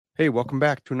Hey, welcome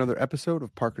back to another episode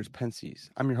of Parker's Pensies.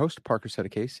 I'm your host, Parker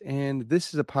Sedicase, and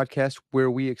this is a podcast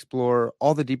where we explore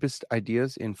all the deepest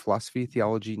ideas in philosophy,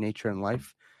 theology, nature, and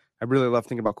life. I really love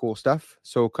thinking about cool stuff,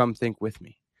 so come think with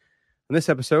me. In this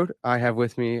episode, I have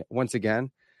with me, once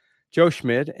again, Joe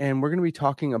Schmid, and we're going to be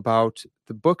talking about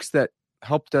the books that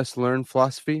helped us learn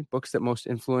philosophy, books that most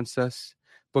influenced us,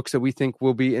 books that we think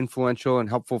will be influential and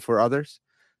helpful for others.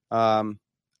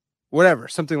 Whatever,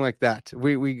 something like that.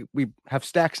 We have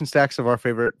stacks and stacks of our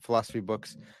favorite philosophy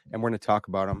books, and we're going to talk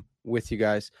about them with you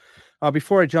guys.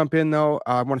 Before I jump in, though,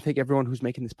 I want to thank everyone who's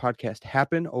making this podcast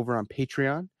happen over on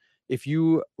Patreon. If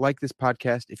you like this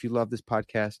podcast, if you love this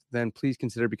podcast, then please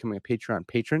consider becoming a Patreon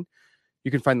patron.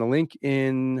 You can find the link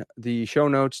in the show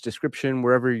notes, description,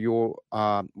 wherever you're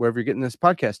getting this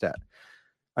podcast at.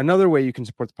 Another way you can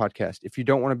support the podcast, if you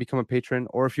don't want to become a patron,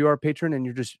 or if you are a patron and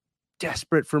you're just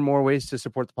desperate for more ways to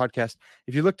support the podcast,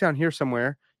 if you look down here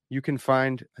somewhere, you can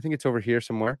find, I think it's over here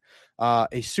somewhere,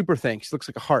 a super thanks. Looks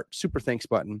like a heart, super thanks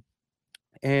button.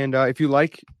 And if you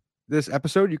like this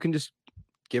episode, you can just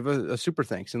give a super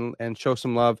thanks and show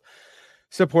some love.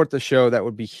 Support the show. That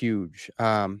would be huge.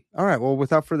 All right. Well,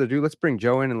 without further ado, let's bring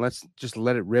Joe in and let's just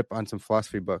let it rip on some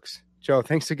philosophy books. Joe,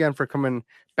 thanks again for coming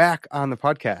back on the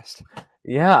podcast.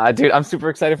 Yeah, dude, I'm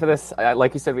super excited for this.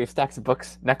 Like you said, we have stacks of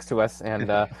books next to us. And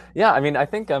yeah, I mean, I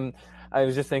think I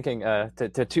was just thinking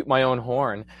to toot my own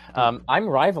horn. I'm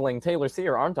rivaling Taylor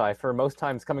Sear, aren't I, for most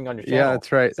times coming on your channel? Yeah,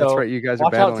 that's right. So that's right. You guys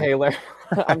are battling. Watch out,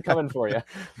 Taylor. I'm coming for you.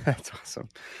 That's awesome.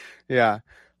 Yeah.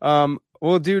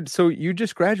 Well, dude, so you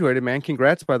just graduated, man.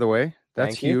 Congrats, by the way.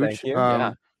 That's huge. Thank you.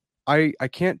 Yeah. I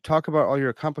can't talk about all your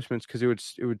accomplishments because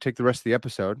it would take the rest of the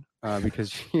episode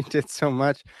because you did so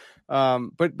much.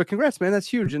 But congrats, man. That's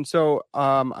huge. And so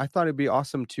I thought it'd be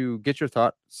awesome to get your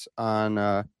thoughts on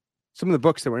some of the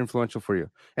books that were influential for you,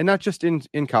 and not just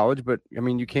in college, but I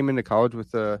mean, you came into college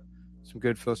with some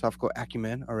good philosophical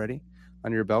acumen already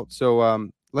on your belt. So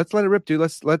let's let it rip, dude.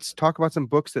 Let's talk about some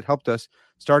books that helped us,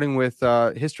 starting with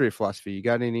history of philosophy. You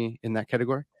got any in that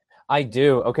category? I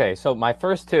do. Okay, so my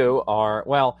first two are,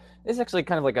 well, this is actually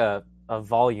kind of like a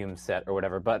volume set or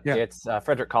whatever, but yeah. It's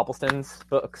Frederick Copleston's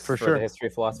books for the history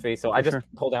of philosophy. So I just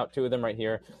pulled out two of them right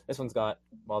here. This one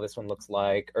looks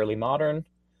like early modern,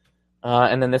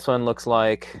 and then this one looks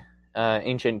like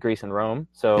ancient Greece and Rome.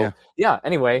 So yeah,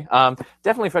 anyway,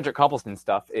 definitely Frederick Copleston's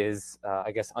stuff is,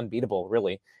 I guess, unbeatable,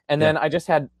 really. And then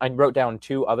I wrote down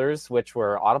two others, which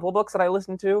were Audible books that I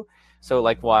listened to. So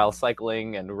like while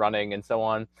cycling and running and so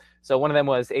on. So one of them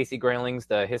was A.C. Grayling's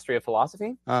The History of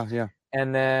Philosophy. Yeah.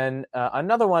 And then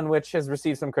another one, which has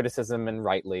received some criticism, and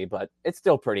rightly, but it's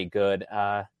still pretty good.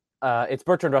 It's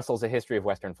Bertrand Russell's A History of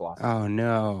Western Philosophy. Oh,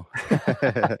 no.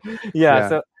 Yeah,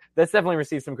 so that's definitely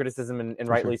received some criticism, and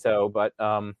rightly so. But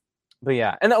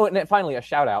yeah. And finally, a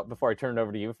shout out before I turn it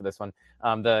over to you for this one.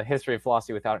 The History of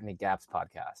Philosophy Without Any Gaps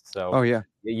podcast. So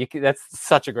that's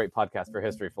such a great podcast for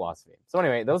history of philosophy. So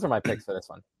anyway, those are my picks for this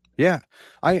one. Yeah,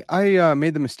 I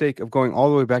made the mistake of going all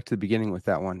the way back to the beginning with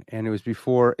that one, and it was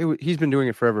before he's been doing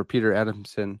it forever, Peter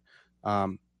Adamson,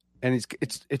 and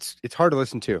it's hard to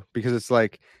listen to because it's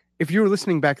like if you were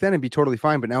listening back then it'd be totally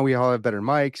fine, but now we all have better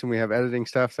mics and we have editing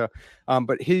stuff. So,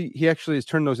 but he actually has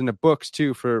turned those into books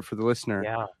too for the listener.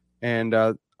 Yeah, and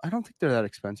I don't think they're that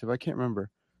expensive. I can't remember,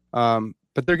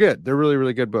 but they're good. They're really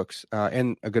really good books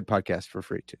and a good podcast for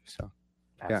free too. So,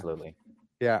 absolutely,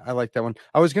 yeah, I like that one.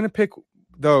 I was gonna pick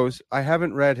those. I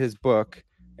haven't read his book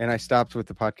and I stopped with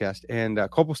the podcast, and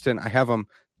Copleston, I have them.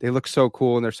 They look so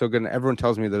cool and they're so good and everyone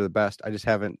tells me they're the best. I just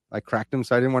haven't cracked them,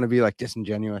 so I didn't want to be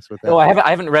disingenuous with that. Oh, I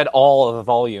haven't read all of the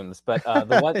volumes, but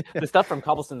the stuff from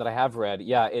Copleston that I have read,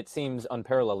 it seems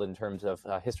unparalleled in terms of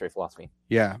history of philosophy.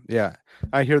 Yeah,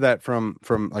 I hear that from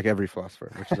like every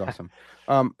philosopher, which is awesome.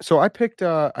 So I picked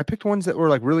ones that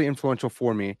were really influential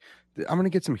for me. I'm gonna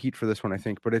get some heat for this one, I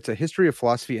think, but it's A History of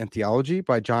Philosophy and Theology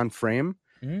by John Frame.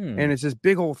 And it's this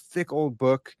big old thick old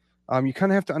book. You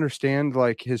kind of have to understand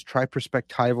his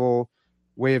triperspectival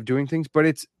way of doing things, but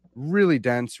it's really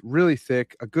dense, really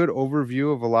thick, a good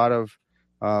overview of a lot of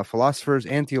philosophers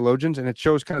and theologians, and it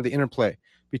shows kind of the interplay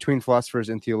between philosophers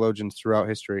and theologians throughout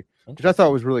history, which I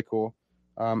thought was really cool.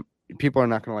 People are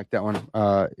not going to like that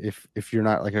one if you're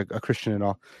not a Christian at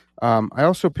all. I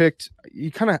also picked,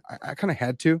 I kind of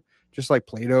had to, just like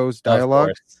Plato's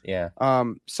dialogue. Yeah.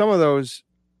 Some of those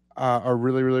are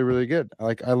really, really, really good.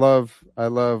 I love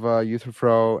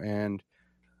Euthyphro, and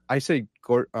I say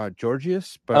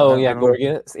Gorgias, but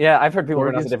Gorgias. Yeah, I've heard people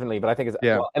pronounce it differently, but I think it's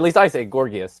well, at least I say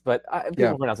Gorgias, but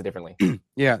people pronounce it differently.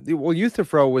 Yeah, well,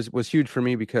 Euthyphro was huge for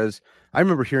me because I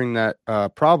remember hearing that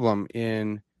problem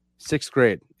in 6th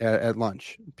grade at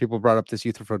lunch. People brought up this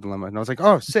Euthyphro dilemma, and I was like,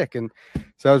 oh, sick. And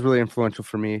so that was really influential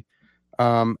for me.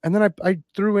 And then I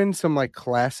threw in some like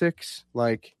classics,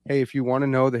 like, hey, if you want to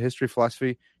know the history of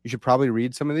philosophy, you should probably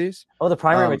read some of these. Oh, the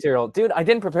primary material, dude! I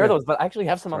didn't prepare those, but I actually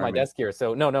have some on my desk here.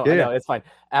 So no, it's fine.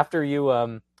 After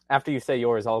you say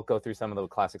yours, I'll go through some of the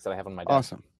classics that I have on my desk.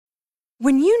 Awesome.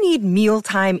 When you need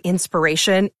mealtime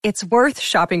inspiration, it's worth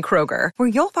shopping Kroger, where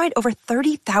you'll find over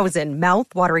 30,000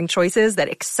 mouth-watering choices that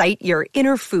excite your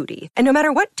inner foodie. And no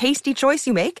matter what tasty choice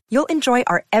you make, you'll enjoy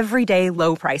our everyday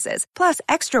low prices, plus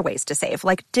extra ways to save,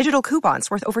 like digital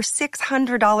coupons worth over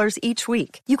 $600 each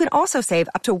week. You can also save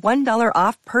up to $1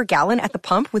 off per gallon at the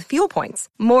pump with fuel points.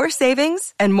 More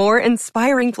savings and more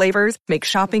inspiring flavors make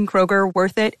shopping Kroger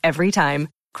worth it every time.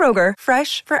 Kroger,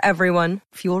 fresh for everyone.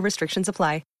 Fuel restrictions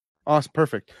apply. Awesome,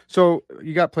 perfect. So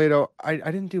you got Plato. I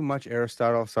didn't do much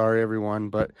Aristotle. Sorry, everyone.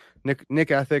 But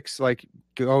Nick Ethics, like,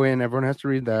 go in. Everyone has to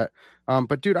read that.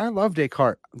 But dude, I love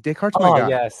Descartes. Descartes, my guy.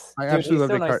 Yes, I absolutely love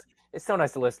Descartes. Nice. It's so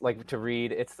nice to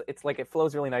read. It's like it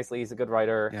flows really nicely. He's a good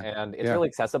writer, and it's really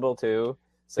accessible too.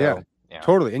 So yeah,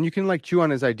 totally. And you can like chew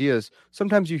on his ideas.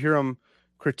 Sometimes you hear him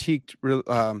critiqued,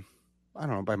 I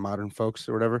don't know, by modern folks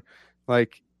or whatever.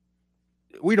 Like,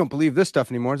 we don't believe this stuff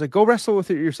anymore. It's like, go wrestle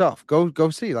with it yourself. Go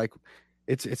see. Like,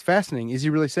 it's fascinating. Is he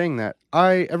really saying that?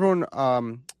 I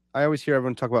always hear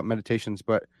everyone talk about meditations,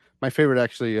 but my favorite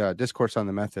actually Discourse on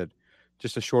the Method,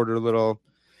 just a shorter little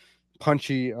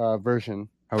punchy version,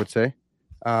 I would say.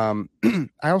 I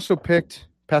also picked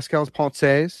Pascal's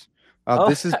Pensées.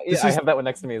 This is I have that one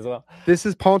next to me as well. This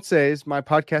is Pensées. My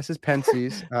podcast is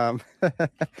Pensies.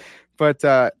 But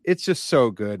it's just so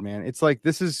good, man. It's like,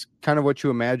 this is kind of what you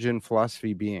imagine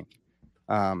philosophy being.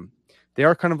 They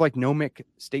are kind of like gnomic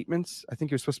statements. I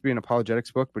think it was supposed to be an apologetics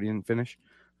book, but he didn't finish.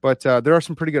 But there are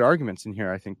some pretty good arguments in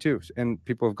here, I think, too. And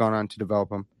people have gone on to develop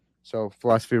them. So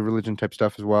philosophy of religion type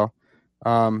stuff as well.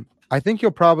 I think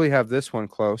you'll probably have this one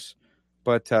close.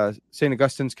 But St.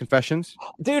 Augustine's Confessions.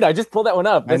 Dude, I just pulled that one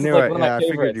up. This I knew is like it. one of my I favorites.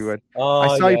 figured you would.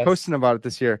 I saw you posting about it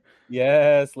this year.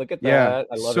 Yes, look at that.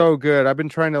 I love it. So good. I've been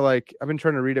trying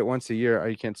to read it once a year.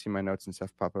 You can't see my notes and stuff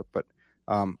pop up, but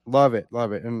love it.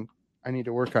 And I need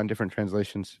to work on different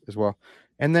translations as well.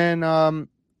 And then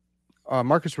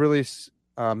Marcus Aurelius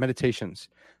Meditations.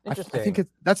 Interesting. I think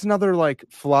that's another like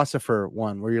philosopher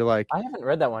one where you're like, I haven't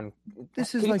read that one. Can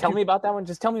you tell me about that one?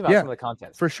 Just tell me about some of the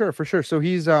contents. For sure. So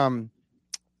he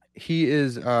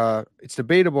is it's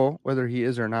debatable whether he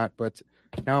is or not, but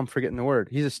now I'm forgetting the word.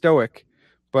 He's a Stoic,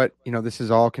 but this is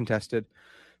all contested.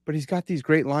 But he's got these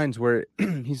great lines where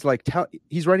he's like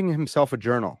he's writing himself a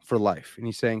journal for life, and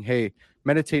he's saying, hey,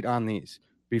 meditate on these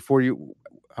before you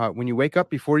when you wake up,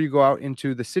 before you go out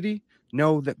into the city,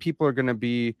 know that people are going to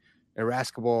be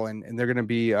irascible and they're going to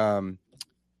be they're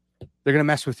going to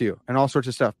mess with you and all sorts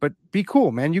of stuff, but be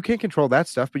cool, man. You can't control that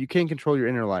stuff, but you can control your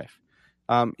inner life.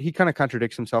 He kind of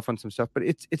contradicts himself on some stuff, but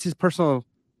it's his personal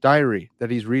diary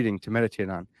that he's reading to meditate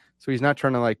on. So he's not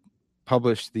trying to like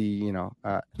publish the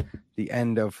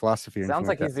end of philosophy. Or Sounds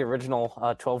like that. He's the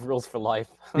original 12 Rules for Life.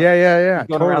 Yeah.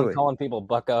 Going around calling people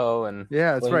Bucko and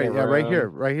that's right. Yeah,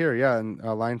 right here. Yeah, and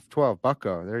line 12,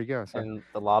 Bucko. There you go. So. And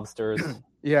the lobsters.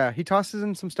 Yeah, he tosses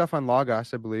in some stuff on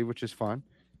Logos, I believe, which is fun.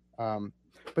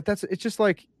 But it's just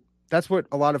like that's what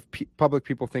a lot of public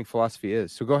people think philosophy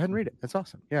is. So go ahead and read it. That's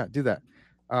awesome. Yeah, do that.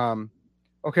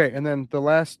 Okay, and then the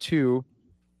last two,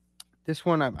 this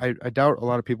one I doubt a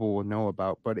lot of people will know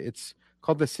about, but it's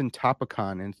called the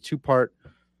Syntopicon, and it's a 2-part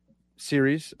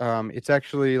series. It's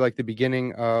actually like the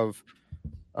beginning of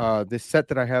this set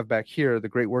that I have back here, the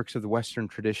great works of the Western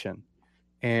tradition.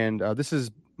 And this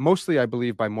is mostly, I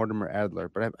believe, by Mortimer Adler,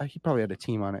 but he probably had a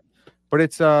team on it. But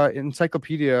it's an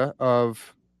encyclopedia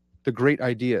of the great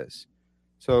ideas.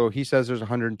 So he says there's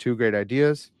 102 great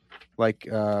ideas, like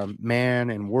man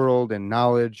and world and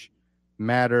knowledge,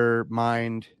 matter,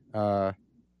 mind,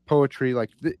 poetry. Like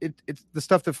it's the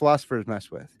stuff that philosophers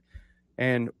mess with.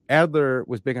 And Adler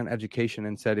was big on education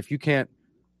and said, if you can't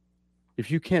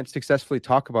successfully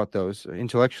talk about those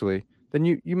intellectually, then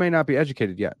you may not be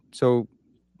educated yet. So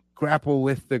grapple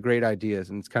with the great ideas,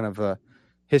 and it's kind of a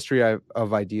history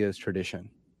of ideas tradition.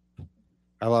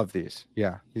 I love these.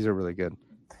 Yeah, these are really good.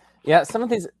 Yeah, some of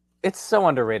these, it's so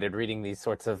underrated reading these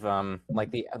sorts of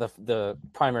like the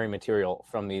primary material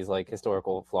from these like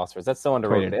historical philosophers. That's so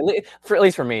underrated. Totally. At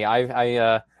least for me,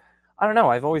 I don't know.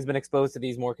 I've always been exposed to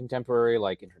these more contemporary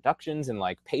like introductions and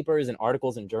like papers and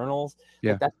articles and journals.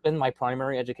 Yeah, like, that's been my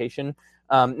primary education.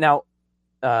 Now,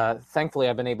 thankfully,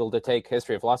 I've been able to take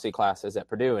history of philosophy classes at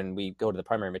Purdue, and we go to the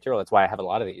primary material. That's why I have a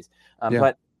lot of these.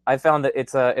 But I found that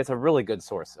it's a really good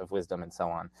source of wisdom and so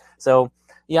on. So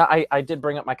yeah, I did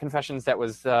bring up my Confessions. That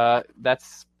was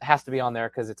has to be on there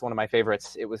because it's one of my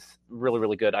favorites. It was really,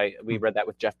 really good. We read that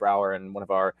with Jeff Brower in one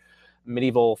of our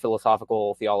medieval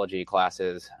philosophical theology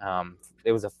classes.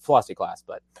 It was a philosophy class,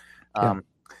 but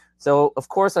so of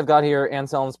course I've got here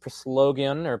Anselm's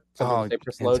Proslogion, or something say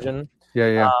Proslogion.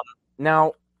 Yeah.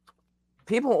 Now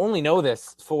people only know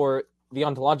this for the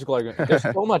ontological argument. There's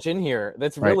so much in here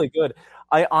that's really good.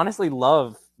 I honestly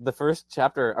love the first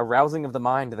chapter, arousing of the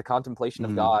mind to the contemplation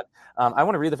of God. I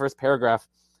want to read the first paragraph,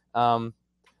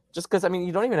 just because, I mean,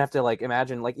 you don't even have to like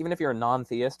imagine, like, even if you're a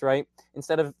non-theist, right?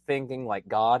 Instead of thinking like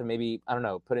God, maybe, I don't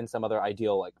know, put in some other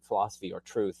ideal like philosophy or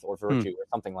truth or virtue or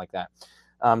something like that.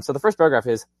 So the first paragraph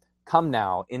is, "Come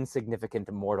now,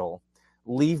 insignificant mortal,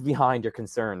 leave behind your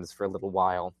concerns for a little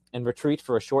while and retreat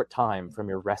for a short time from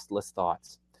your restless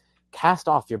thoughts. Cast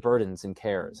off your burdens and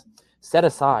cares. Set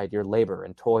aside your labor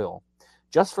and toil.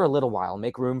 Just for a little while,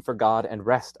 make room for God and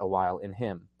rest a while in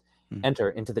him. Enter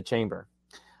into the chamber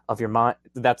of your mind."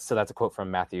 That's a quote from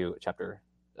Matthew chapter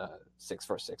 6,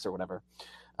 verse 6 or whatever.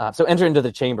 So enter into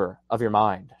the chamber of your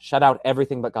mind. Shut out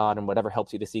everything but God and whatever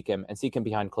helps you to seek him, and seek him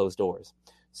behind closed doors.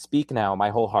 Speak now, my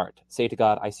whole heart. Say to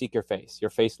God, I seek your face. Your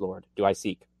face, Lord, do I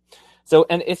seek. So,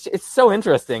 and it's so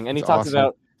interesting. And he talks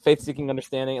about faith-seeking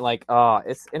understanding, like,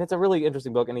 it's a really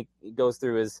interesting book, and he goes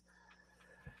through his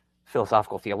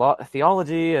philosophical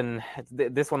theology, and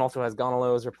this one also has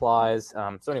Gonolo's replies.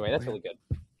 So anyway, that's really good.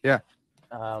 Yeah.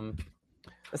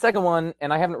 The second one,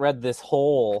 and I haven't read this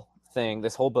whole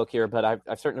book here, but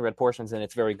I've certainly read portions, and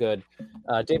it's very good.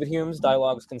 David Hume's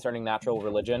Dialogues Concerning Natural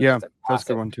Religion. Yeah, that's a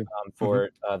good one too.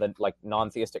 For the like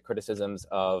non-theistic criticisms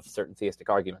of certain theistic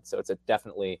arguments. So it's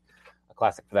definitely a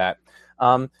classic for that.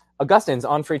 Augustine's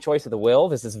On Free Choice of the Will.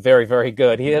 This is very, very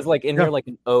good. He has like in here like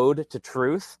an ode to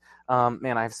truth.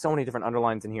 Man, I have so many different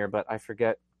underlines in here, but I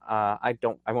forget. I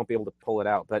won't be able to pull it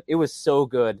out. But it was so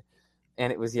good,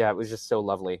 and it was just so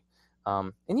lovely.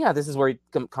 And yeah, this is where he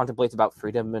contemplates about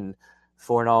freedom and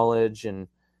foreknowledge, and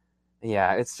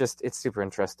yeah, it's super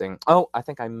interesting. Oh, I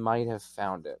think I might have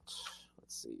found it.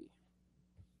 Let's see.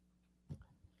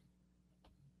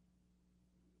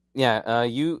 Yeah,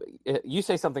 you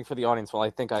say something for the audience while I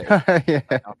think I.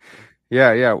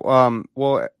 Yeah.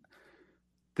 Well,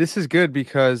 this is good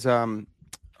because at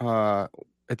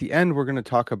the end we're going to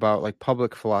talk about like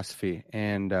public philosophy,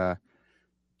 and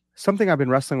something I've been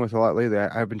wrestling with a lot lately.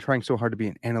 I've been trying so hard to be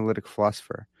an analytic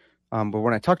philosopher, but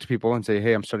when I talk to people and say,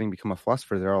 "Hey, I'm studying to become a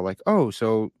philosopher," they're all like, "Oh,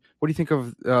 so what do you think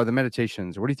of the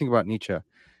Meditations? Or what do you think about Nietzsche?"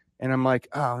 And I'm like,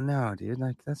 "Oh no, dude,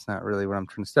 like that's not really what I'm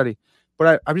trying to study."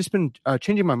 But I've just been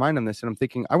changing my mind on this, and I'm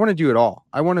thinking I want to do it all.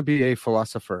 I want to be a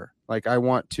philosopher. Like I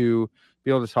want to be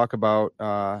able to talk about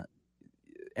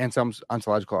Anselm's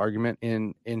ontological argument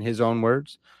in his own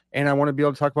words, and I want to be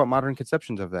able to talk about modern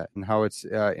conceptions of that and how it's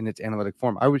in its analytic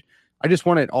form. I just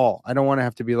want it all. I don't want to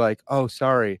have to be like, "Oh,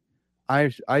 sorry,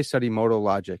 I study modal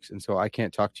logics, and so I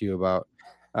can't talk to you about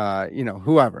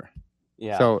whoever."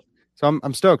 Yeah. So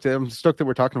I'm stoked. I'm stoked that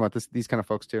we're talking about these kind of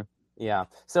folks too. Yeah.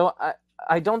 So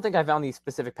I don't think I found the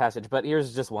specific passage, but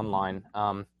here's just one line.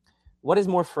 What is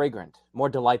more fragrant, more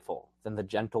delightful than the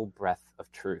gentle breath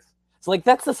of truth? It's like,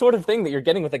 that's the sort of thing that you're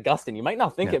getting with Augustine. You might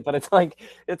not think it, but it's like,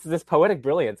 it's this poetic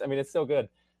brilliance. I mean, it's so good.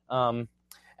 And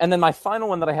then my final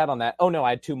one that I had on that, I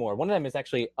had two more. One of them is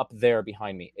actually up there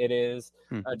behind me. It is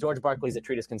George Berkeley's A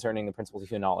Treatise Concerning the Principles of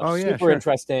Human Knowledge. Oh, yeah, super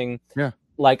interesting. Yeah.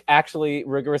 Like actually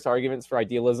rigorous arguments for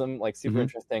idealism, like super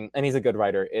interesting. And he's a good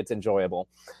writer. It's enjoyable.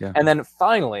 Yeah. And then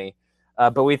finally,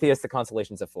 Boethius, The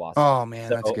Consolations of Philosophy. Oh man,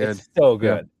 that's good. It's so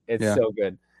good. Yeah. It's so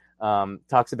good.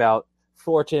 Talks about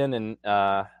fortune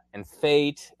and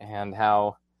fate, and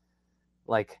how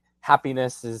like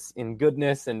happiness is in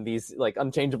goodness and these like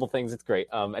unchangeable things. It's great.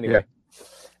 Anyway. Yeah.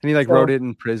 And he wrote it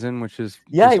in prison, which is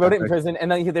he wrote it in prison,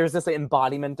 and then there's this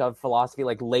embodiment of philosophy,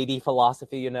 like lady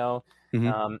philosophy, and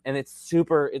it's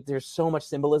super. There's so much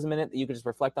symbolism in it that you could just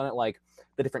reflect on it, like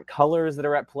the different colors that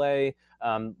are at play,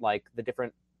 like the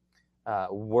different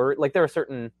word. Like there are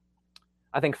certain,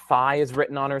 I think phi is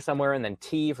written on her somewhere, and then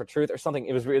T for truth or something.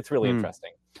 It's really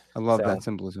interesting. I love that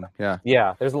symbolism. Yeah.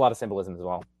 Yeah, there's a lot of symbolism as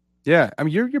well. Yeah, I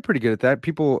mean you're pretty good at that.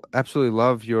 People absolutely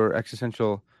love your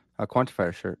existential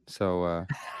quantifier shirt. So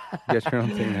you got your own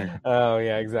thing there. Oh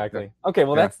yeah, exactly. Okay,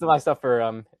 well that's my stuff for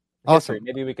history. Awesome.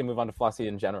 Maybe we can move on to philosophy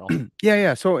in general.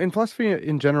 Yeah. So in philosophy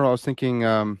in general, I was thinking,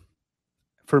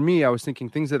 for me, I was thinking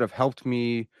things that have helped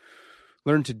me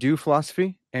learn to do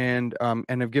philosophy and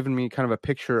have given me kind of a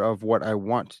picture of what I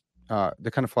want,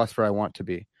 the kind of philosopher I want to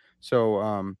be.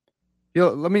 So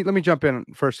let me jump in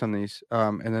first on these,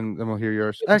 and then we'll hear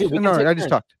yours. Actually, I just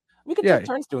talked. We could take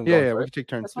turns doing both. Yeah, we could take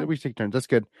turns. We could take turns. That's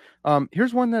good.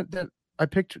 Here's one that I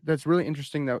picked that's really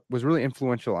interesting, that was really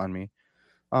influential on me.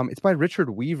 It's by Richard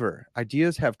Weaver.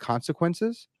 Ideas Have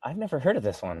Consequences. I've never heard of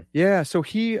this one. Yeah, so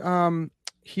he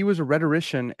was a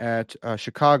rhetorician at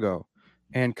Chicago,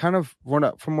 and kind of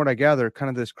from what I gather, kind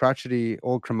of this crotchety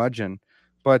old curmudgeon,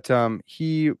 but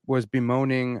he was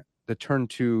bemoaning the turn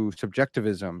to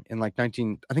subjectivism in I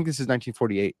think this is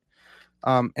 1948.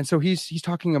 And so he's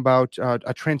talking about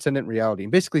a transcendent reality.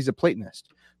 And basically, he's a Platonist,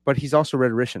 but he's also a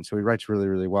rhetorician, so he writes really,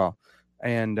 really well.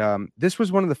 And this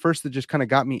was one of the first that just kind of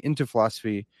got me into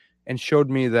philosophy and showed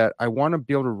me that I want to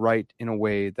be able to write in a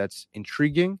way that's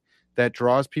intriguing, that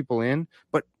draws people in,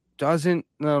 but doesn't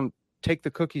take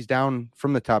the cookies down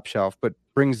from the top shelf, but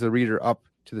brings the reader up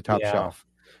to the top shelf.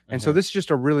 And so this is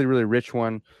just a really, really rich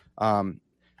one.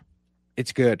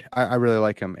 It's good. I really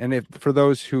like him. And for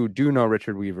those who do know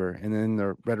Richard Weaver and in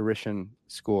the rhetorician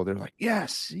school, they're like,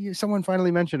 yes, someone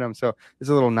finally mentioned him. So there's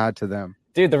a little nod to them.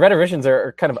 Dude, the rhetoricians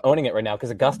are kind of owning it right now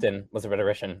because Augustine was a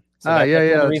rhetorician. So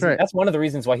that's right. That's one of the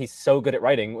reasons why he's so good at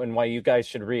writing and why you guys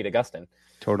should read Augustine.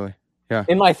 Totally. Yeah.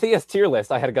 In my theist tier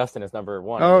list, I had Augustine as number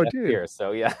 1. Oh, dude. Tier,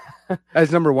 so yeah.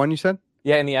 As number 1, you said?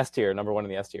 Yeah, in the S tier, number 1 in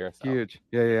the S tier. So. Huge.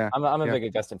 Yeah. I'm a big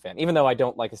Augustine fan, even though I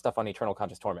don't like his stuff on eternal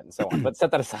conscious torment and so on. But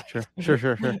set that aside.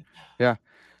 Sure. Yeah.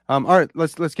 All right,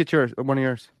 let's get one of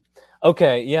yours.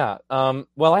 Okay, yeah.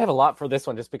 Well, I have a lot for this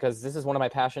one just because this is one of my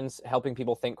passions, helping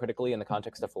people think critically in the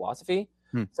context of philosophy.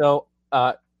 So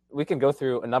we can go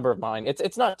through a number of mine.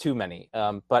 It's not too many,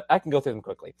 but I can go through them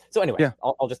quickly. So anyway,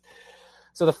 I'll just...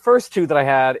 So the first two that I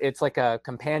had, it's like a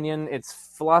companion. It's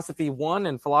Philosophy 1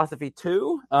 and Philosophy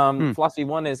 2. Philosophy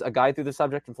 1 is a guide through the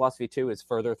subject, and Philosophy 2 is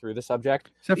further through the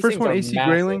subject. Is that first one A.C.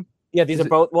 Grayling? Yeah, these are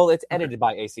both. Well, it's edited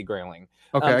by A.C. Grayling.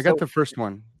 Okay, I got the first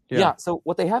one. Yeah, so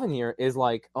what they have in here is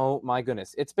oh my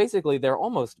goodness. It's basically, they're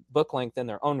almost book length in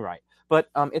their own right. But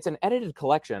it's an edited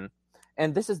collection.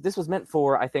 And this was meant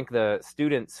for, I think, the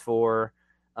students for,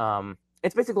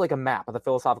 it's basically like a map of the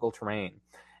philosophical terrain.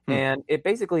 And it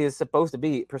basically is supposed to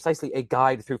be precisely a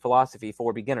guide through philosophy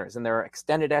for beginners. And there are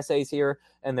extended essays here,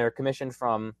 and they're commissioned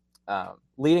from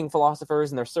leading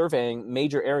philosophers, and they're surveying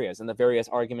major areas and the various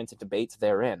arguments and debates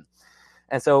therein.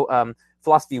 And so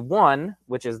Philosophy 1,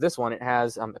 which is this one, it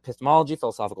has epistemology,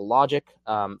 philosophical logic,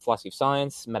 philosophy of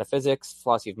science, metaphysics,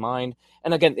 philosophy of mind.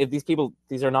 And again,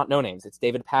 these are not no names. It's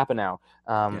David Papineau,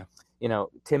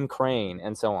 Tim Crane,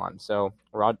 and so on. So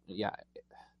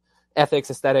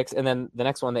ethics, aesthetics, and then the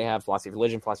next one they have philosophy of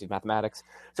religion, philosophy of mathematics.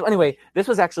 So anyway, this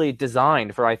was actually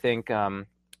designed for, I think,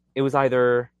 it was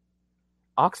either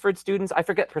Oxford students, I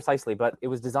forget precisely, but it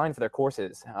was designed for their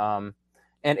courses. And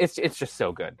it's just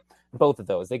so good. Both of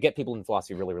those, they get people in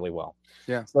philosophy really, really well.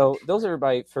 Yeah. So those are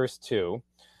my first two.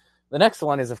 The next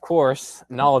one is, of course,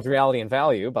 Knowledge, Reality, and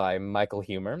Value by Michael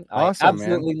Huemer. Awesome, I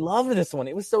absolutely love this one.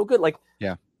 It was so good.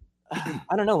 I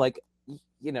don't know,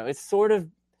 it's sort of...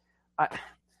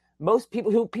 most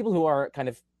people who are kind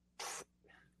of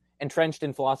entrenched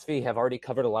in philosophy have already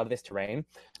covered a lot of this terrain,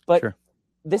 but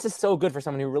this is so good for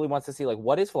someone who really wants to see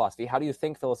what is philosophy? How do you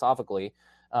think philosophically?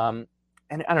 And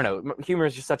I don't know, Huemer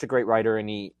is just such a great writer, and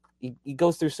he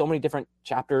goes through so many different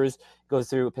chapters, goes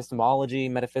through epistemology,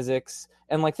 metaphysics,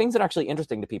 and things that are actually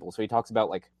interesting to people. So he talks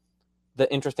about the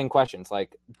interesting questions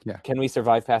can we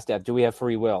survive past death? Do we have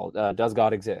free will? Does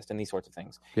God exist? And these sorts of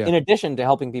things. Yeah. In addition to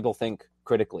helping people think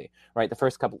critically, right? The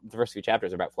first few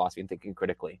chapters are about philosophy and thinking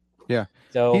critically. Yeah.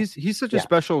 So he's such a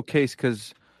special case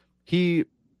because he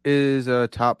is a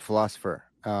top philosopher.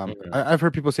 I've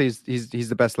heard people say he's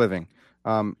the best living.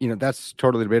 That's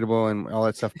totally debatable and all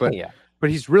that stuff, but but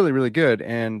he's really, really good.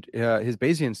 And his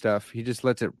Bayesian stuff, he just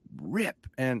lets it rip,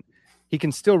 and he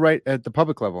can still write at the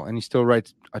public level, and he still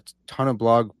writes a ton of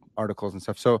blog articles and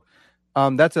stuff. So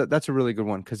that's a really good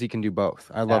one because he can do both.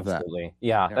 I love that.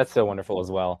 Yeah, that's so wonderful as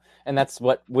well. And that's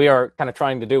what we are kind of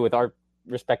trying to do with our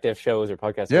respective shows or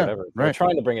podcasts or whatever. We're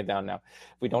trying to bring it down now.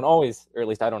 We don't always, or at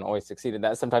least I don't always succeed in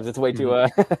that. Sometimes it's way too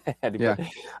heady. Yeah.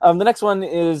 The next one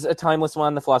is a timeless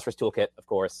one, The Philosopher's Toolkit, of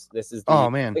course. This is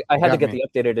I had to get the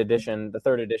updated edition, the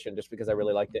 3rd edition, just because I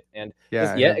really liked it. And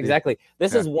exactly.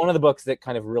 This is one of the books that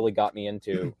kind of really got me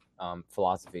into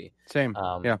philosophy. Same.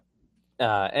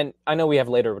 And I know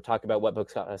we'll talk about what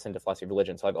books got us into philosophy of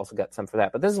religion, so I've also got some for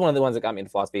that. But this is one of the ones that got me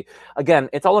into philosophy. Again,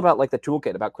 it's all about the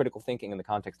toolkit, about critical thinking in the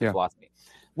context of philosophy,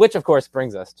 which, of course,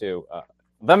 brings us to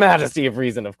the majesty of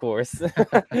reason, of course.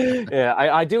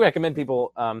 I do recommend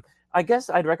people... I guess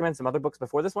I'd recommend some other books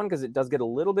before this one because it does get a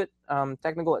little bit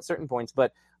technical at certain points,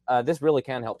 but this really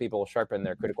can help people sharpen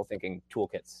their critical thinking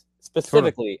toolkits,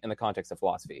 specifically in the context of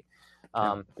philosophy.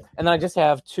 And then I just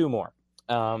have two more.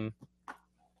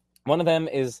 One of them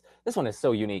is, this one is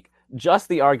so unique, just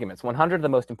the arguments, 100 of the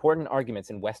most important arguments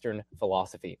in Western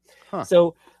philosophy. Huh.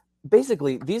 So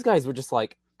basically, these guys were just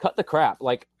like, cut the crap.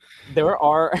 Like, there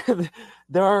are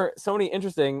there are so many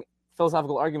interesting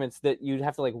philosophical arguments that you'd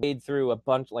have to like wade through a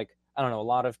bunch, like, I don't know, a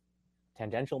lot of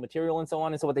tangential material and so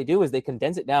on. And so what they do is they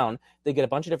condense it down. They get a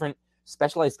bunch of different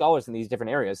specialized scholars in these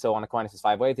different areas. So on Aquinas'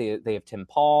 Five Ways, they have Tim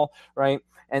Paul, right?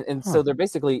 And so they're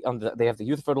basically they have the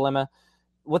Euthyphro dilemma.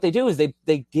 What they do is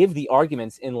they give the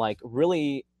arguments in like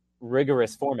really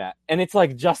rigorous format, and it's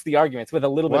like just the arguments with a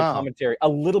little bit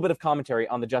of commentary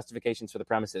on the justifications for the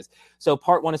premises. So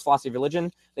part one is philosophy of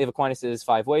religion. They have Aquinas'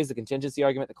 Five Ways, the contingency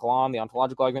argument, the kalam, the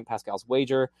ontological argument, Pascal's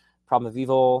wager, problem of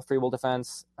evil, free will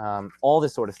defense, all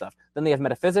this sort of stuff. Then they have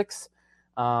metaphysics.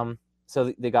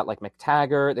 So they got like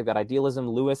McTaggart, they've got idealism,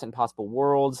 Lewis and possible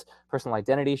worlds, personal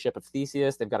identity, ship of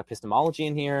Theseus. They've got epistemology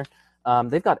in here.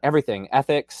 They've got everything,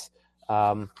 ethics.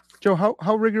 Joe,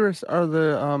 how rigorous are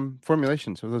the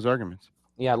formulations of those arguments?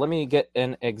 Yeah, let me get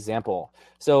an example.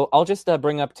 So I'll just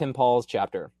bring up Tim Paul's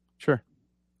chapter. Sure.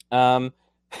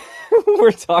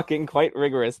 We're talking quite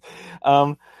rigorous.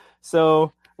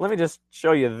 So let me just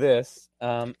show you this.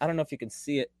 I don't know if you can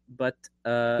see it, but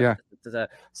yeah.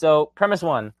 So premise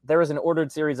one, there is an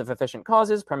ordered series of efficient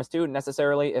causes. Premise two,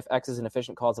 necessarily, if X is an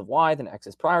efficient cause of Y, then X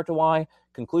is prior to Y.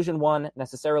 Conclusion one,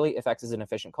 necessarily, if X is an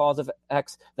efficient cause of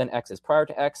X, then X is prior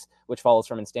to X, which follows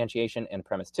from instantiation in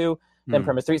premise two. Then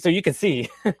premise three. So you can see.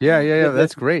 Yeah.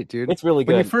 That's great, dude. It's really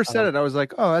good. When you first said it, I was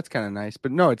like, oh, that's kind of nice.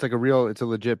 But no, it's like it's a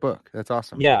legit book. That's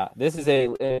awesome. Yeah, this is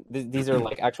these are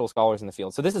like actual scholars in the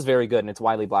field. So this is very good, and it's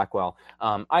Wiley Blackwell.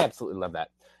 I absolutely love that.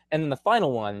 And then the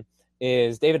final one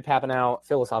is David Papineau,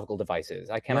 Philosophical Devices.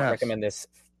 I cannot recommend this.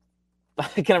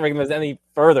 I cannot recommend this any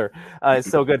further. It's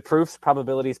so good. Proofs,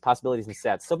 probabilities, possibilities, and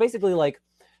sets. So basically, like,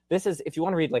 this is, if you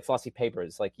want to read like philosophy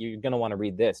papers, like you're going to want to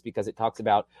read this because it talks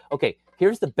about, okay,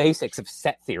 here's the basics of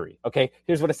set theory. Okay,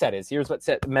 here's what a set is. Here's what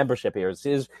set membership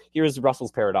is. Here's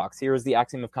Russell's paradox. Here's the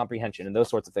axiom of comprehension and those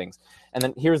sorts of things. And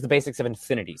then here's the basics of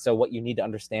infinity. So what you need to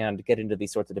understand to get into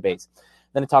these sorts of debates.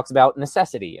 Then it talks about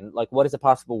necessity and like, what is a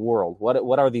possible world?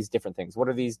 What are these different things? What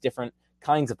are these different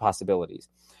kinds of possibilities?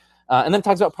 And then it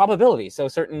talks about probability. So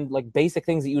certain like basic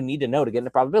things that you need to know to get into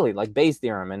probability, like Bayes'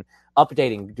 theorem and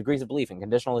updating degrees of belief and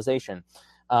conditionalization.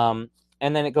 And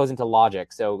then it goes into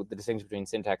logic. So the distinction between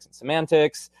syntax and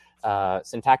semantics,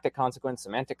 syntactic consequence,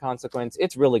 semantic consequence.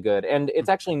 It's really good. And it's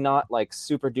actually not like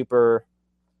super duper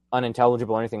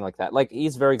unintelligible or anything like that. Like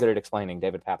he's very good at explaining,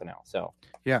 David Papineau. So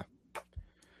yeah.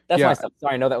 That's my stuff.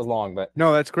 Sorry, I know that was long, but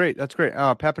no, that's great. That's great.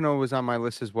 Papineau was on my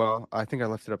list as well. I think I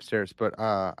left it upstairs, but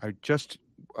I just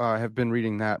have been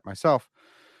reading that myself.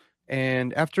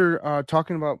 And after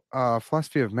talking about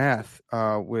philosophy of math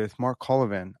with Mark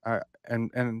Collivan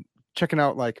and checking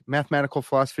out like mathematical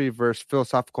philosophy versus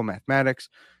philosophical mathematics,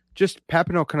 just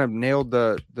Papineau kind of nailed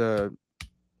the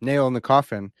nail in the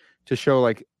coffin to show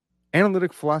like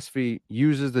analytic philosophy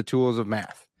uses the tools of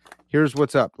math. Here's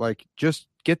what's up. Like, just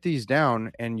get these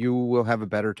down and you will have a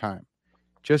better time.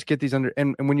 Just get these under,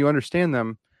 and when you understand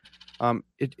them,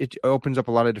 it opens up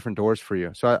a lot of different doors for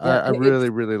you. So I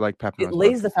really like Papineau's It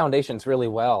lays the foundations really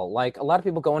well. Like a lot of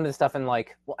people go into stuff and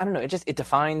like, well, I don't know. It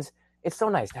defines. It's so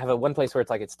nice to have one place where it's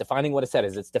like, it's defining what a set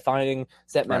is. It's defining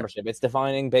set membership. It's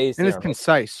defining Bayes' theorem. And it's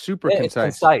concise, super concise.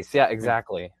 It's concise. Yeah,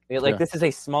 exactly. This is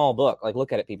a small book. Like,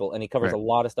 look at it, people. And he covers a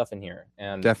lot of stuff in here.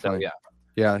 And definitely. So,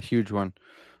 yeah, huge one.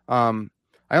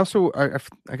 I also,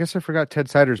 I guess I forgot Ted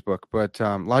Sider's book, but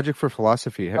Logic for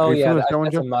Philosophy. That's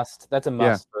a must. That's a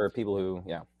must for people who,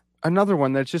 Another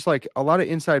one that's just like a lot of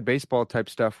inside baseball type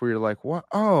stuff where you're like, what?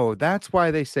 Oh, that's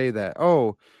why they say that.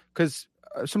 Oh, because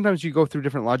sometimes you go through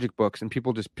different logic books and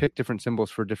people just pick different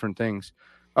symbols for different things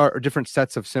or different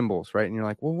sets of symbols, right? And you're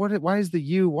like, well, why is the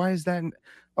U? Why is that?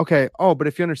 Okay. Oh, but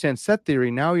if you understand set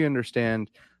theory, now you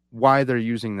understand why they're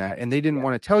using that. And they didn't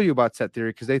want to tell you about set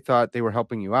theory because they thought they were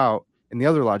helping you out in the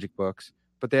other logic books,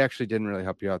 but they actually didn't really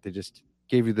help you out. They just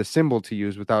gave you the symbol to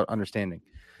use without understanding.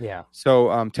 Yeah.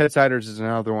 So Ted Sider's is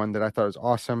another one that I thought was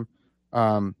awesome.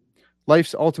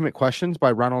 Life's Ultimate Questions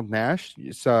by Ronald Nash.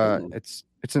 It's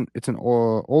an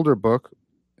older book.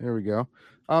 There we go.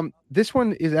 This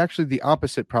one is actually the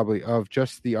opposite probably of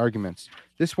just the arguments.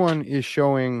 This one is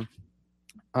showing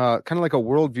kind of like a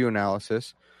worldview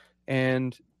analysis,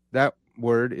 and that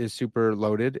word is super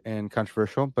loaded and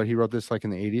controversial, but he wrote this like in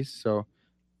the 80s. So,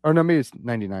 or no, maybe it's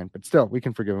 99, but still we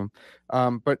can forgive him.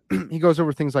 But he goes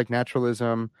over things like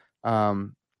naturalism.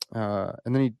 And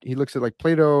then he looks at like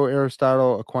Plato,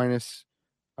 Aristotle, Aquinas,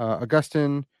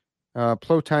 Augustine,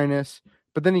 Plotinus,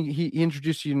 but then he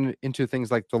introduced you into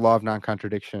things like the law of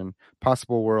non-contradiction,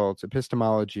 possible worlds,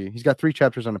 epistemology. He's got 3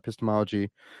 chapters on epistemology.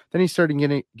 Then he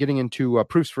started getting into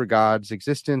proofs for God's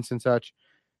existence and such,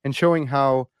 and showing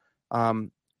how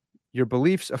your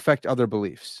beliefs affect other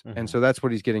beliefs. And so that's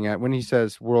what he's getting at when he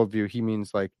says worldview. He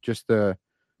means like just the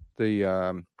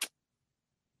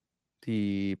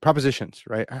propositions,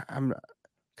 right? I'm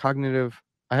cognitive.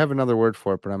 I have another word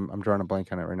for it, but I'm drawing a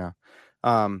blank on it right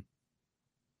now.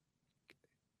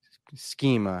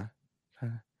 Schema.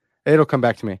 It'll come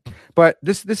back to me. But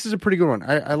this is a pretty good one.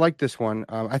 I like this one.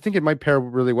 I think it might pair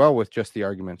really well with just the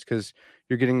arguments, because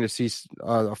you're getting to see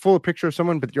a full picture of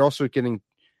someone, but you're also getting,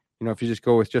 if you just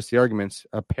go with just the arguments,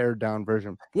 a pared down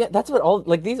version. Yeah, that's what a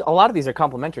lot of these are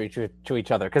complementary to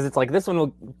each other, because it's like this one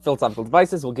will philosophical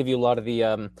devices will give you a lot of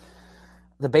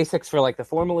the basics for like the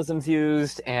formalisms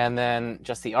used, and then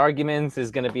just the arguments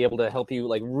is going to be able to help you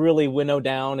like really winnow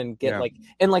down and get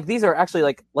these are actually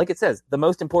like it says the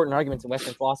most important arguments in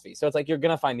Western philosophy. So it's like you're going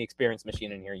to find the experience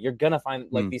machine in here. You're going to find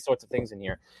like these sorts of things in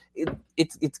here.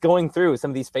 It's going through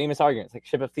some of these famous arguments like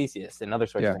ship of Theseus and other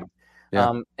sorts of things.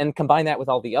 Yeah. And combine that with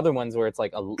all the other ones where it's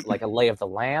like a lay of the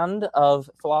land of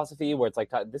philosophy, where it's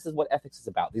like, this is what ethics is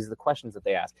about. These are the questions that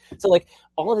they ask. So like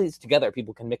all of these together,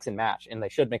 people can mix and match, and they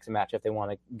should mix and match if they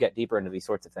want to get deeper into these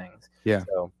sorts of things. Yeah.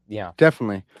 So yeah,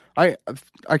 definitely. I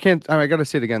got to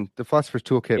say it again. The Philosopher's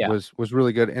Toolkit was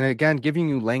really good. And again, giving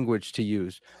you language to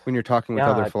use when you're talking with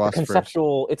other philosophers.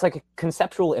 It's like a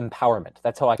conceptual empowerment.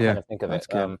 That's how I kind of think of it.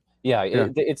 Good.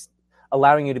 It's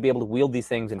allowing you to be able to wield these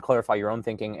things and clarify your own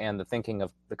thinking and the thinking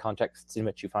of the contexts in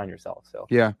which you find yourself. So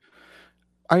yeah,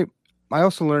 I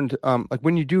also learned like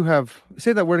when you do have,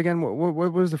 say that word again.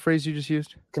 What was the phrase you just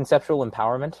used? Conceptual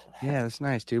empowerment. Yeah, that's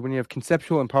nice, dude. When you have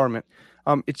conceptual empowerment,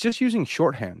 it's just using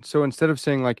shorthand. So instead of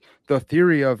saying like the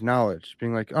theory of knowledge,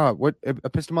 being like, what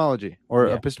epistemology or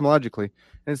epistemologically,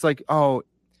 and it's like,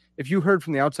 if you heard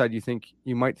from the outside,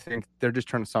 you might think they're just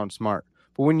trying to sound smart.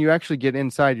 But when you actually get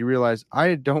inside, you realize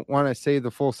I don't want to say the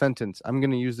full sentence. I'm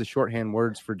going to use the shorthand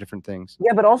words for different things.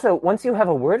 Yeah, but also once you have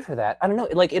a word for that, I don't know,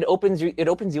 like it opens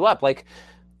you up. Like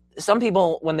some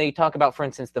people, when they talk about, for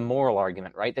instance, the moral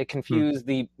argument, right? They confuse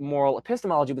the moral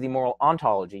epistemology with the moral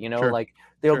ontology. Sure. Like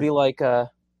they'll be like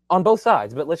on both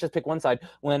sides, but let's just pick one side.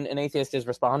 When an atheist is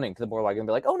responding to the moral argument,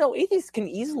 be like, "Oh no, atheists can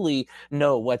easily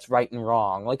know what's right and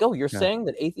wrong." Like, "Oh, you're saying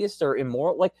that atheists are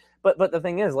immoral?" Like, but the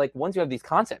thing is, like, once you have these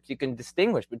concepts, you can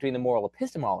distinguish between the moral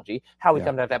epistemology, how we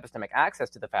come to have epistemic access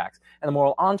to the facts, and the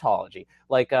moral ontology,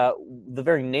 like the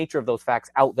very nature of those facts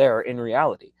out there in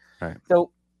reality. Right.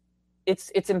 So it's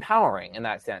empowering in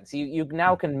that sense. You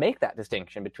now can make that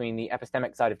distinction between the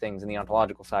epistemic side of things and the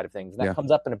ontological side of things, and that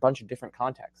comes up in a bunch of different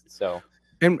contexts. So.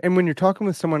 And when you're talking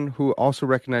with someone who also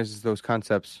recognizes those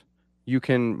concepts, you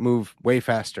can move way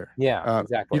faster. Yeah,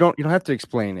 exactly. You don't have to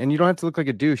explain, and you don't have to look like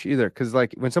a douche either. Because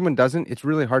like when someone doesn't, it's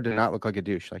really hard to not look like a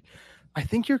douche. Like, I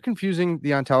think you're confusing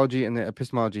the ontology and the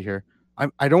epistemology here.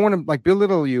 I don't want to like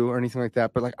belittle you or anything like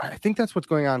that, but like I think that's what's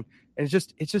going on, and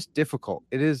it's just difficult.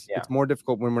 It is. Yeah. It's more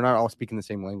difficult when we're not all speaking the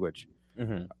same language.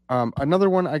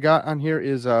 Another one I got on here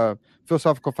is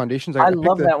Philosophical Foundations. I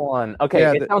love that one. Okay,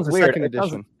 it sounds weird. Second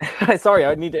edition. Sorry,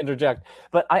 I need to interject,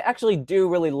 but I actually do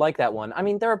really like that one. I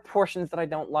mean, there are portions that I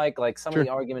don't like some of the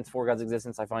arguments for God's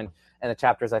existence I find, and the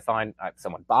chapters I find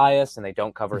somewhat biased, and they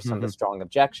don't cover some of the strong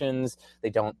objections. They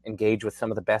don't engage with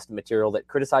some of the best material that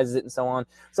criticizes it and so on.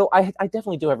 So I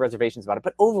definitely do have reservations about it,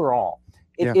 but overall,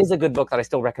 it is a good book that I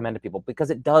still recommend to people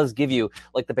because it does give you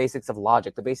like the basics of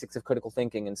logic, the basics of critical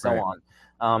thinking, and so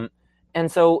on. And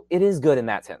so it is good in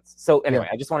that sense. So anyway,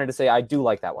 I just wanted to say I do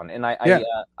like that one, and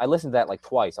I listened to that like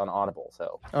twice on Audible.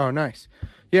 So nice.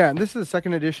 Yeah, and this is the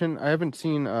second edition. I haven't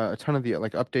seen a ton of the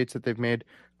like updates that they've made.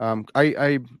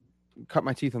 I cut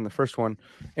my teeth on the first one,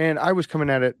 and I was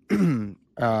coming at it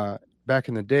back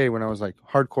in the day when I was like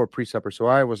hardcore pre-supper. So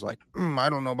I was like, I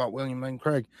don't know about William Lane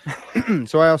Craig.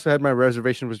 So I also had my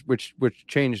reservation, which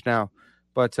changed now.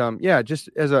 But just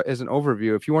as an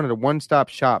overview, if you wanted a one-stop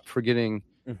shop for getting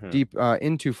deep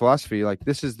into philosophy, like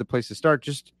this is the place to start.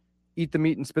 Just eat the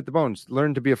meat and spit the bones.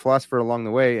 Learn to be a philosopher along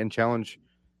the way and challenge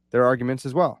their arguments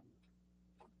as well.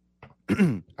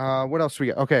 What else we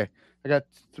got? Okay, I got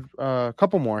a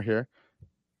couple more here.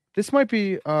 This might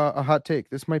be a hot take.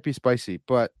 This might be spicy,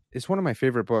 but it's one of my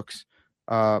favorite books,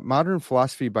 Modern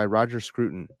Philosophy by Roger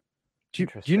Scruton. Do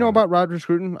you know about Roger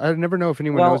Scruton? I never know if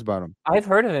anyone knows about him. I've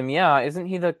heard of him. Yeah, isn't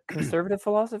he the conservative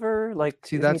philosopher? Like,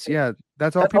 see, that's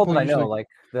all people I know. Like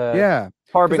the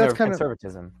harbinger of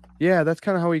conservatism. Yeah, that's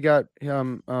kind of how he got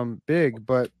big.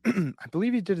 But I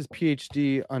believe he did his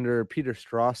PhD under Peter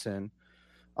Strawson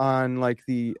on like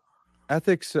the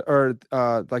ethics or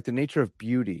like the nature of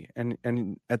beauty,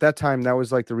 and at that time that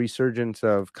was like the resurgence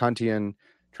of Kantian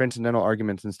transcendental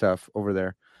arguments and stuff over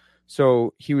there.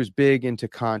 So he was big into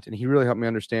Kant, and he really helped me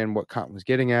understand what Kant was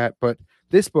getting at. But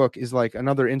this book is like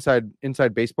another inside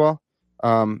baseball.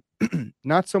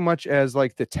 Not so much as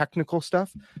like the technical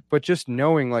stuff, but just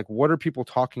knowing like what are people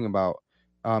talking about.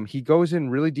 He goes in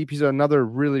really deep. He's another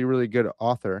really, really good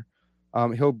author.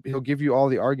 He'll give you all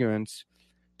the arguments.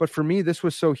 But for me, this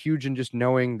was so huge in just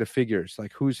knowing the figures,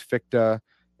 like who's Fichte,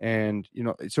 and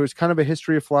so it's kind of a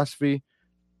history of philosophy,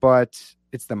 but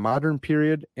it's the modern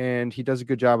period, and he does a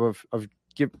good job of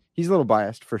he's a little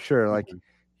biased for sure. Like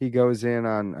he goes in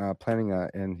on planning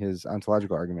and his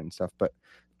ontological argument and stuff, but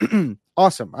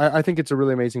awesome. I think it's a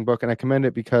really amazing book, and I commend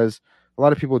it because a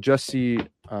lot of people just see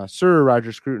Sir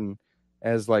Roger Scruton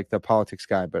as like the politics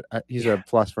guy, but he's a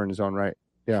philosopher in his own right.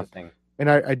 Yeah. And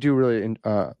I do really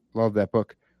love that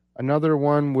book. Another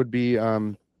one would be,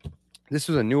 this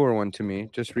was a newer one to me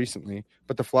just recently,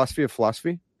 but The Philosophy of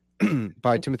Philosophy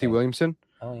by Timothy Williamson.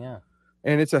 Oh, yeah.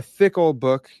 And it's a thick old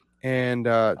book. And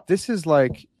this is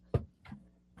like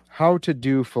how to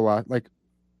do philosophy. Like,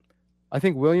 I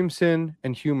think Williamson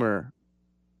and Humer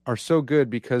are so good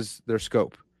because their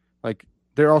scope. Like,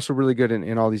 they're also really good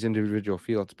in all these individual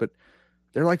fields, but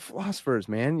they're like philosophers,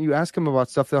 man. You ask them about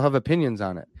stuff, they'll have opinions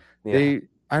on it. Yeah.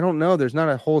 I don't know. There's not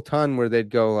a whole ton where they'd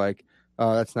go like,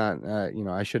 "Oh, that's not,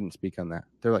 I shouldn't speak on that."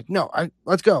 They're like, "No,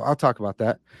 let's go. I'll talk about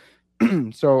that."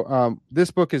 So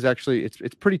this book is actually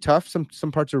it's pretty tough.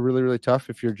 Some parts are really, really tough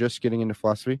if you're just getting into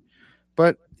philosophy,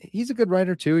 but he's a good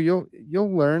writer too.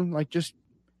 You'll learn. Like, just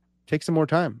take some more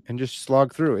time and just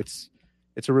slog through. It's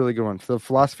a really good one. The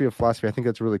Philosophy of Philosophy. I think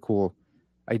that's a really cool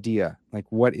idea. Like,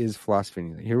 what is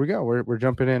philosophy? Here we go. We're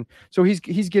jumping in. So he's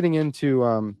getting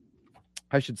into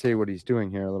I should say what he's doing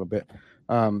here a little bit.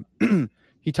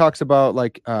 He talks about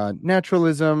like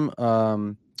naturalism.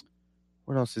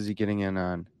 What else is he getting in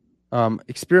on?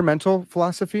 Experimental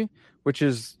philosophy, which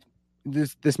is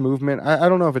this movement. I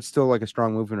don't know if it's still like a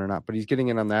strong movement or not, but he's getting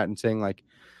in on that and saying like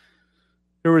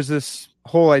there was this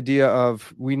whole idea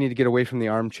of we need to get away from the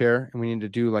armchair and we need to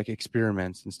do like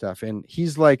experiments and stuff. And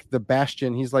he's like the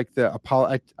bastion. He's like the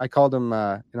I called him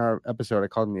in our episode. I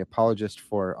called him the apologist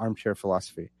for armchair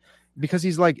philosophy. Because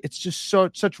he's like, it's just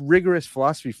such rigorous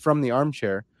philosophy from the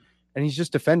armchair, and he's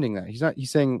just defending that.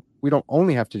 He's saying we don't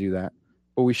only have to do that,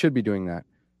 but we should be doing that.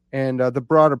 And the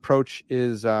broad approach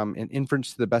is an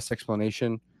inference to the best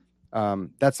explanation. I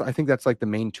think that's like the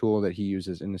main tool that he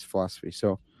uses in this philosophy.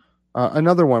 So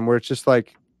another one where it's just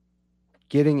like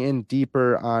getting in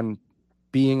deeper on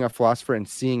being a philosopher and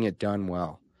seeing it done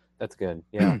well. That's good.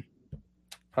 Yeah.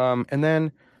 And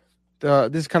then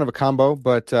this is kind of a combo,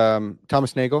 but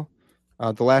Thomas Nagel.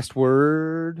 The Last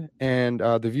Word and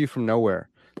The View from Nowhere.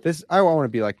 I want to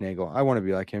be like Nagel. I want to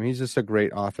be like him. He's just a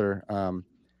great author,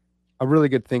 a really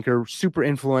good thinker, super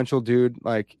influential dude.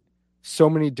 Like so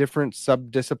many different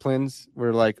sub-disciplines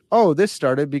were like, oh, this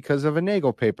started because of a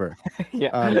Nagel paper.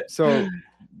 Yeah. So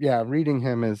yeah, reading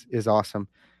him is awesome.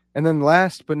 And then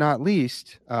last but not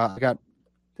least, I got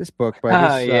this book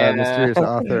by this mysterious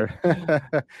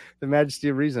author, The Majesty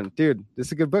of Reason. Dude, this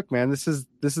is a good book, man. This is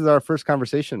our first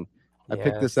conversation. I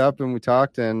picked this up and we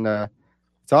talked, and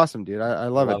it's awesome, dude. I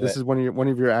love it. This is one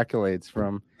of your accolades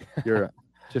from your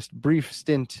just brief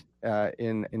stint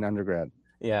in undergrad.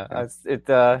 Yeah.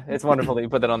 It's wonderful that you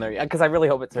put that on there because I really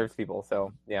hope it serves people.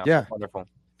 So yeah, wonderful.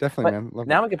 Definitely, man. Love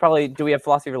now it. We could probably do. We have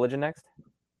philosophy of religion next.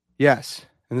 Yes,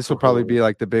 and this will probably be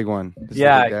like the big one.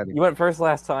 You went first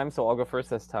last time, so I'll go first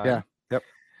this time. Yeah. Yep.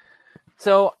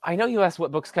 So I know you asked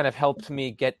what books kind of helped me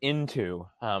get into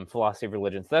philosophy of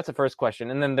religion. So that's the first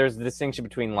question. And then there's the distinction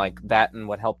between like that and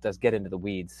what helped us get into the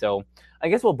weeds. So I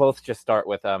guess we'll both just start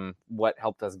with what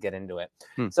helped us get into it.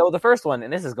 So the first one,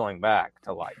 and this is going back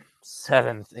to like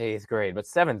 7th, 8th grade, but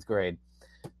 7th grade.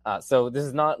 So this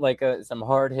is not like some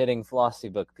hard-hitting philosophy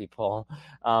book, people.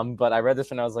 But I read this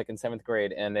when I was like in 7th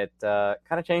grade, and it kind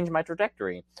of changed my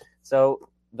trajectory. So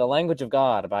The Language of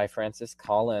God by Francis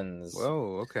Collins.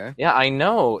 Whoa, okay. Yeah, I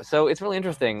know. So it's really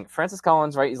interesting. Francis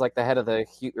Collins, right? He's like the head of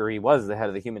he was the head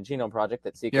of the Human Genome Project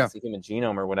that sequenced the human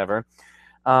genome or whatever.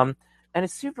 And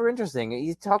it's super interesting.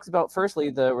 He talks about firstly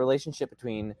the relationship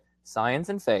between science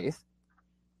and faith.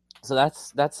 So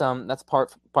that's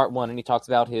part one, and he talks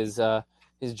about his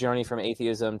journey from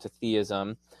atheism to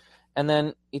theism, and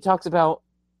then he talks about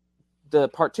the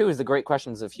part 2 is the great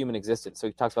questions of human existence. So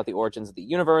he talks about the origins of the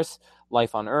universe,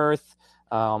 life on Earth,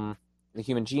 the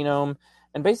human genome,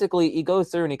 and basically he goes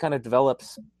through and he kind of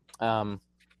develops.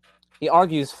 He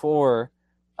argues for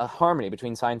a harmony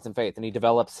between science and faith, and he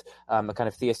develops a kind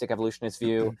of theistic evolutionist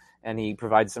view, and he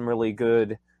provides some really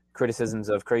good criticisms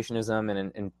of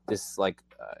creationism and this like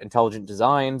intelligent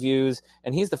design views.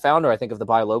 And he's the founder, I think, of the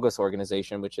Biologos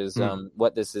organization, which is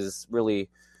what this is really.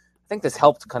 I think this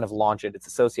helped kind of launch it. It's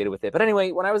associated with it. But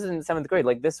anyway, when I was in 7th grade,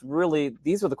 like these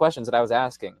were the questions that I was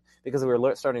asking because we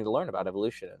were starting to learn about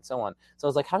evolution and so on. So I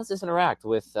was like, how does this interact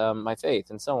with my faith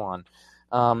and so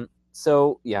on?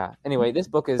 So yeah, anyway, this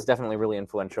book is definitely really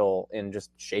influential in just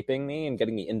shaping me and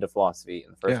getting me into philosophy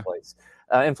in the first place,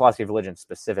 in philosophy of religion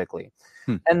specifically.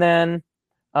 And then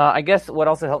I guess what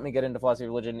also helped me get into philosophy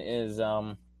of religion is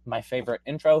my favorite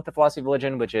intro to philosophy of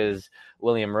religion, which is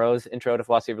William Rowe's Intro to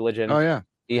Philosophy of Religion. Oh yeah.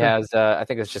 He has, I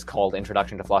think it's just called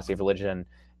Introduction to Philosophy of Religion,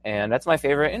 and that's my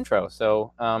favorite intro.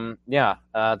 So,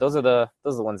 those are the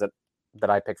ones that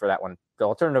I picked for that one. So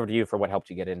I'll turn it over to you for what helped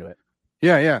you get into it.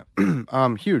 Yeah.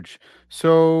 Huge.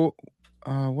 So,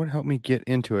 what helped me get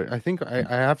into it? I think I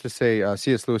have to say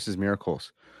C.S. Lewis's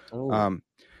Miracles,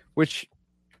 which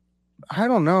I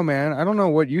don't know, man. I don't know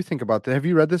what you think about that. Have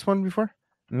you read this one before?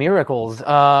 Miracles?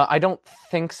 I don't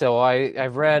think so.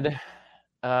 I've read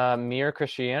Mere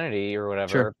Christianity or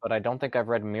whatever, but I don't think I've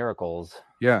read Miracles.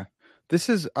 Yeah, this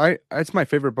is it's my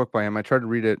favorite book by him. I try to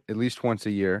read it at least once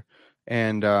a year,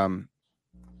 and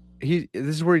this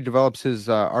is where he develops his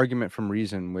argument from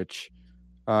reason, which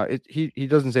he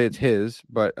doesn't say it's his,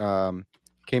 but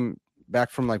came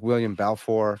back from like William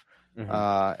Balfour,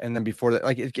 and then before that,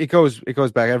 like it goes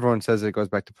back. Everyone says it goes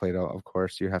back to Plato, of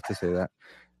course. You have to say that,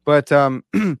 but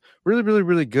really, really,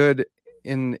 really good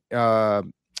in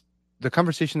the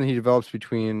conversation that he develops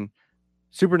between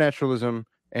supernaturalism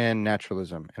and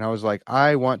naturalism. And I was like,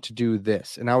 I want to do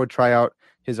this. And I would try out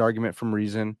his argument from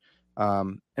reason.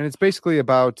 And it's basically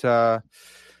about,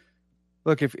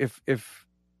 look, if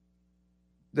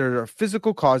there are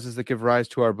physical causes that give rise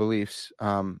to our beliefs,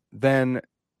 then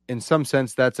in some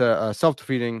sense, that's a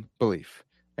self-defeating belief.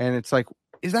 And it's like,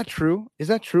 is that true? Is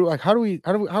that true? Like, how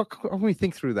can we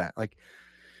think through that? Like,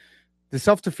 the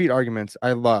self-defeat arguments,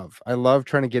 I love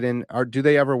trying to get in. Do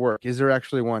they ever work? Is there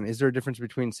actually one? Is there a difference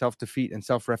between self-defeat and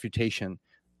self-refutation?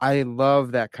 I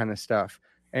love that kind of stuff.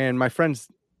 And my friends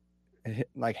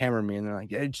like hammer me and they're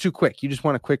like, it's too quick. You just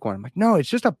want a quick one. I'm like, no, it's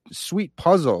just a sweet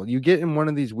puzzle. You get in one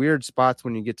of these weird spots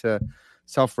when you get to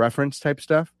self-reference type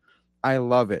stuff. I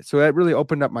love it. So that really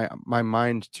opened up my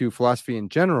mind to philosophy in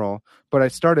general. But I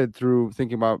started through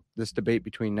thinking about this debate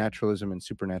between naturalism and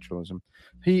supernaturalism.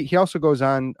 He also goes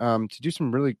on to do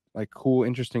some really like cool,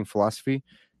 interesting philosophy.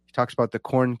 He talks about the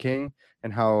Corn King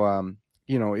and how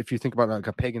if you think about like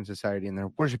a pagan society and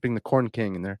they're worshiping the Corn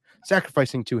King and they're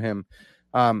sacrificing to him,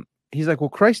 he's like, well,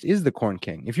 Christ is the Corn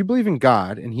King. If you believe in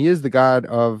God and he is the God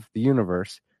of the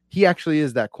universe, he actually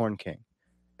is that Corn King.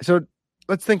 So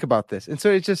let's think about this. And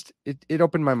so it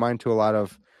opened my mind to a lot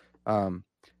of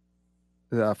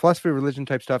the philosophy of religion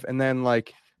type stuff. And then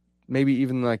like maybe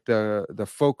even like the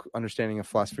folk understanding of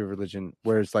philosophy of religion,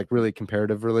 where it's like really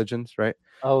comparative religions, right?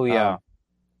 Oh yeah.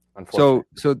 So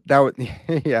that would,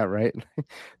 yeah, right.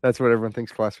 That's what everyone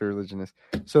thinks philosophy of religion is.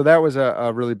 So that was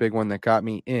a really big one that got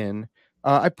me in.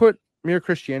 I put Mere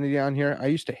Christianity on here. I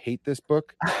used to hate this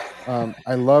book.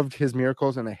 I loved his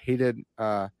Miracles and I hated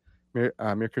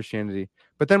Mere Christianity.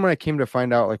 But then when I came to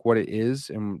find out like what it is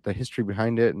and the history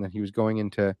behind it, and that he was going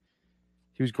into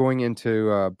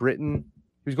Britain,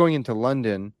 he was going into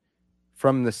London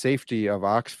from the safety of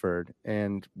Oxford,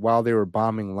 and while they were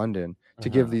bombing London to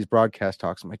give these broadcast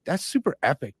talks, I'm like, that's super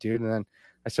epic, dude. And then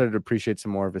I started to appreciate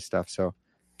some more of his stuff. So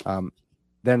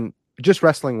then just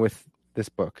wrestling with this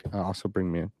book also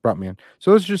brought me in. So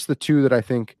those are just the two that I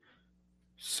think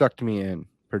sucked me in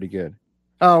pretty good.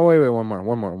 Oh, wait, one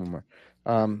more.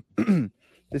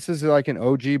 This is like an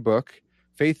OG book,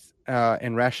 Faith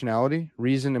and Rationality,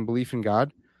 Reason and Belief in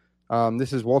God.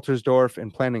 This is Woltersdorf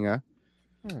and Plantinga.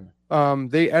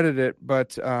 They edited it,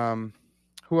 but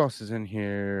who else is in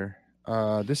here?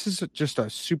 This is just a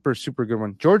super, super good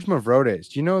one. George Mavrodes.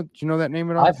 Do you know that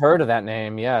name at all? I've heard of that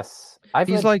name, yes.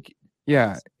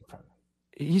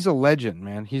 He's a legend,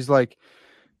 man. He's like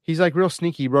real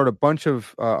sneaky. He wrote a bunch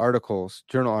of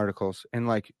journal articles, and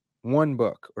like one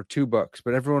book or two books,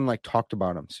 but everyone like talked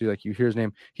about him. So like you hear his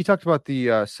name. He talked about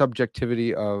the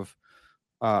subjectivity of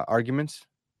arguments,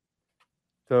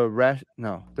 the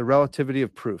relativity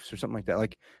of proofs or something like that.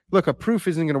 Like, look, a proof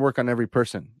isn't going to work on every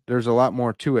person. There's a lot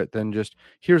more to it than just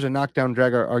here's a knockdown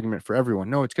drag argument for everyone.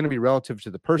 No, it's going to be relative to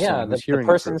the person who's hearing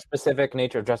the person's specific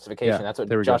nature of justification. Yeah, that's what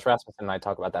Josh Rasmussen and I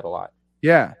talk about that a lot.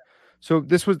 Yeah. So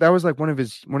that was like one of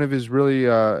his really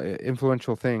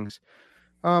influential things.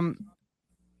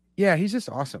 Yeah, he's just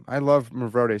awesome. I love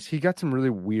Mavrodes. He got some really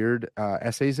weird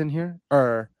essays in here,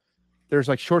 or there's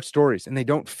like short stories and they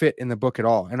don't fit in the book at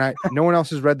all. And no one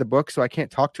else has read the book, so I can't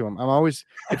talk to them. I'm always,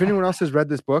 if anyone else has read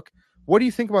this book, what do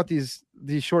you think about these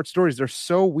short stories? They're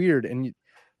so weird and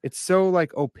it's so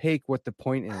like opaque what the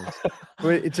point is.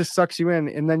 But it just sucks you in.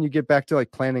 And then you get back to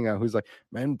like Plantinga, who's like,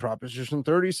 man, Proposition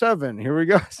 37. Here we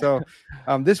go. So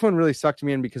this one really sucked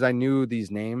me in because I knew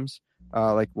these names,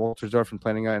 like Waltersdorf and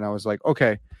Plantinga, and I was like,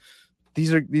 okay,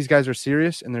 these guys are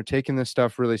serious and they're taking this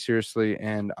stuff really seriously,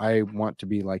 and I want to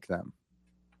be like them.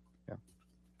 Yeah.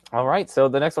 All right. So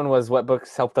the next one was what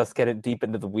books helped us get it deep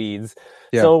into the weeds.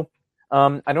 Yeah. So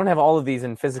I don't have all of these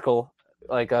in physical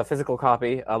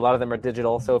copy. A lot of them are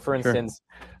digital. So for instance,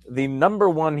 the number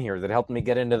one here that helped me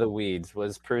get into the weeds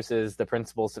was Proust's The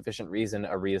Principle of Sufficient Reason,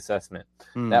 a Reassessment.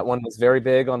 That one was very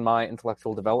big on my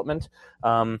intellectual development.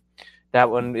 That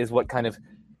one is what kind of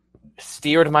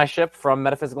steered my ship from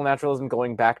metaphysical naturalism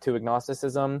going back to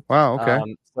agnosticism. Wow, okay.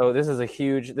 So this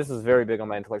is very big on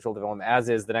my intellectual development, as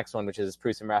is the next one, which is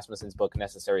Proust and Rasmussen's book,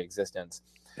 Necessary Existence.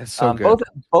 It's so good.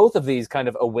 Both of these kind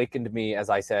of awakened me, as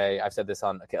I say, I've said this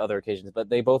on other occasions, but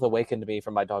they both awakened me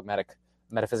from my dogmatic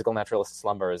metaphysical naturalist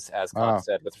slumbers, as Kant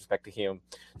said with respect to Hume.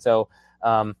 So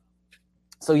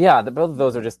yeah, both of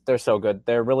those they're so good.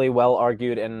 They're really well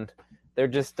argued, and they're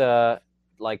just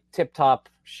like tip-top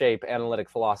shape analytic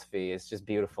philosophy. Is just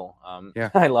beautiful.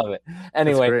 I love it.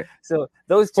 Anyway, so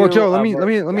those two. Well, Joe, let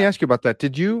me ask you about that.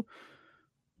 Did you?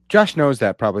 Josh knows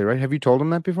that probably, right? Have you told him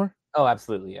that before? Oh,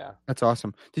 absolutely, yeah. That's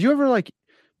awesome. Did you ever like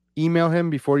email him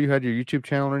before you had your YouTube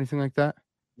channel or anything like that?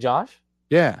 Josh?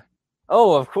 Yeah.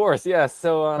 Oh, of course, yes.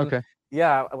 So okay.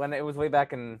 Yeah, when it was way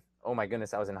back in, oh my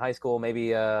goodness, I was in high school,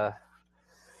 maybe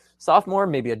sophomore,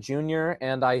 maybe a junior,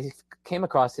 and I came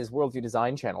across his Worldview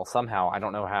Design channel somehow. I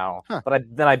don't know how, but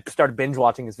then I started binge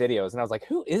watching his videos, and I was like,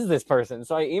 who is this person?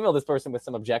 So I emailed this person with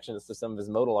some objections to some of his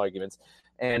modal arguments,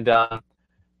 and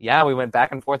we went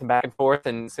back and forth,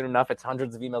 and soon enough, it's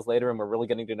hundreds of emails later, and we're really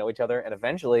getting to know each other, and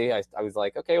eventually I was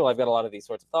like, okay, well, I've got a lot of these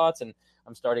sorts of thoughts, and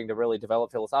I'm starting to really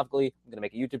develop philosophically. I'm going to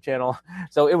make a YouTube channel.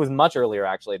 So it was much earlier,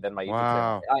 actually, than my YouTube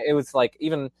channel. It was like,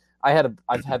 even...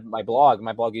 I've had my blog.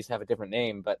 My blog used to have a different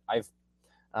name, but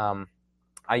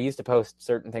I used to post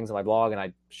certain things on my blog, and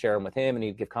I'd share them with him, and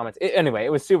he'd give comments. Anyway, it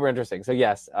was super interesting. So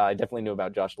yes, I definitely knew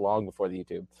about Josh long before the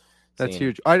YouTube. That's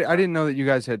huge. I didn't know that you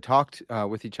guys had talked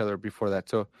with each other before that.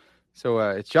 So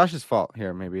it's Josh's fault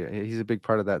here. Maybe he's a big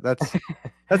part of that.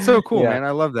 That's so cool, man.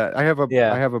 I love that. I have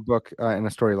a book and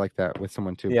a story like that with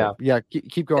someone too. Yeah, but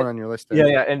keep going on your list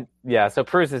there. So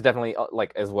Proust is definitely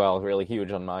like as well really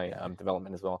huge on my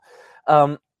development as well.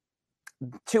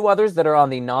 Two others that are on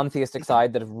the non-theistic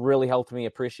side that have really helped me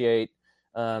appreciate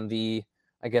the,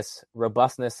 I guess,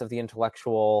 robustness of the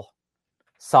intellectual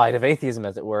side of atheism,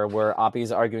 as it were, where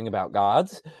Oppie's arguing about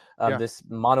gods, this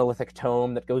monolithic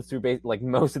tome that goes through like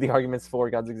most of the arguments for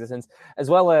God's existence, as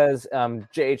well as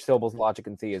J.H. Sobel's Logic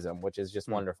and Theism, which is just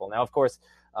wonderful. Now, of course,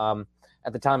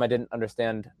 at the time I didn't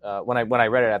understand, when I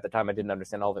read it at the time, I didn't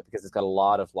understand all of it because it's got a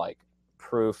lot of like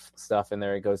proof stuff in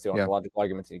there. It goes through ontological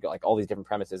arguments, and you got like all these different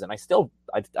premises, and I still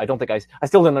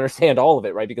didn't understand all of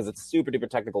it, right? Because it's super duper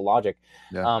technical logic.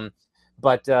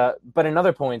 But in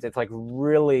other points, it's like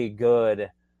really good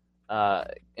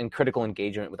in critical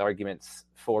engagement with arguments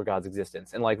for God's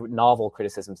existence and like novel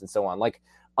criticisms and so on. Like,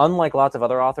 unlike lots of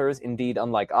other authors, indeed,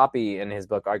 unlike Oppie in his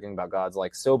book Arguing About Gods,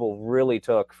 like Sobel really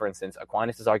took, for instance,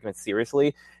 Aquinas' arguments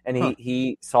seriously, and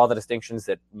he saw the distinctions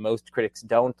that most critics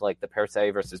don't, like the per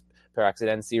se versus per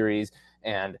accident series,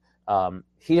 and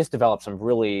he just developed some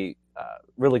really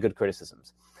good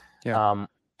criticisms.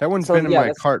 That one's been in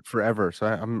my cart forever, so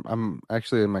I'm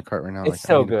actually in my cart right now. It's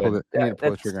so good. I need to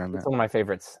pull the trigger on that. It's one of my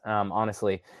favorites,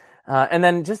 honestly. And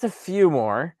then just a few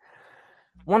more.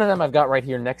 One of them I've got right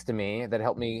here next to me that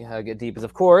helped me get deep is,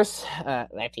 of course,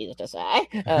 that's easy to say,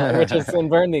 Richard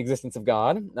Swinburne, The Existence of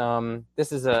God.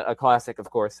 This is a classic,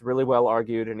 of course, really well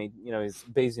argued, and his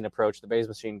Bayesian approach, the Bayes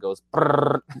machine goes.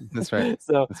 Brrr. That's right.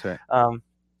 That's right.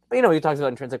 But he talks about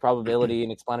intrinsic probability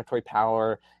and explanatory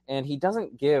power, and he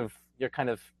doesn't give your kind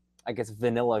of, I guess,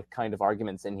 vanilla kind of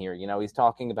arguments in here. He's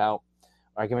talking about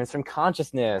arguments from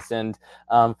consciousness and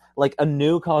like a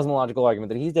new cosmological argument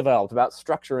that he's developed about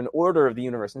structure and order of the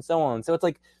universe and so on. So it's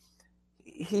like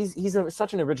he's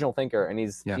such an original thinker, and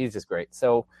he's just great.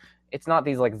 So it's not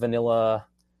these like vanilla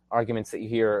arguments that you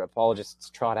hear apologists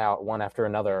trot out one after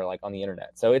another like on the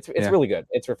internet. So it's really good.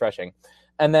 It's refreshing.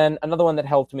 And then another one that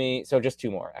helped me, so just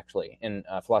two more actually, in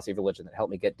Philosophy of Religion that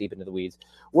helped me get deep into the weeds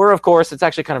were, of course, it's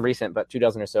actually kind of recent, but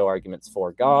 24 or so Arguments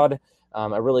for God,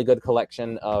 a really good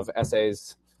collection of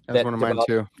essays. That's one of mine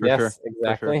too. Yes,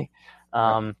 exactly.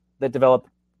 That develop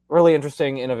really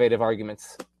interesting, innovative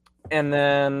arguments. And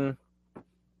then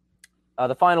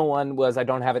The final one was, I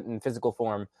don't have it in physical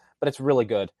form, but it's really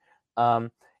good.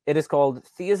 It is called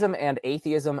Theism and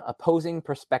Atheism, Opposing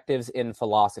Perspectives in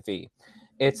Philosophy.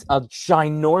 It's a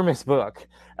ginormous book,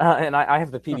 and I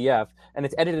have the PDF, and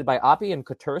it's edited by Oppie and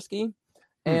Kotursky.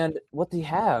 And what they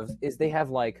have is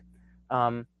like,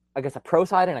 I guess, a pro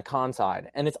side and a con side,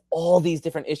 and it's all these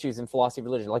different issues in philosophy of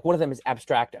religion. Like, one of them is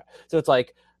abstracta. So it's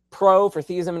like pro for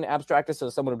theism and abstracta, so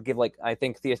someone would give, like, I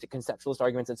think, theistic conceptualist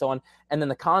arguments and so on, and then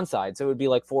the con side, so it would be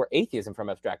like for atheism from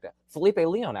abstracta. Felipe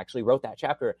Leon actually wrote that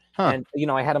chapter, and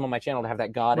I had him on my channel to have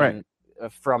that God and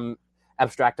from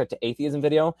abstracta to atheism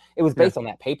video. It was based on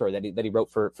that paper that he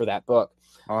wrote for that book.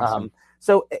 Awesome.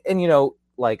 So, and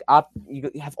like,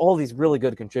 you have all these really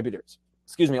good contributors.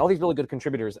 All these really good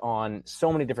contributors on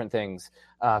so many different things,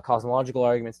 cosmological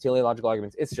arguments, teleological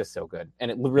arguments. It's just so good.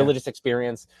 And religious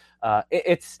experience.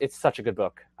 It's such a good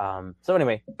book. So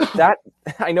anyway, that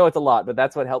I know it's a lot, but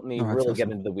that's what helped me really get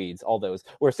into the weeds. All those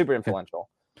were super influential.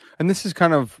 And this is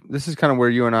kind of where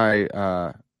you and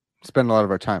I spend a lot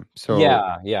of our time. So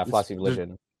yeah, philosophy of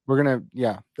religion. We're going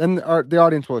to, and the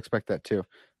audience will expect that too,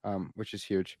 which is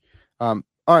huge. All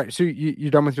right. So you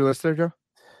done with your list there, Joe?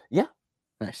 Yeah.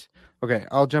 Nice. Okay,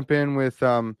 I'll jump in with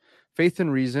Faith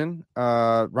and Reason,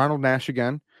 Ronald Nash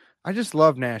again. I just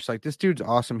love Nash. Like, this dude's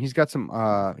awesome. He's got a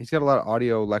lot of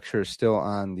audio lectures still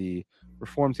on the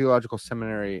Reformed Theological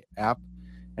Seminary app.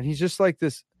 And he's just like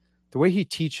this, the way he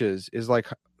teaches is like,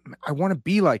 I want to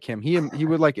be like him. He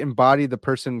would like embody the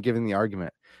person giving the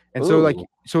argument. And so like,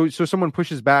 so someone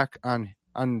pushes back on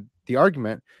the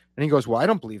argument and he goes, well, I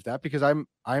don't believe that because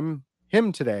I'm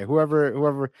him today,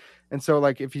 whoever. And so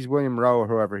like, if he's William Rowe or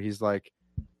whoever, he's like,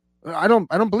 I don't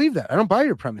believe that. I don't buy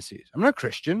your premises. I'm not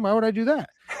Christian. Why would I do that?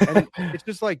 And it's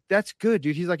just like, that's good,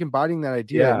 dude. He's like embodying that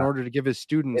idea in order to give his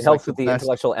students. It helps with the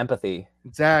intellectual empathy.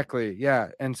 Exactly. Yeah.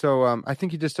 And so I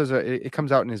think he just does it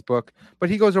comes out in his book, but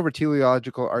he goes over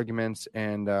teleological arguments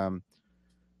and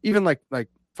even like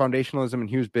foundationalism, and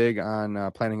he was big on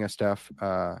Plantinga stuff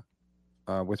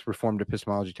with Reformed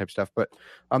epistemology type stuff. But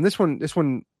this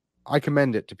one, I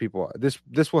commend it to people.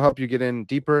 This will help you get in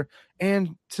deeper.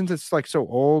 And since it's like so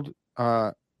old,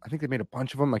 I think they made a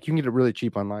bunch of them. Like, you can get it really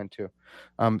cheap online too.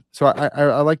 So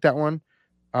I like that one.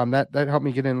 That helped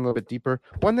me get in a little bit deeper.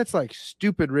 One that's like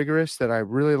stupid rigorous that I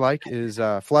really like is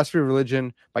Philosophy of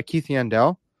Religion by Keith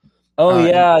Yandel. Oh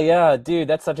yeah, dude,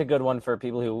 that's such a good one for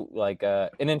people who like an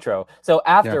intro. So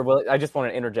after, I just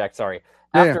want to interject. Sorry.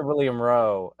 After William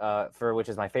Rowe, which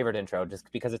is my favorite intro, just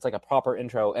because it's like a proper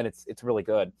intro and it's really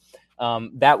good.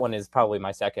 That one is probably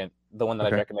my second, the one that I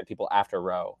recommend people after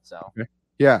Rowe. So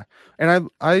yeah, and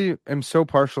I am so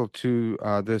partial to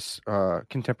this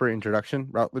contemporary introduction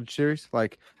Routledge series.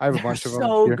 Like, I have a bunch of them.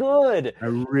 So good. I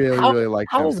really like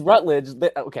them. How is Routledge?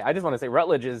 Okay, I just want to say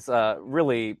Routledge is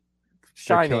really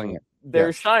shining.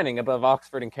 They're shining above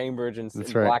Oxford and Cambridge and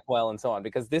Blackwell and so on,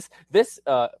 because this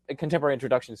contemporary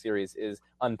introduction series is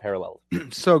unparalleled.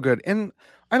 So good. And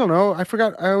I don't know,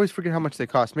 I always forget how much they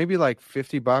cost. Maybe like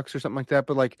 $50 or something like that.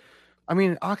 But like, I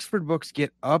mean, Oxford books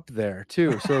get up there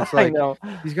too. So it's like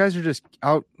these guys are just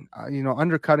out,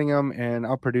 undercutting them and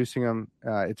outproducing them.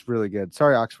 It's really good.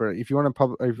 Sorry, Oxford. If you want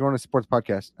to support the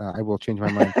podcast, I will change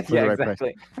my mind for the right price.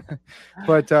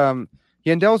 But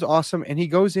Yandel's awesome, and he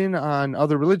goes in on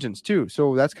other religions too,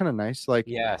 so that's kind of nice. Like,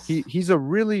 he's a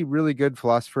really, really good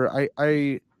philosopher.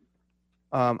 I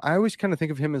always kind of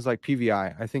think of him as like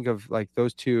PVI. I think of like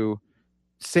those two,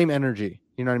 same energy.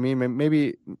 You know what I mean?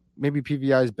 Maybe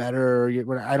PVI is better.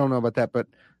 I don't know about that, but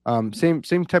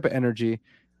same type of energy,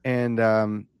 and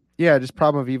just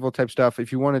problem of evil type stuff.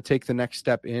 If you want to take the next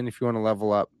step if you want to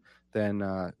level up,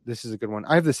 then this is a good one.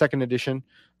 I have the second edition.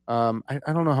 I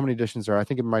don't know how many editions there are. I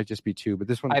think it might just be 2, but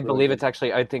this one, I believe it's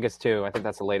actually, I think it's 2. I think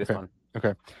that's the latest one.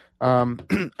 Okay.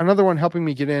 Another one helping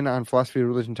me get in on philosophy of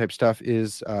religion type stuff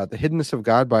is The Hiddenness of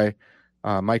God by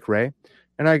Mike Ray.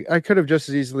 And I could have just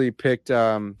as easily picked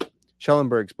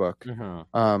Schellenberg's book.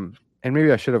 And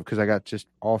maybe I should have, because I got just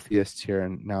all theists here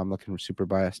and now I'm looking super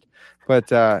biased.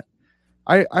 But I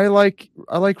like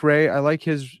Ray. I like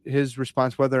his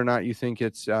response, whether or not you think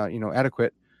it's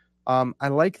adequate. I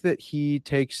like that he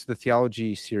takes the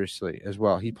theology seriously as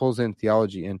well. He pulls in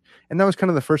theology in, and that was kind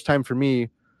of the first time for me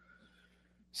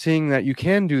seeing that you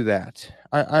can do that.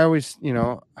 I always,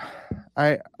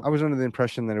 I was under the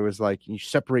impression that it was like you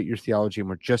separate your theology and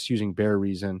we're just using bare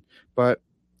reason. But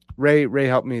Ray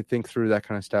helped me think through that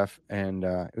kind of stuff, and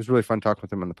it was really fun talking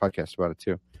with him on the podcast about it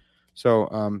too.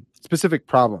 So specific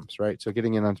problems, right? So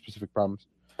getting in on specific problems.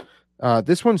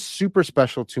 This one's super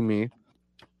special to me.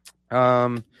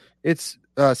 It's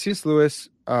C.S. Lewis.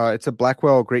 It's a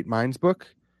Blackwell Great Minds book,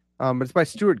 but it's by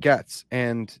Stuart Getz,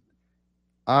 and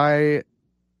I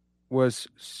was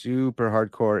super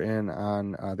hardcore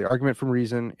on the argument from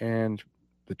reason and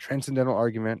the transcendental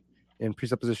argument in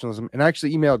presuppositionalism. And I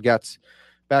actually emailed Getz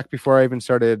back before I even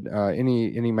started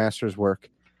any master's work.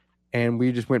 And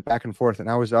we just went back and forth, and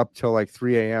I was up till like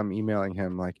 3 a.m. emailing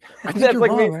him, like, I think you're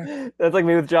wrong. That's like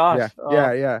me with Josh.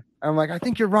 Yeah. I'm like, I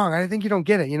think you're wrong. I think you don't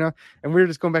get it, And we were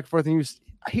just going back and forth, and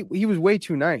he was way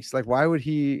too nice. Like, why would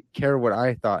he care what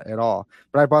I thought at all?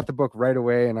 But I bought the book right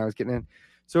away, and I was getting in.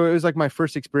 So it was like my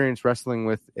first experience wrestling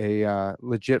with a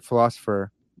legit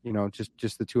philosopher,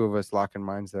 just the two of us locking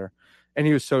minds there. And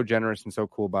he was so generous and so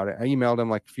cool about it. I emailed him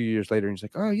like a few years later, and he's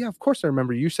like, "Oh yeah, of course I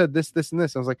remember. You said this, this, and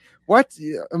this." I was like, "What?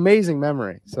 Amazing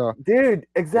memory!" So, dude,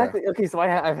 exactly. Yeah. Okay, so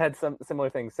I've had some similar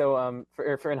things. So,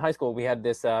 for in high school, we had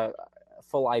this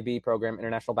full IB program,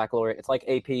 International Baccalaureate. It's like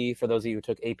AP for those of you who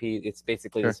took AP. It's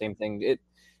basically the same thing. It's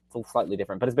slightly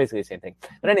different, but it's basically the same thing.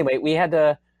 But anyway, we had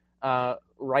to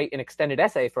write an extended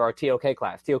essay for our TOK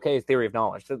class. TOK is theory of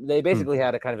knowledge. So they basically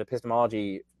had a kind of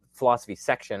epistemology philosophy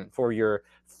section for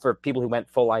people who went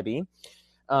full IB,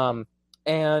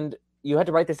 and you had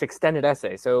to write this extended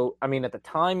essay. So I mean, at the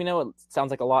time, it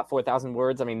sounds like a lot, 4,000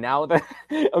 words. I mean, now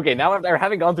now after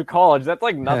having gone through college, that's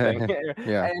like nothing.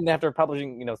 Yeah. And after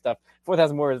publishing stuff,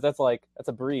 4,000 words, that's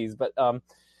a breeze. But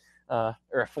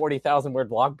or 40,000 word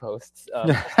blog posts.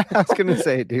 I was gonna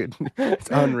say, dude, it's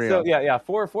unreal. So yeah,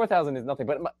 4,000 is nothing.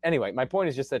 But anyway, my point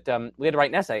is just that we had to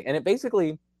write an essay, and it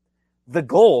basically, the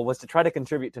goal was to try to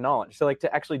contribute to knowledge. So like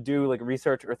to actually do like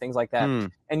research or things like that.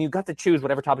 And you got to choose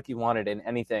whatever topic you wanted in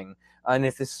anything. And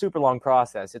it's this super long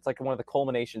process. It's like one of the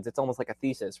culminations. It's almost like a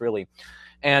thesis, really.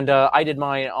 And I did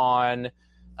mine on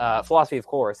philosophy, of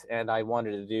course. And I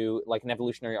wanted to do like an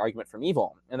evolutionary argument from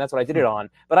evil. And that's what I did it on.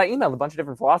 But I emailed a bunch of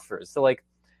different philosophers. So like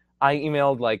I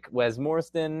emailed like Wes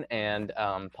Morriston and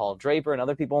Paul Draper and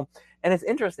other people. And it's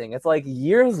interesting. It's like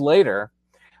years later,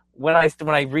 when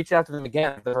I reached out to them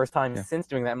again the first time since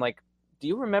doing that, I'm like, do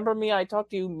you remember me? I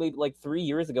talked to you maybe like 3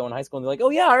 years ago in high school. And they're like, oh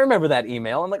yeah, I remember that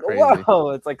email. I'm like, crazy.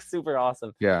 Whoa, it's like super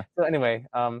awesome. Yeah. So anyway,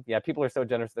 people are so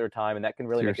generous with their time, and that can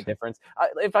really make a difference.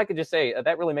 If I could just say,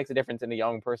 that really makes a difference in a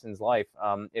young person's life.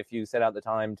 If you set out the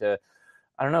time to,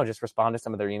 I don't know, just respond to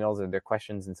some of their emails and their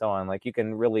questions and so on, like you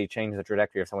can really change the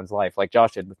trajectory of someone's life, like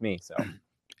Josh did with me. So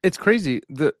it's crazy.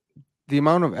 The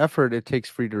amount of effort it takes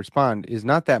for you to respond is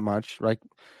not that much. Like,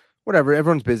 whatever,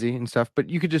 everyone's busy and stuff, but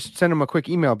you could just send them a quick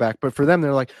email back. But for them,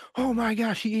 they're like, oh my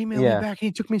gosh, he emailed me back.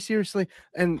 He took me seriously.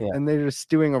 And they're just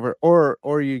stewing over,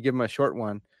 or you give them a short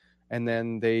one, and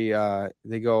then they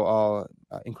go all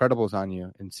Incredibles on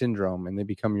you and Syndrome, and they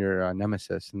become your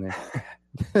nemesis. And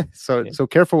they so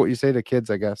careful what you say to kids,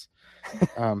 I guess.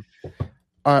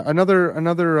 Another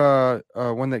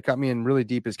one that got me in really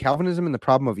deep is Calvinism and the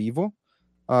Problem of Evil.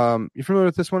 You familiar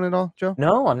with this one at all, Joe?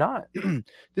 No, I'm not.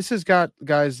 This has got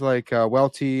guys like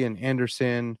Welty and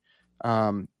Anderson.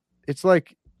 It's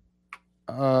like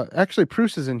actually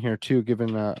Proust is in here too,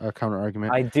 given a counter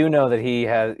argument. I do know that he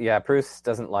has. Yeah, Proust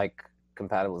doesn't like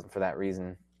compatibilism for that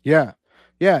reason. Yeah,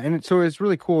 and so it's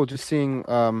really cool just seeing.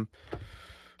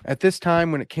 At this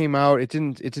time when it came out, it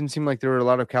didn't seem like there were a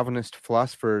lot of Calvinist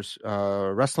philosophers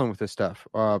wrestling with this stuff.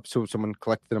 So someone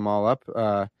collected them all up.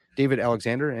 David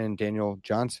Alexander and Daniel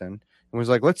Johnson, and was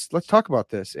like, let's talk about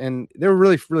this. And they were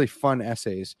really, really fun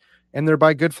essays, and they're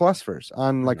by good philosophers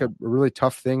on like a really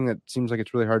tough thing that seems like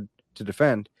it's really hard to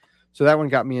defend. So that one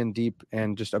got me in deep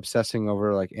and just obsessing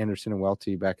over like Anderson and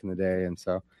Welty back in the day. And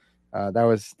so that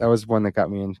was one that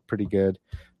got me in pretty good.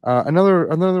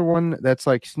 Another one that's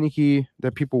like sneaky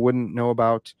that people wouldn't know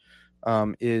about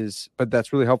but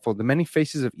that's really helpful. The Many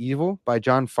Faces of Evil by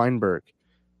John Feinberg.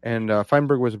 And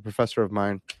Feinberg was a professor of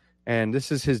mine. And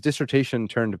this is his dissertation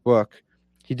turned book.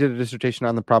 He did a dissertation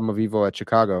on the problem of evil at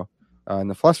Chicago in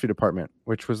the philosophy department,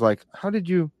 which was like, how did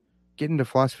you get into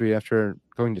philosophy after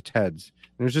going to TEDS?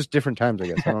 And it was just different times, I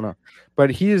guess. I don't know. But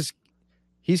he's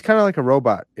kind of like a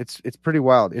robot. It's pretty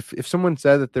wild. If someone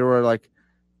said that there were like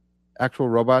actual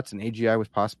robots and AGI was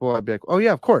possible, I'd be like, oh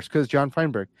yeah, of course, because John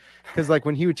Feinberg. Because like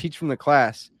when he would teach from the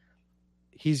class,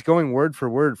 he's going word for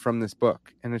word from this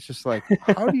book. And it's just like,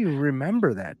 how do you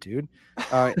remember that, dude?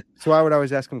 So I would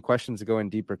always ask him questions to go in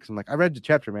deeper, because I'm like, I read the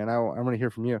chapter, man. I want to hear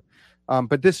from you.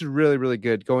 But this is really, really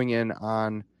good, going in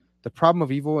on the problem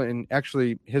of evil. And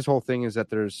actually his whole thing is that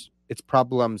it's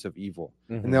problems of evil.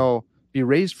 Mm-hmm. And they'll be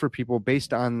raised for people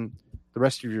based on the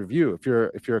rest of your view. If you're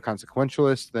a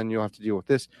consequentialist, then you'll have to deal with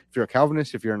this. If you're a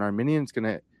Calvinist, if you're an Arminian, it's going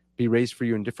to be raised for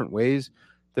you in different ways.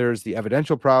 There's the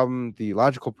evidential problem, the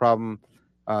logical problem,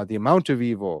 the amount of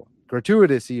evil,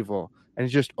 gratuitous evil, and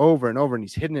it's just over and over, and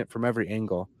he's hitting it from every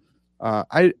angle.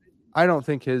 I don't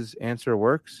think his answer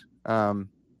works.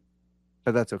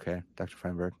 but that's okay, Dr.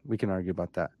 Feinberg. We can argue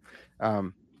about that.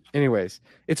 Anyways,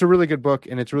 it's a really good book,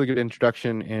 and it's a really good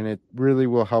introduction, and it really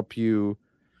will help you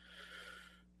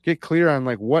get clear on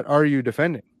like what are you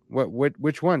defending?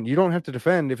 Which one? You don't have to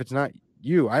defend if it's not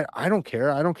you. I don't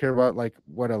care. I don't care about like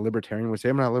what a libertarian would say.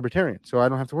 I'm not a libertarian, so I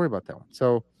don't have to worry about that one.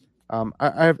 So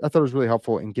I thought it was really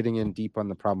helpful in getting in deep on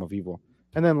the problem of evil.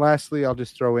 And then lastly, I'll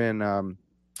just throw in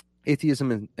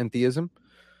atheism and theism.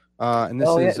 And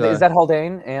this is that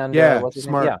Haldane and what's his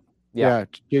Smart. name? Yeah.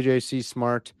 JJC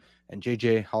Smart and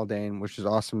JJ Haldane, which is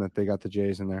awesome that they got the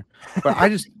J's in there. But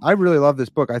I really love this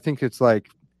book. I think it's like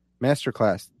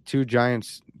masterclass, two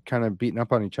giants kind of beating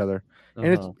up on each other.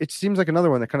 And it seems like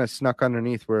another one that kind of snuck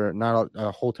underneath where not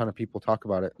a whole ton of people talk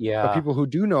about it. Yeah. But people who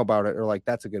do know about it are like,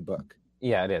 that's a good book.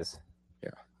 Yeah, it is.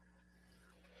 Yeah.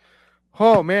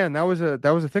 Oh man, that was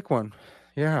a thick one.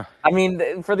 Yeah. I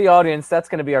mean, for the audience, that's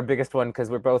going to be our biggest one because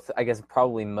we're both, I guess,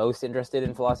 probably most interested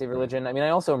in philosophy of religion. I mean, I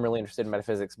also am really interested in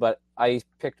metaphysics, but I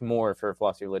picked more for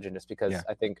philosophy of religion just because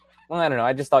I think, well, I don't know.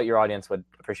 I just thought your audience would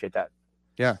appreciate that.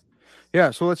 Yeah.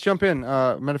 Yeah. So let's jump in.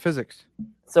 Metaphysics.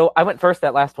 So I went first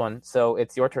that last one. So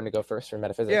it's your turn to go first for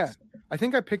metaphysics. Yeah. I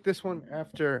think I picked this one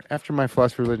after my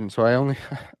philosophy of religion. So I only,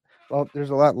 well, there's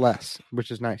a lot less, which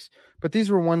is nice. But these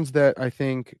were ones that I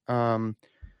think,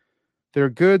 they're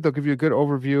good. They'll give you a good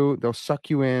overview. They'll suck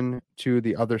you in to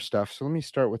the other stuff. So let me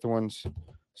start with the ones.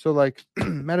 So like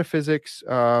Metaphysics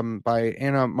by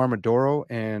Anna Marmodoro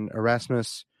and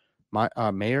Erasmus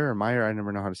Meyer. I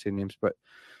never know how to say names, but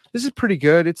this is pretty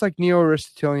good. It's like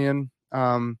Neo-Aristotelian.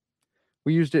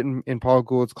 We used it in Paul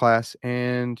Gould's class,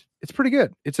 and it's pretty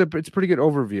good. It's a pretty good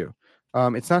overview.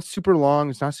 It's not super long.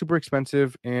 It's not super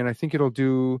expensive, and I think it'll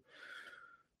do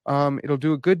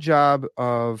a good job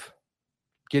of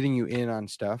getting you in on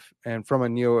stuff and from a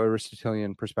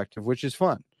neo-Aristotelian perspective, which is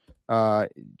fun. Go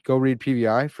read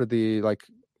PVI for the like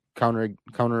counter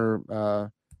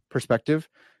perspective,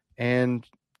 and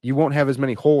you won't have as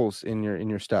many holes in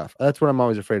your stuff. That's what I'm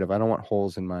always afraid of. I don't want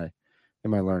holes in my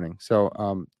learning.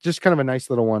 So just kind of a nice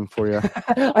little one for you.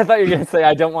 I thought you were going to say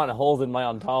I don't want holes in my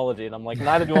ontology, and I'm like,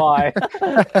 neither do I.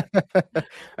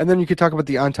 And then you could talk about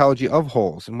the ontology of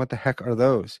holes and what the heck are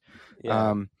those.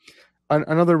 Yeah.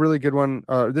 Another really good one.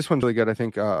 This one's really good, I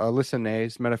think. Alyssa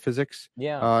Ney's Metaphysics.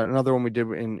 Yeah. Another one we did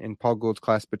in Paul Gould's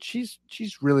class, but she's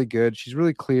really good. She's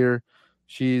really clear.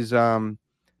 She's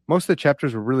most of the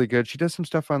chapters were really good. She does some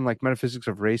stuff on like metaphysics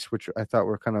of race, which I thought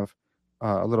were kind of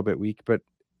a little bit weak, but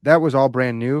that was all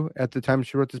brand new at the time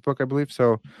she wrote this book, I believe.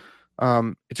 So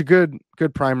it's a good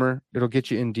primer. It'll get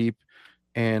you in deep,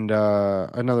 and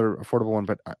another affordable one.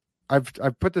 But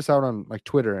I've put this out on like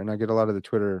Twitter, and I get a lot of the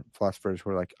Twitter philosophers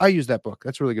who are like, I use that book.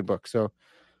 That's a really good book. So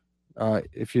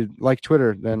if you like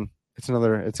Twitter, then it's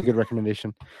a good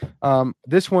recommendation.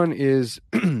 This one is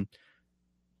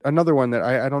another one that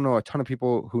I don't know a ton of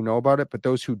people who know about it, but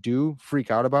those who do freak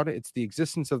out about it. It's The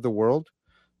Existence of the World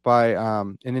by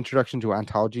An Introduction to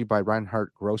Ontology by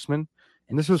Reinhard Grossman.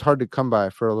 And this was hard to come by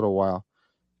for a little while,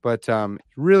 but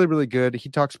really, really good. He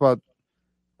talks about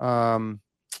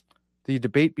the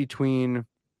debate between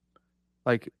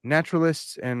like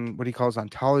naturalists and what he calls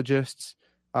ontologists.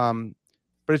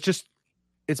 But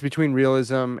it's between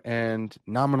realism and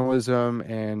nominalism,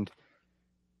 and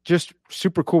just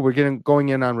super cool. We're going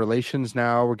in on relations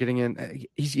now. We're getting in.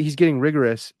 He's getting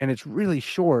rigorous, and it's really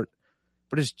short,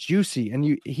 but it's juicy.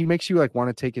 And he makes you like want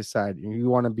to take his side. You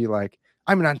want to be like,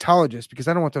 I'm an ontologist because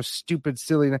I don't want those stupid,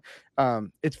 silly.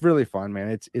 It's really fun,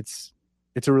 man. It's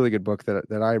a really good book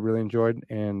that I really enjoyed.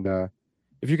 And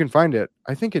if you can find it,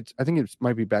 I think it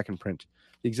might be back in print.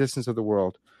 The Existence of the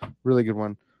World, really good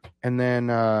one. And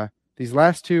then these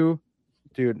last two,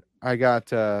 dude, I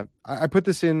got I put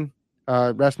this in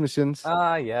Rasmussen's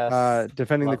yes,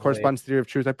 Defending lovely. the Correspondence Theory of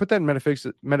Truth. I put that in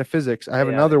metaphysics. I have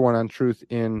another one on truth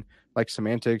in like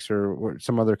semantics or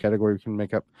some other category we can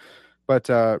make up. But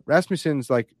Rasmussen's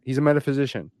like, he's a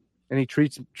metaphysician and he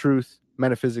treats truth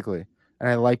metaphysically. And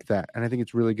I like that. And I think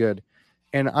it's really good.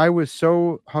 And I was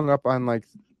so hung up on like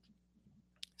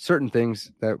certain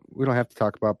things that we don't have to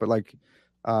talk about, but like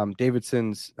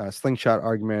Davidson's slingshot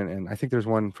argument. And I think there's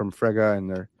one from Frege,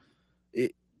 and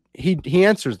he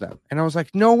answers them. And I was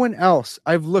like, no one else.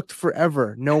 I've looked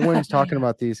forever. No one's talking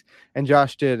about these. And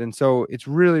Josh did. And so it's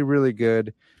really, really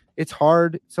good. It's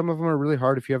hard. Some of them are really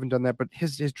hard if you haven't done that. But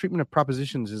his treatment of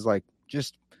propositions is like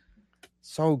just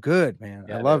so good, man.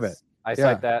 Yeah, I love it. I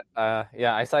cite that.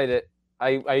 I cite it.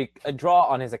 I draw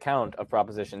on his account of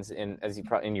propositions and you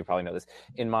probably know this,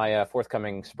 in my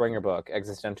forthcoming Springer book,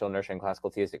 Existential Inertia and Classical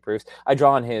Theistic Proofs. I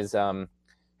draw on his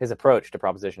approach to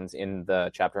propositions in the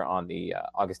chapter on the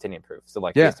Augustinian proof. So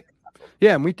like theistic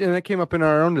Yeah, and that came up in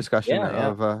our own discussion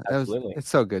absolutely. It's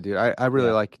so good, dude. I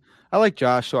really like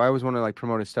Josh, so I always want to like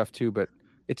promote his stuff too, but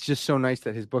it's just so nice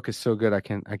that his book is so good. I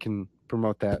can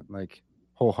promote that like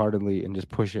wholeheartedly and just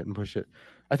push it.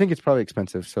 I think it's probably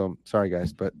expensive, so sorry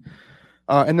guys, but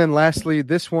and then lastly,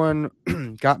 this one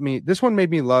made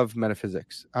me love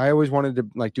metaphysics. I always wanted to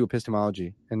like do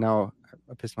epistemology, and now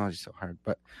epistemology is so hard,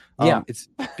 but I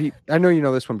know you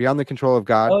know this one, Beyond the Control of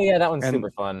God. Oh yeah, that one's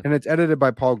super fun. And it's edited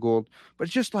by Paul Gould, but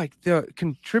it's just like the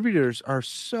contributors are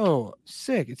so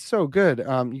sick. It's so good.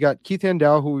 You got Keith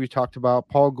Handel, who we talked about,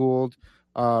 Paul Gould,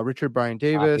 Richard Bryan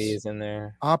Davis.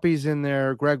 Oppie's in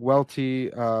there. Greg Welty,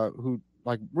 who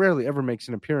like rarely ever makes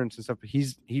an appearance and stuff, but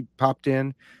he popped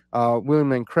in. William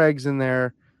Lane Craig's in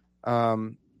there.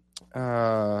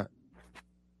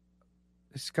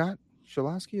 Scott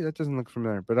Shalowski? That doesn't look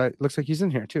familiar, but it looks like he's in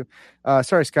here too.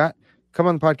 Sorry, Scott. Come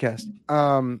on the podcast.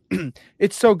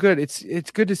 It's so good.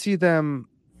 It's good to see them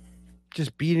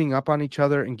just beating up on each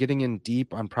other and getting in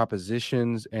deep on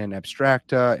propositions and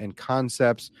abstracta and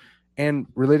concepts and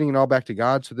relating it all back to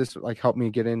God. So this like helped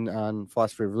me get in on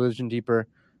philosophy of religion deeper.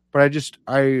 But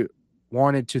I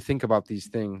wanted to think about these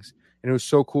things, and it was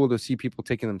so cool to see people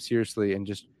taking them seriously and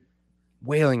just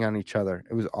wailing on each other.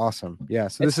 It was awesome. Yeah.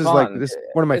 So this is one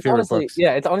of my favorite books.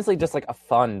 Yeah, it's honestly just like a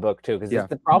fun book too, because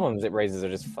the problems it raises are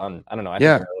just fun. I don't know. I think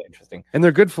they're really interesting. And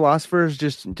they're good philosophers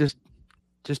just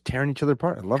tearing each other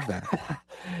apart. I love that.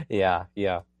 Yeah.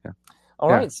 All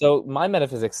right. So my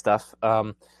metaphysics stuff.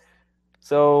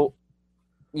 So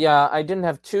yeah, I didn't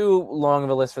have too long of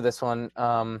a list for this one.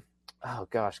 Oh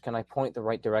gosh, can I point the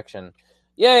right direction?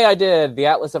 Yay, I did. The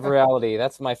Atlas of Reality.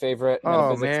 That's my favorite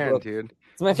metaphysics book. Dude.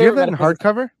 It's my favorite. Do you have that in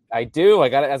hardcover? I do. I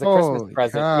got it as a Christmas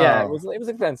present. Cow. Yeah, it was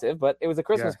expensive, but it was a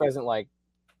Christmas present like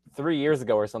 3 years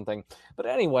ago or something. But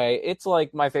anyway, it's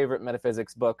like my favorite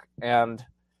metaphysics book, and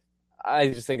I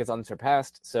just think it's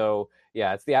unsurpassed. So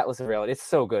yeah, it's the Atlas of Reality. It's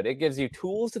so good. It gives you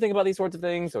tools to think about these sorts of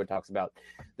things. So it talks about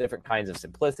different kinds of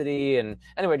simplicity and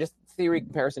anyway, just theory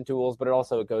comparison tools, but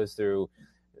it goes through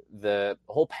the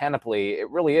whole panoply. It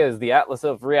really is the Atlas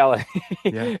of Reality.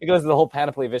 It goes to the whole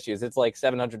panoply of issues. It's like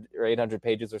 700 or 800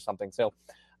 pages or something. So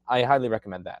I highly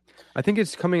recommend that. I think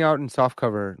it's coming out in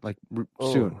softcover like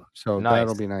soon. So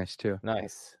that'll be nice too.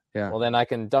 Nice. Yeah. Well, then I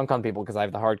can dunk on people because I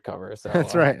have the hardcover. So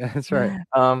That's right.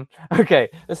 Okay.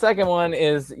 The second one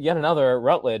is yet another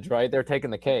Routledge, right? They're taking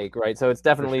the cake, right? So it's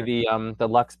definitely the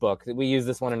Lux book. We use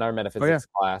this one in our metaphysics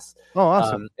class. Oh,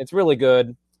 awesome. It's really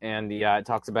good, and it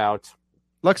talks about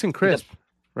Lux and Crisp,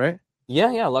 right?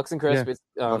 Yeah, Lux and Crisp. Yeah, it's,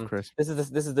 love Crisp. This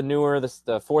is the newer,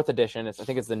 the fourth edition. I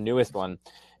think it's the newest one,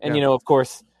 and of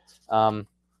course,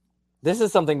 this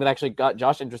is something that actually got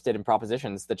Josh interested in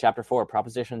propositions. The chapter 4,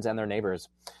 propositions and their neighbors.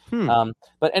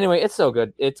 But anyway, it's so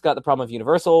good. It's got the problem of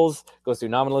universals. Goes through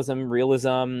nominalism,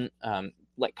 realism,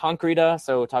 like concreta.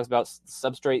 So it talks about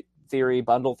substrate theory,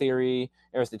 bundle theory,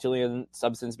 Aristotelian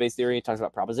substance-based theory. It talks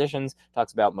about propositions.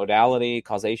 Talks about modality,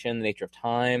 causation, the nature of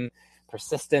time,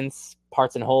 persistence,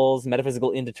 parts and wholes,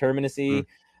 metaphysical indeterminacy.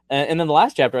 And then the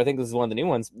last chapter, I think this is one of the new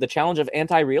ones, the challenge of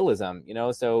anti-realism,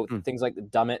 so things like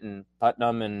Dummett and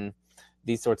Putnam and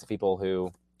these sorts of people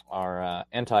who are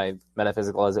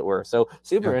anti-metaphysical, as it were. So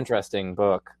super interesting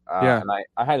book. And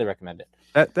I highly recommend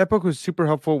it. That book was super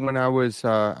helpful when I was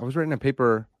writing a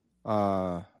paper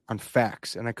on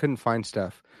facts and I couldn't find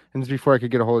stuff. And this is before I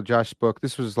could get a hold of Josh's book.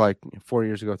 This was like 3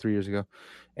 years ago.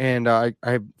 And I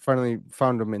finally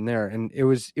found them in there. And it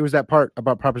was that part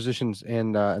about propositions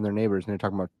and their neighbors. And they're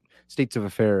talking about states of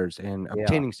affairs and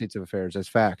obtaining states of affairs as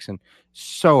facts, and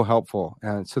so helpful.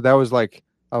 And so that was like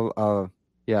a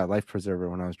life preserver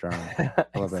when I was drowning. I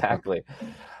love exactly.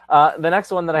 The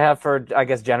next one that I have for, I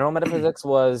guess, general metaphysics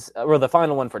or the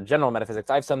final one for general metaphysics.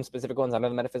 I have some specific ones under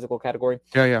the metaphysical category.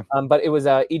 Yeah. But it was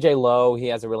E.J. Lowe. He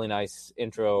has a really nice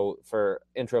intro for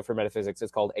metaphysics.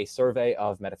 It's called A Survey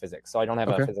of Metaphysics. So I don't have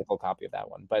a physical copy of that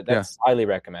one, but that's highly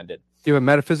recommended. Do you have a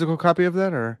metaphysical copy of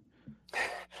that, or?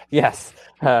 Yes.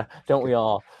 Don't we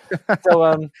all?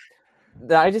 So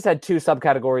I just had two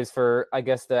subcategories for, I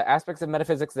guess, the aspects of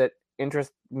metaphysics that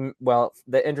interest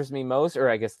me most, or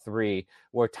I guess three,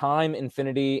 were time,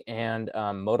 infinity, and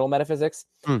modal metaphysics.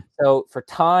 So for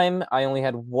time, I only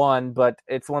had one, but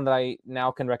it's one that I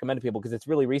now can recommend to people because it's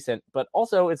really recent, but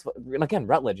also it's, again,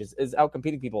 Routledge is out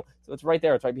competing people. So it's right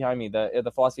there. It's right behind me.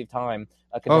 The Philosophy of Time,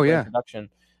 a contemporary introduction.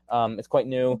 It's quite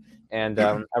new, and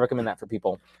I recommend that for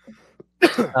people.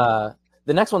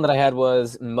 The next one that I had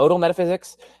was modal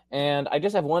metaphysics, and I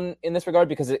just have one in this regard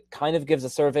because it kind of gives a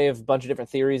survey of a bunch of different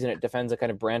theories, and it defends a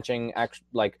kind of branching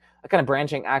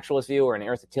actualist view or an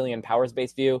Aristotelian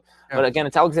powers-based view. Yeah. But again,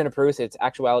 it's Alexander Proust. It's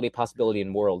actuality, possibility,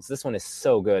 and worlds. This one is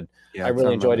so good. Yeah, I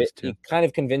really enjoyed it. He kind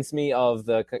of convinced me of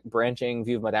the branching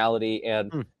view of modality,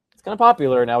 and it's kind of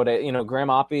popular nowadays. You know, Graham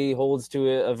Oppy holds to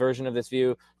a version of this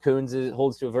view. Koons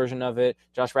holds to a version of it.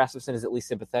 Josh Rasmussen is at least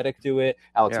sympathetic to it.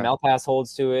 Alex Malpass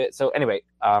holds to it. So anyway,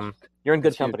 you're in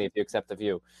good company if you accept the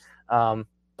view.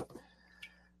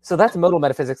 So that's modal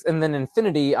metaphysics. And then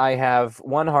Infinity, I have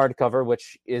one hardcover,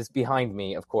 which is behind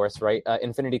me, of course, right?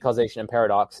 Infinity, Causation, and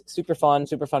Paradox. Super fun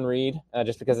read,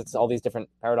 just because it's all these different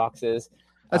paradoxes.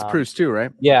 That's Proust too,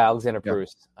 right? Yeah, Alexander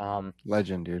Proust.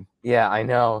 Legend, dude. Yeah, I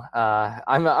know.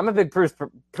 I'm a big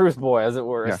Proust boy, as it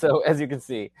were. Yeah. So as you can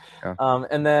see,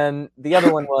 and then the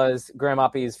other one was Graham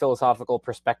Oppy's Philosophical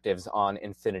Perspectives on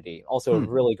Infinity. Also, a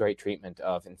really great treatment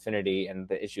of infinity and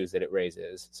the issues that it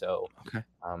raises. So,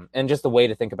 and just the way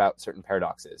to think about certain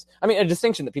paradoxes. I mean, a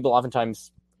distinction that people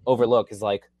oftentimes overlook is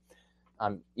like,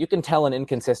 you can tell an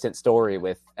inconsistent story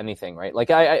with anything, right? Like,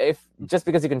 if just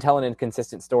because you can tell an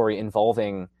inconsistent story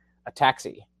involving a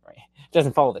taxi, right, it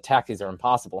doesn't follow that taxis are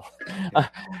impossible.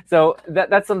 So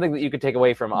that's something that you could take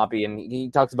away from Oppy, and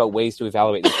he talks about ways to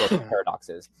evaluate these sorts of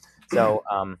paradoxes. So,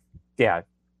 the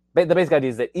basic idea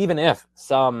is that even if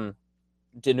some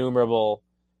denumerable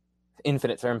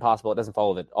infinites are impossible, it doesn't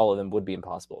follow that all of them would be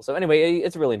impossible. So anyway,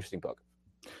 it's a really interesting book.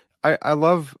 I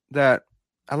love that.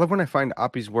 I love when I find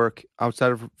Oppy's work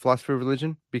outside of philosophy of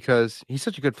religion, because he's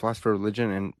such a good philosopher of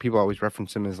religion, and people always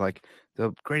reference him as like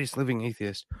the greatest living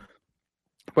atheist.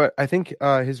 But I think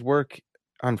his work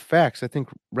on facts, I think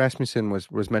Rasmussen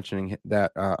was mentioning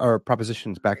that, or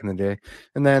propositions back in the day.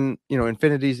 And then,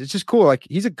 infinities, it's just cool. Like,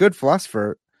 he's a good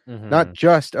philosopher, not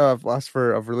just a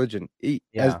philosopher of religion.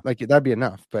 That'd be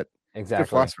enough, but exactly. Good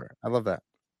philosopher. I love that.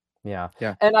 Yeah.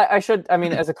 And I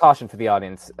mean, as a caution for the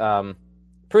audience,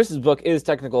 Proust's book is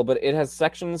technical, but it has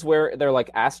sections where they're like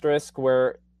asterisked,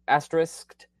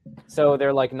 so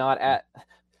they're like not at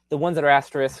the ones that are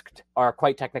asterisked are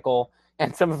quite technical,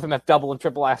 and some of them have double and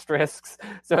triple asterisks,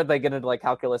 so they get into like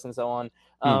calculus and so on.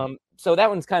 So that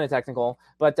one's kind of technical,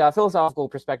 but Philosophical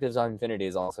Perspectives on Infinity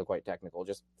is also quite technical,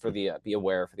 just for the be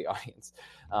aware for the audience.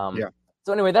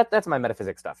 So anyway, that's my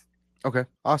metaphysics stuff. Okay,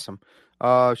 awesome.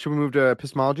 Should we move to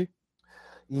epistemology?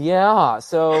 Yeah.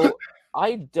 So.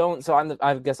 I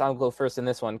guess I'll go first in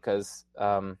this one because,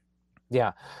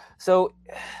 So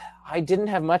I didn't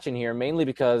have much in here, mainly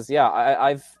because,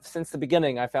 I've since the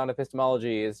beginning, I found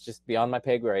epistemology is just beyond my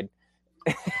pay grade.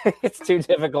 It's too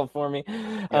difficult for me.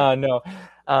 No.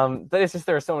 But it's just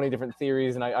there are so many different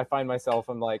theories, and I find myself,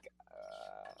 I'm like,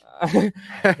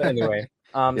 but anyway.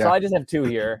 So I just have two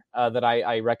here that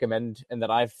I recommend and that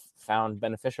I've found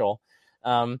beneficial.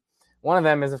 One of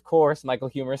them is, of course, Michael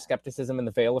Huemer's Skepticism in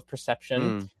the Veil of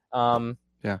Perception.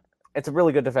 It's a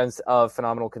really good defense of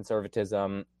phenomenal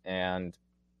conservatism, and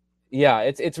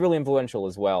it's really influential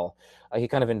as well. He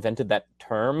kind of invented that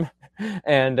term,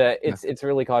 and it's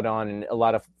really caught on, and a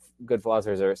lot of good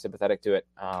philosophers are sympathetic to it.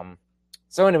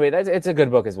 So anyway, it's a good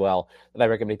book as well that I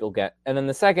recommend people get. And then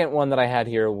the second one that I had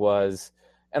here was,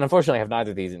 and unfortunately I have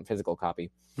neither of these in physical copy,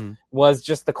 was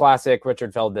just the classic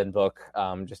Richard Feldman book,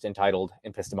 just entitled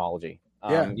Epistemology.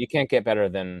 You can't get better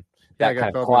than that kind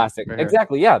of Feldman classic. Right,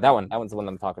 exactly. Yeah, that one. That one's the one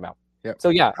I'm talking about. Yep. So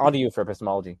on to you for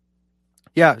epistemology.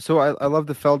 Yeah, so I love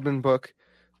the Feldman book.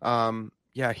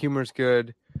 Humor's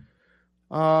good.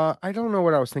 I don't know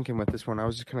what I was thinking with this one. I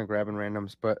was just kind of grabbing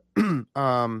randoms, but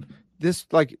this,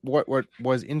 like, what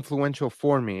was influential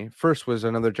for me first was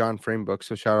another John Frame book.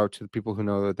 So shout out to the people who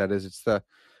know what that is. It's the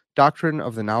Doctrine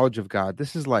of the Knowledge of God.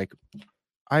 This is like,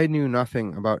 I knew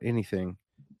nothing about anything,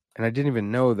 and I didn't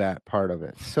even know that part of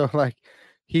it. So like,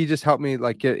 he just helped me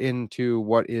like get into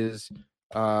what is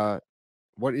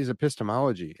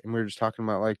epistemology, and we were just talking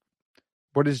about like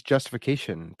what is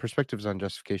justification, perspectives on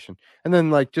justification, and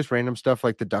then like just random stuff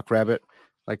like the duck rabbit.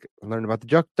 Like, I learned about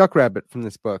the duck rabbit from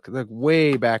this book, like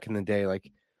way back in the day,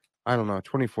 like I don't know,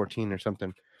 2014 or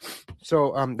something.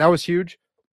 So that was huge.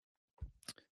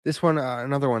 This one,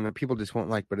 another one that people just won't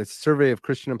like, but it's a Survey of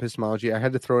Christian Epistemology. I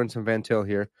had to throw in some Van Til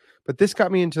here, but this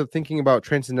got me into thinking about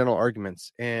transcendental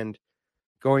arguments and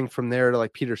going from there to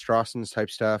like Peter Strawson's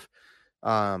type stuff.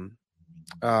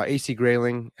 A.C.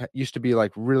 Grayling used to be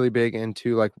like really big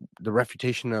into like the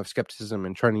refutation of skepticism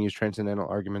and trying to use transcendental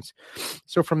arguments.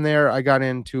 So from there, I got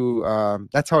into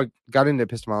that's how I got into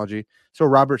epistemology. So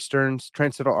Robert Stern's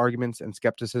Transcendental Arguments and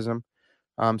Skepticism.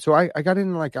 So I got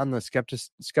in like on the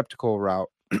skeptical route.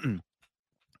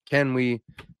 Can we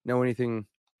know anything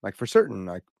like for certain?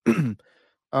 Like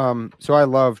So I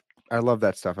love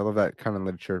that stuff. I love that kind of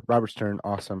literature. Robert Stern,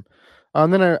 awesome.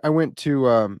 And then I went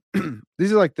to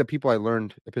these are like the people I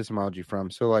learned epistemology from.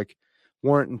 So like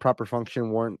Warrant and Proper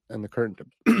Function, Warrant and the current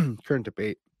current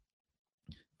debate.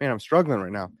 Man, I'm struggling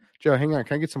right now. Joe, hang on.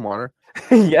 Can I get some water?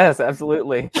 Yes,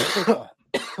 absolutely.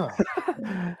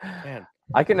 Man,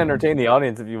 I can entertain the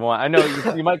audience if you want. I know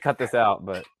you might cut this out,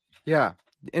 but yeah,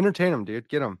 entertain them, dude.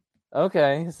 Get them.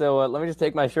 Okay, so let me just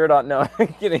take my shirt off. No, I'm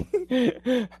kidding.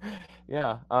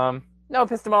 Yeah. No,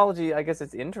 epistemology, I guess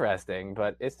it's interesting,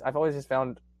 but I've always just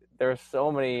found there are so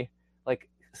many, like,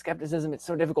 skepticism, it's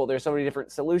so difficult. There's so many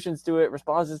different solutions to it,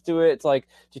 responses to it. It's like,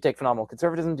 do you take phenomenal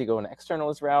conservatism? Do you go an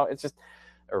externalist route? It's just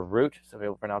a route. Some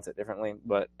people pronounce it differently.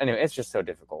 But anyway, it's just so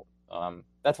difficult.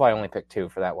 That's why I only picked 2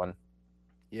 for that one.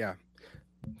 Yeah.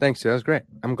 Thanks, dude. That was great.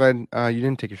 I'm glad you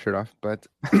didn't take your shirt off, but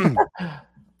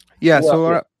yeah. Well,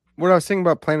 so what I was saying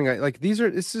about planning, like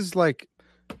this is like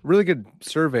really good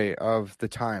survey of the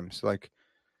times, like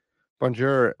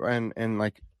Bonjour and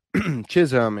like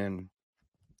Chisholm and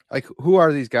like who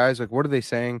are these guys? Like what are they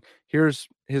saying? Here's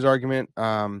his argument.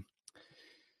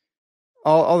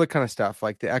 All the kind of stuff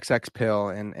like the XX pill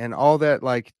and all that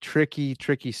like tricky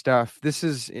stuff. This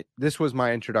was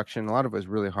my introduction. A lot of it was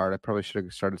really hard. I probably should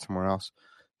have started somewhere else,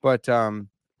 but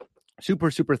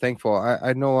super thankful.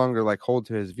 I no longer like hold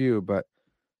to his view, but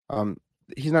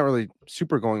he's not really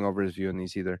super going over his view in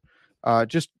these either.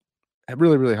 Just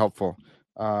really helpful.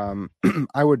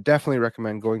 I would definitely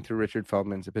recommend going through Richard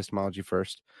Feldman's epistemology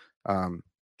first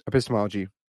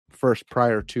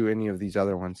prior to any of these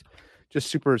other ones. Just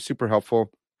super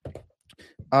helpful.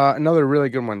 Another really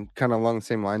good one, kind of along the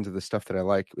same lines of the stuff that I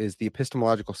like, is the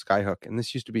epistemological skyhook. And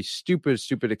this used to be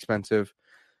stupid expensive,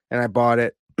 and I bought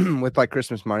it with like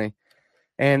Christmas money.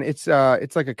 And it's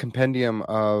like a compendium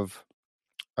of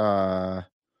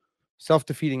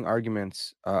self-defeating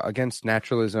arguments against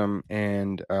naturalism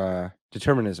and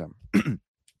determinism.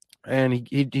 And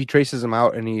he traces them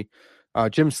out, and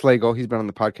Jim Slagle, he's been on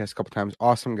the podcast a couple times.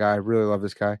 Awesome guy, really love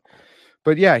this guy.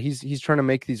 But yeah, he's trying to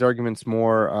make these arguments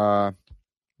more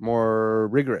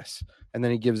rigorous, and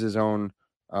then he gives his own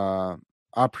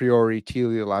a priori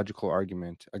teleological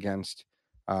argument against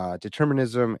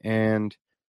determinism and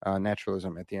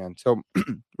naturalism at the end. So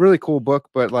really cool book,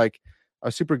 but like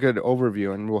a super good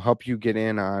overview, and will help you get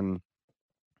in on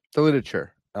the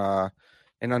literature and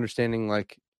understanding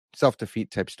like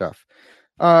self-defeat type stuff.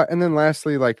 And then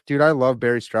lastly, like, dude, I love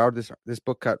Barry Stroud. This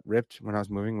book got ripped when I was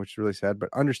moving, which is really sad, but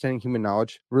Understanding Human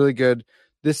Knowledge, really good.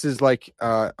 This is like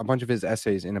a bunch of his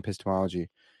essays in epistemology,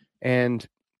 and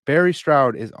Barry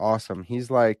Stroud is awesome.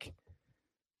 He's like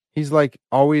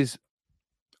always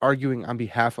arguing on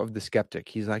behalf of the skeptic.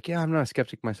 He's like, yeah, I'm not a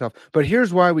skeptic myself, but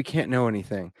here's why we can't know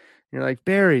anything. And you're like,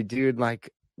 Barry, dude, like,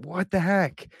 what the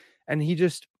heck? And he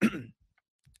just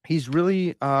he's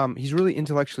really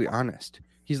intellectually honest.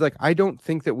 He's like, I don't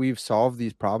think that we've solved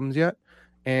these problems yet,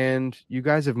 and you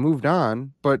guys have moved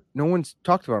on, but no one's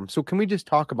talked about them. So can we just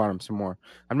talk about them some more?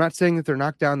 I'm not saying that they're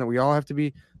knocked down, that we all have to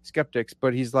be skeptics,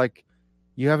 but he's like,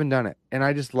 you haven't done it. And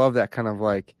I just love that kind of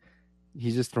like,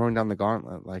 he's just throwing down the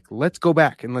gauntlet. Like, let's go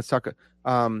back and let's talk.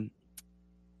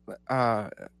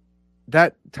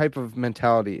 That type of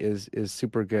mentality is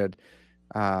super good.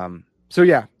 So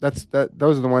yeah, those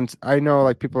are the ones I know.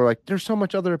 Like, people are like, there's so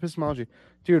much other epistemology.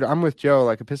 Dude, I'm with Joe.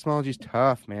 Like, epistemology is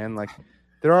tough, man. Like,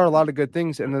 there are a lot of good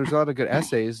things, and there's a lot of good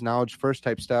essays, knowledge first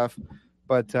type stuff.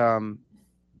 But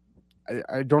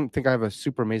I don't think I have a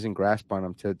super amazing grasp on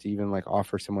them to even like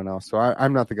offer someone else. So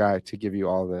I'm not the guy to give you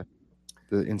all the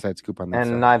inside scoop on that. And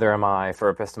stuff. Neither am I for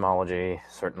epistemology,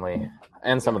 certainly,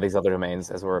 and some of these other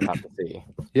domains, as we're about to see.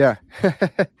 Yeah.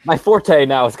 My forte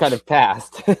now is kind of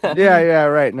past. yeah,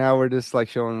 right. Now we're just like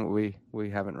showing what we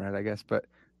haven't read, I guess. But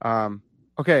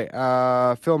okay,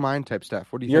 Phil Mind type stuff.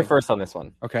 What do you think? You're first on this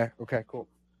one. Okay, cool.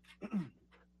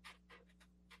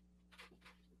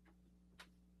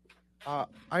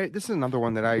 This is another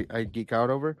one that I geek out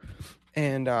over,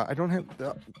 and I don't have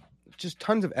just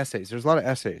tons of essays. There's a lot of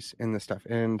essays in this stuff,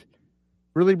 and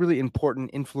really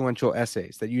important, influential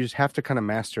essays that you just have to kind of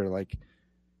master, like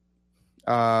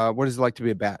what is it like to be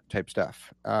a bat type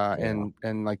stuff, and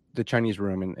like the Chinese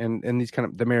room, and these kind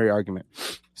of the Mary argument.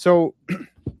 So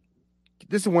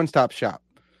this is a one-stop shop.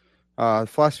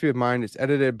 Philosophy of Mind. It's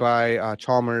edited by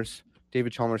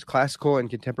David Chalmers, Classical and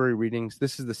Contemporary Readings.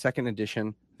 This is the second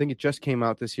edition. I think it just came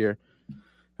out this year,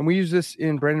 and we use this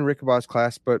in Brandon Rickabaw's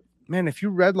class. But man, if you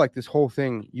read like this whole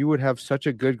thing, you would have such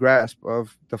a good grasp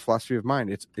of the philosophy of mind.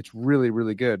 It's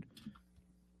really good.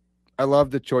 I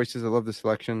love the choices. I love the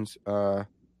selections.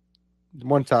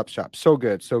 One stop shop. So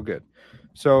good.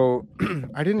 So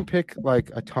I didn't pick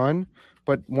like a ton,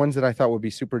 but ones that I thought would be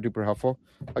super duper helpful.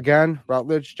 Again,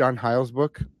 Routledge, John Hyles'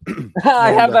 book.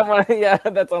 I have that one. Yeah,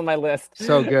 that's on my list.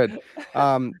 So good.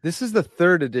 This is the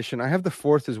 3rd edition. I have the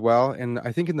 4th as well, and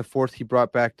I think in the 4th he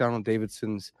brought back Donald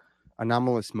Davidson's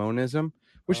anomalous monism,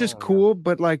 which is cool,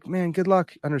 but like, man, good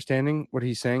luck understanding what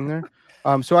he's saying there.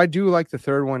 So I do like the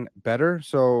 3rd one better.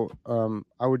 So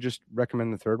I would just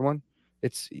recommend the 3rd one.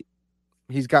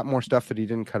 He's got more stuff that he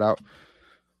didn't cut out.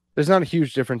 There's not a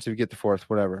huge difference if you get the 4th,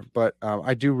 whatever. But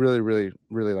I do really, really,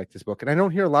 really like this book, and I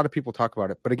don't hear a lot of people talk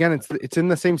about it. But again, it's in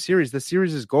the same series. The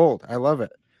series is gold. I love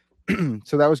it.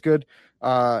 So that was good.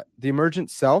 The Emergent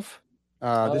Self.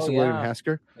 This is William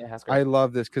Hasker. Yeah, Hasker. I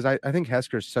love this because I think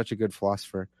Hasker is such a good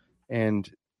philosopher, and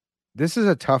this is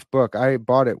a tough book. I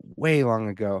bought it way long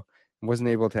ago and wasn't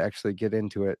able to actually get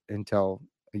into it until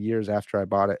years after I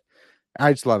bought it.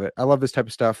 I just love it. I love this type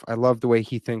of stuff. I love the way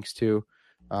he thinks too.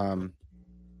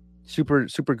 Super,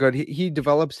 super good. He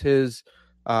develops his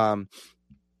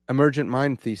emergent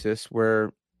mind thesis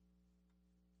where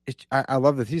I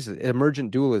love the thesis,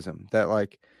 emergent dualism, that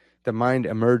like the mind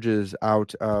emerges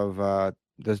out of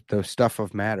the stuff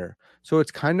of matter. So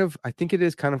it's kind of, I think it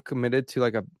is kind of committed to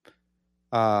like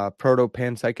a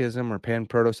proto-panpsychism or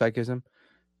pan-proto-psychism.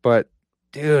 But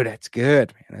dude, it's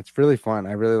good, man. It's really fun.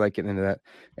 I really like getting into that.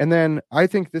 And then I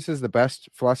think this is the best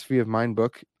philosophy of mind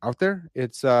book out there.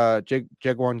 It's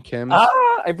Jaegwon Kim's.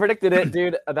 I predicted it,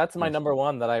 dude. That's my number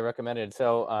 1 that I recommended.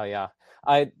 So yeah,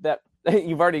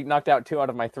 you've already knocked out 2 out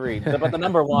of my 3. But the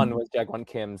number 1 was Jaegwon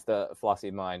Kim's The Philosophy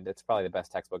of Mind. It's probably the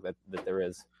best textbook that there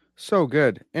is. So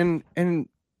good. And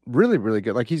really, really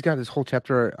good. Like he's got this whole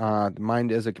chapter, the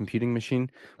mind as a computing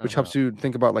machine, which helps you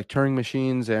think about like Turing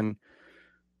machines, and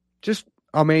just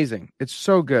amazing. It's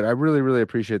so good. I really, really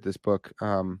appreciate this book.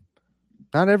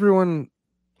 Not everyone,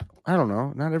 I don't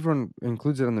know, not everyone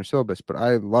includes it in their syllabus, but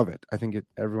I love it. I think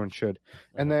everyone should.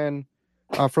 And then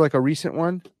for like a recent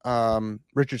one,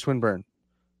 Richard Swinburne,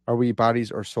 Are We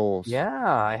Bodies or Souls?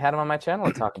 Yeah, I had him on my channel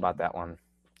to talk about that one.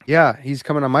 Yeah, he's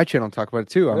coming on my channel to talk about it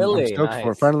too. Really? I'm stoked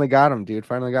for it. Finally got him, dude.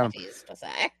 Finally got him. He's to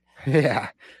say. Yeah.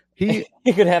 You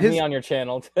could have me on your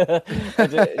channel to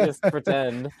just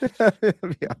pretend.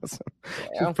 That'd be awesome.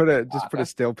 Yeah. Just put a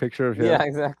still picture of him. Yeah,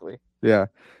 exactly. Yeah.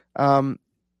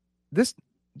 This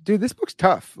book's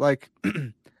tough. Like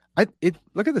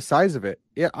look at the size of it.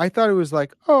 Yeah, I thought it was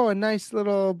like, oh, a nice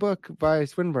little book by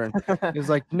Swinburne. It was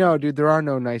like, no, dude, there are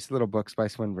no nice little books by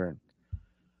Swinburne.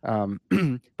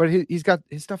 But he's got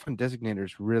his stuff on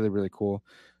designators really, really cool.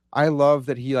 I love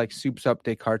that he like soups up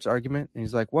Descartes' argument, and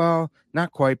he's like, well,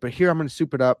 not quite, but here I'm going to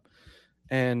soup it up.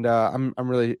 And I'm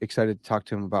really excited to talk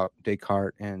to him about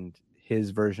Descartes and his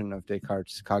version of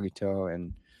Descartes' cogito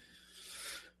and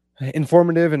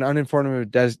informative and uninformative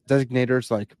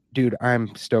designators. Like, dude,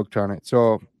 I'm stoked on it.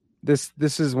 So this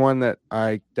is one that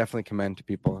I definitely commend to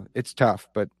people. It's tough,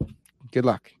 but good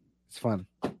luck. It's fun.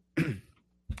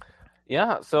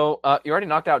 Yeah. So you already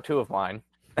knocked out 2 of mine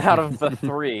out of the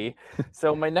 3.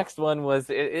 So my next one was,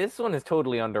 this one is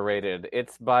totally underrated.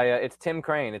 It's by it's Tim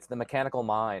Crane. It's The Mechanical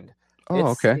Mind.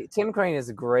 Okay. Tim Crane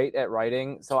is great at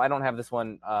writing. So I don't have this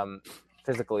one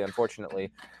physically,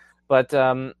 unfortunately. But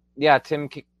yeah, Tim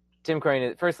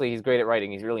Crane, firstly, he's great at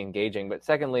writing. He's really engaging. But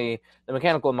secondly, The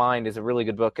Mechanical Mind is a really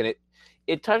good book, and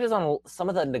it touches on some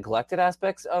of the neglected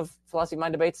aspects of philosophy of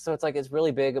mind debates. So it's like it's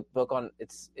really big book on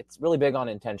it's really big on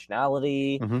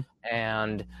intentionality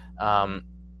and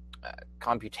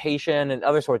computation and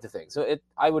other sorts of things. So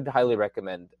I would highly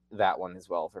recommend that one as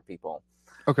well for people.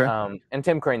 Okay. And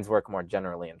Tim Crane's work more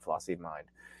generally in philosophy of mind.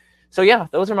 So yeah,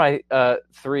 those are my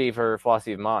 3 for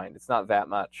philosophy of mind. It's not that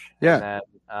much. Yeah. And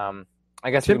then, I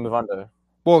guess we can move on to.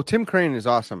 Well, Tim Crane is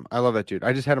awesome. I love that dude.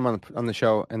 I just had him on the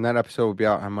show, and that episode will be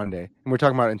out on Monday. And we're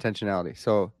talking about intentionality.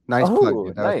 So plug,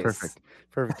 dude. That was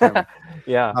perfect timing.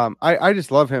 Yeah. I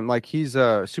just love him. Like, he's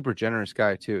a super generous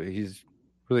guy too. He's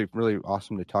really, really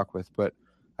awesome to talk with. But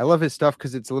I love his stuff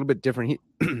because it's a little bit different.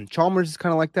 Chalmers is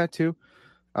kind of like that too,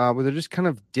 where they're just kind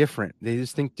of different. They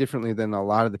just think differently than a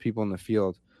lot of the people in the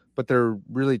field, but they're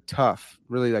really tough,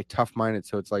 really like tough-minded.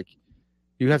 So it's like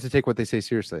you have to take what they say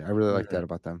seriously. I really like that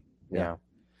about them. Yeah.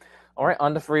 All right,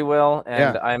 on to free will,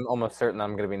 and I'm almost certain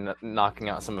I'm going to be knocking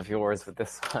out some of yours with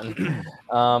this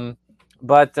one.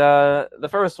 But the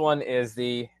first one is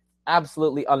the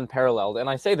absolutely unparalleled, and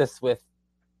I say this with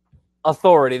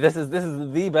authority. This is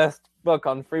the best book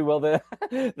on free will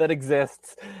that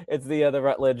exists. It's the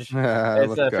Routledge.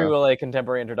 It's Free Will: A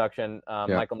Contemporary Introduction.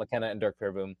 Michael McKenna and Dirk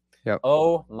Verboom. Yep.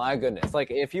 Oh my goodness! Like,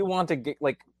 if you want to get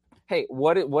hey,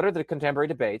 what are the contemporary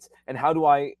debates, and how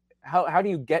do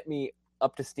you get me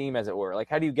up to steam, as it were? Like,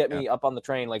 how do you get me up on the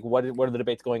train? Like, what are the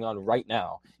debates going on right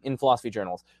now in philosophy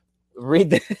journals? read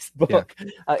this book.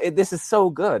 This is so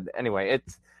good. Anyway,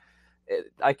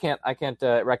 I can't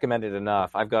recommend it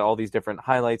enough. I've got all these different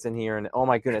highlights in here, and oh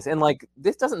my goodness, and like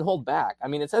this doesn't hold back. I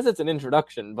mean, it says it's an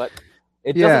introduction, but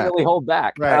it doesn't really hold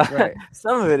back. Right.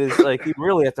 Some of it is like you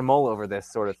really have to mull over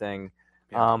this sort of thing.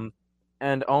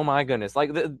 And oh my goodness,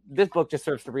 like this book just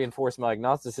serves to reinforce my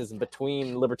agnosticism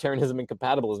between libertarianism and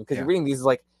compatibilism, because you're reading these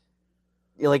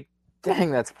you're like, dang,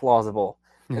 that's plausible.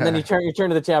 And then you turn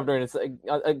to the chapter and it's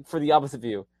like for the opposite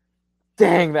view.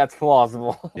 Dang, that's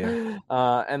plausible.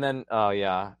 And then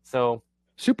so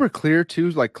super clear too,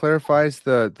 like clarifies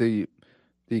the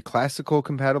classical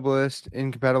compatibilist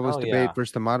incompatibilist debate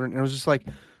versus the modern. And it was just like,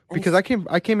 because I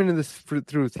came into this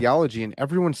through theology, and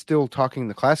everyone's still talking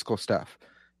the classical stuff,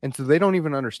 and so they don't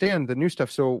even understand the new stuff.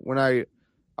 So when I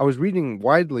was reading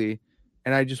widely,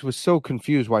 and I just was so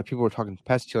confused why people were talking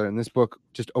past each other, and this book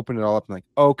just opened it all up and like,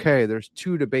 okay, there's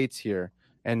two debates here,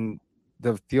 and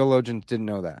the theologians didn't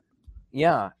know that.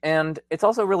 Yeah, and it's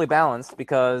also really balanced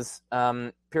because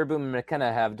Pierre Boom and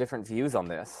McKenna have different views on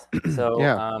this. So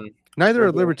neither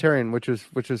are libertarian, which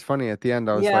was funny at the end.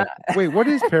 I was like, wait, what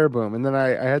is Pierre Boom? And then I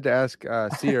had to ask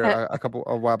Seer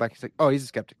a while back. He's like, oh, he's a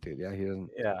skeptic, dude. Yeah, he doesn't.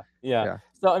 Yeah.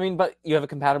 So I mean, but you have a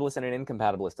compatibilist and an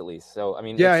incompatibilist at least. So I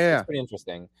mean, it's pretty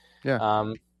interesting.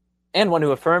 Yeah. And one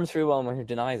who affirms free will and one who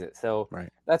denies it. So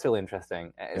that's really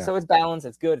interesting. So it's balanced,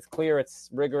 it's good, it's clear, it's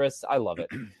rigorous. I love it.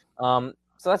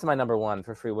 So that's my number one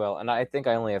for free will. And I think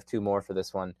I only have two more for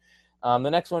this one. The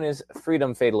next one is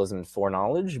Freedom, Fatalism, and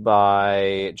Foreknowledge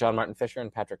by John Martin Fisher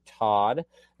and Patrick Todd.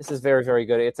 This is very, very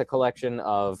good. It's a collection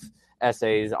of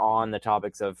essays on the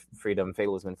topics of freedom,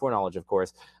 fatalism, and foreknowledge, of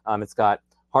course. It's got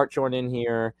Hartshorn in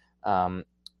here,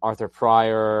 Arthur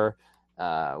Pryor,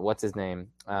 what's his name?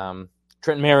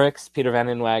 Trent Merricks, Peter Van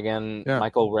Inwagen,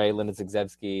 Michael Ray, Linda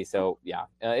Zagzebski. So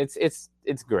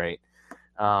it's great.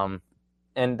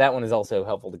 And that one is also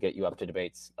helpful to get you up to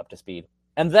debates, up to speed.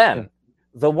 And then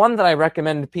the one that I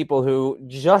recommend people who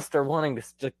just are wanting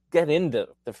to get into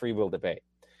the free will debate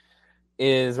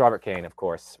is Robert Cain, of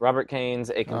course. Robert Cain's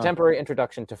A Contemporary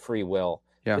Introduction to Free Will.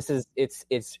 Yeah. This is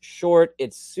it's short,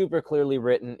 it's super clearly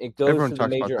written. It goes through the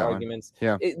major arguments.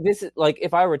 Yeah. This is like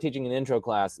if I were teaching an intro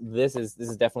class, this is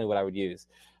definitely what I would use.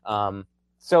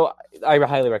 So I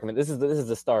highly recommend this is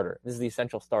the starter. This is the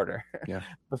essential starter.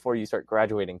 Before you start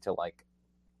graduating to like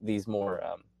these more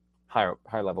higher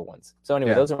level ones. So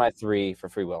anyway, those are my three for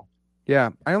free will.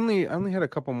 Yeah, I only had a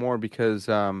couple more because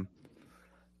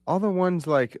all the ones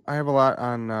like I have a lot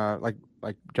on like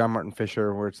John Martin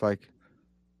Fisher, where it's like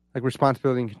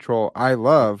responsibility and control. I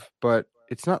love, but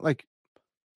it's not like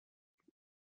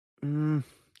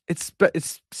it's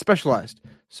specialized.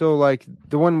 So like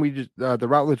the one we just the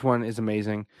Routledge one is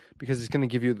amazing because it's going to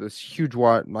give you this huge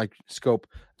scope.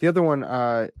 The other one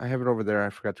I have it over there. I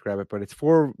forgot to grab it, but it's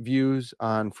 4 views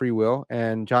on free will,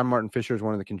 and John Martin Fisher is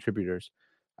one of the contributors.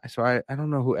 So I don't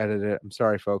know who edited it. I'm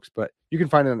sorry, folks, but you can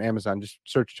find it on Amazon. Just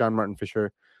search John Martin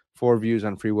Fisher 4 views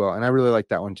on free will, and I really like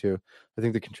that one too. I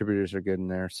think the contributors are good in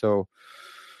there. So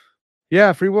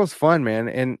yeah, free will is fun, man,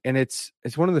 and it's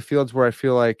one of the fields where I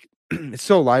feel like it's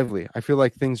so lively. I feel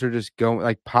like things are just going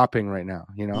like popping right now,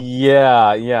 you know?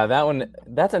 Yeah. That one,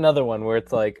 that's another one where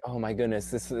it's like, oh my goodness,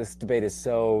 this debate is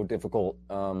so difficult.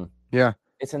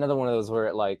 It's another one of those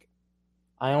where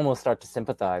I almost start to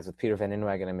sympathize with Peter Van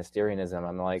Inwagen and Mysterianism.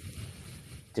 I'm like,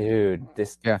 dude,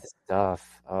 this stuff.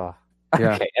 Oh.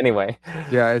 Okay. Anyway.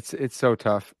 Yeah, it's so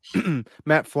tough.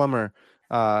 Matt Flummer,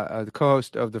 the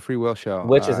co-host of the Free Will Show,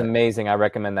 which is amazing. I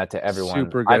recommend that to everyone.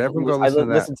 Super good. Everyone go listen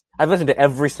to that. I've listened to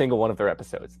every single one of their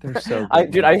episodes. They're so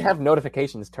good. I have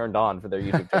notifications turned on for their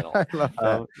YouTube channel. I love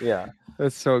that. Yeah,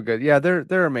 that's so good. Yeah,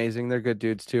 they're amazing. They're good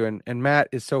dudes too. And Matt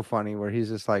is so funny where he's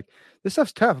just like, this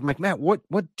stuff's tough. I'm like, Matt, what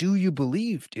do you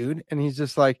believe, dude? And he's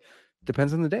just like,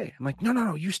 depends on the day. I'm like,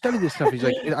 no, you study this stuff. He's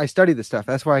like, I study this stuff.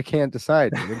 That's why I can't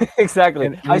decide. Exactly.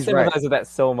 And I sympathize with that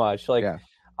so much.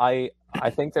 I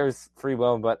think there's free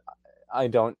will, but I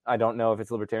don't know if it's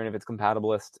libertarian, if it's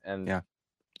compatibilist, and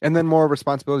then more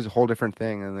responsibility is a whole different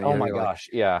thing. And then oh my gosh,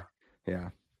 yeah,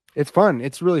 it's fun.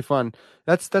 It's really fun.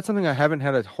 That's something I haven't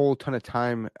had a whole ton of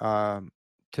time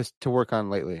to work on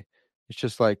lately. It's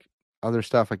just like other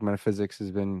stuff like metaphysics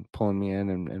has been pulling me in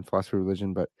and philosophy of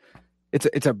religion, but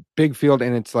it's a big field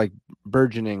and it's like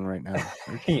burgeoning right now.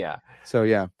 Yeah. So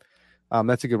yeah.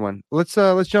 That's a good one. Let's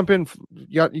jump in.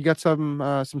 You got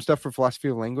some stuff for philosophy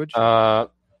of language?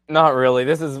 Not really.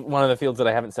 This is one of the fields that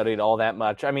I haven't studied all that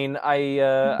much. I mean,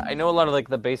 I know a lot of like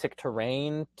the basic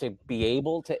terrain to be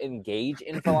able to engage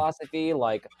in philosophy.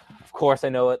 Like, of course, I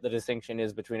know what the distinction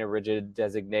is between a rigid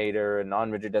designator and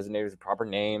non-rigid designators with proper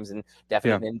names and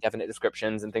definite and indefinite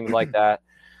descriptions and things like that.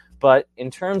 But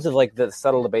in terms of like the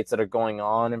subtle debates that are going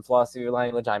on in philosophy of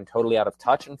language, I'm totally out of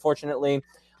touch, unfortunately.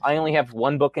 I only have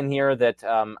one book in here that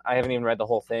I haven't even read the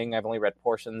whole thing. I've only read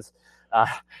portions.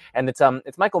 And it's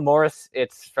Michael Morris.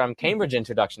 It's from Cambridge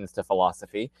Introductions to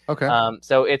Philosophy. Okay.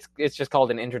 So it's just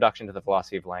called An Introduction to the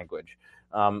Philosophy of Language.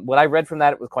 What I read from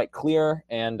that, it was quite clear,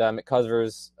 and it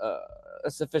covers a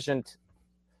sufficient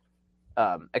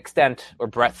extent or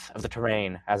breadth of the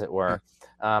terrain, as it were.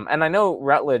 And I know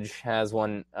Routledge has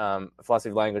one, Philosophy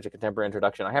of Language, a Contemporary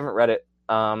Introduction. I haven't read it,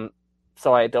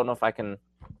 so I don't know if I can...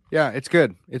 Yeah, it's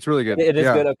good. It's really good. It is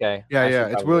good? Okay. Yeah.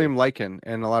 It's William Lycan,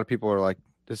 and a lot of people are like,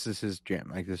 this is his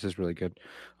jam. Like, this is really good.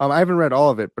 I haven't read all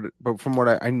of it, but from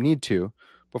what I need to,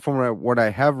 but from what I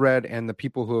have read and the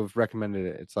people who have recommended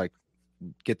it, it's like,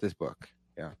 get this book.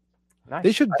 Yeah.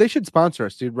 Nice. They should sponsor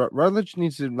us, dude. Routledge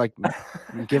needs to like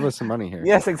give us some money here.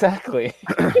 Yes, exactly.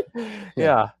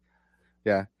 Yeah.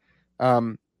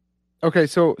 Okay,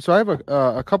 so I have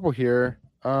a couple here.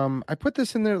 I put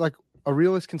this in there, like A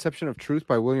Realist Conception of Truth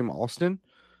by William Alston,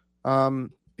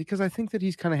 because I think that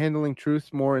he's kind of handling truth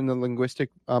more in the linguistic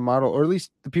model, or at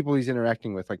least the people he's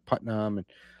interacting with, like Putnam,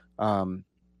 and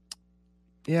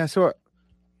so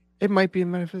it might be in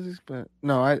metaphysics, but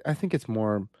no, I think it's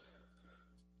more.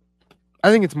 I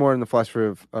think it's more in the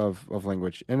philosophy of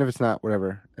language, and if it's not,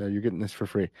 whatever, you're getting this for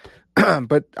free.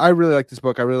 But I really like this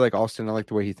book. I really like Alston. I like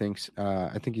the way he thinks.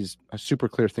 I think he's a super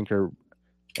clear thinker,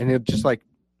 and it just like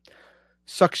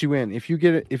sucks you in. If you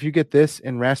get this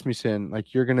and Rasmussen,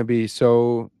 like you're gonna be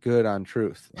so good on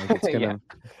truth. Like it's gonna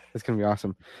it's gonna be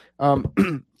awesome.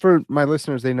 For my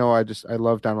listeners, they know I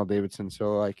love Donald Davidson.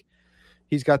 So like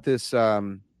he's got this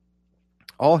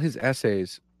all his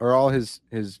essays or all his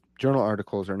journal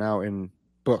articles are now in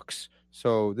books.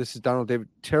 So this is Donald David,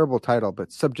 terrible title,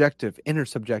 but subjective,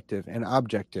 intersubjective, and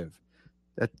objective.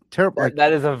 That terrible. Like,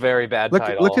 that is a very bad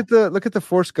title. Look at the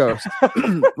Force Ghost.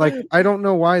 Like I don't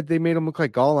know why they made him look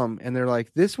like Gollum, and they're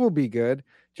like, this will be good.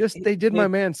 They did my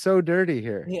man so dirty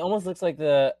here. He almost looks like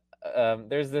the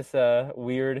there's this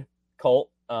weird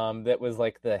cult that was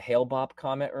like the Hale-Bopp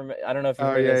comet. I don't know if you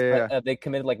heard this, but they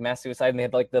committed like mass suicide, and they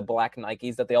had like the black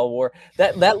Nikes that they all wore.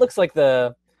 That looks like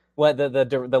the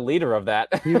leader of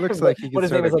that. He looks like he what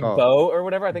his name is, like Bo or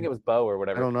whatever. I think it was Bo or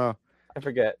whatever. I don't know. I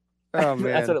forget. Oh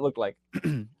man, that's what it looked like.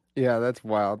 Yeah, that's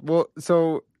wild. Well,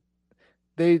 so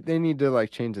they need to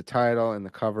like change the title and the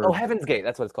cover. Oh, Heaven's Gate.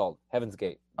 That's what it's called. Heaven's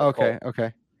Gate.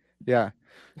 Okay. Yeah.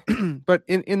 But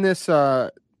in this I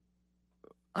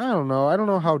don't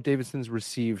know how Davidson's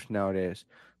received nowadays,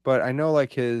 but I know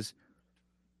like his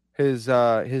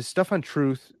stuff on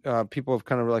truth, people have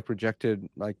kind of like rejected,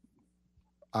 like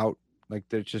out, like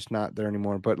they're just not there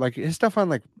anymore. But like his stuff on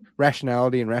like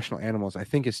rationality and rational animals, I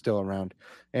think is still around,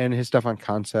 and his stuff on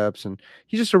concepts, and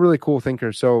he's just a really cool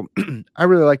thinker. So I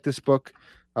really like this book.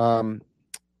 I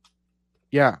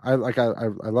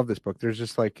love this book. There's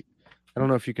just like, I don't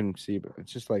know if you can see, but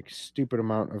it's just like stupid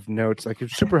amount of notes. Like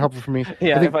it's super helpful for me.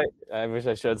 I wish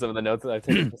I showed some of the notes that I've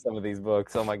taken for some of these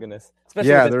books. Oh my goodness!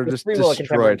 Especially they're just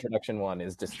destroyed. Introduction one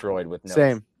is destroyed with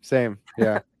notes. Same.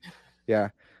 Yeah.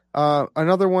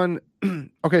 Another one.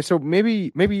 Okay, so maybe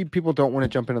people don't want to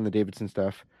jump in on the Davidson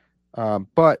stuff,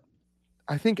 but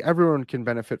I think everyone can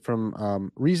benefit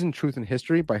from Reason, Truth, and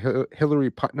History by Hilary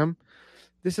Putnam.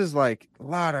 This is like a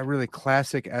lot of really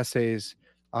classic essays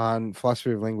on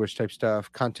philosophy of language type stuff,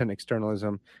 content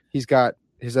externalism. He's got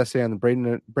his essay on the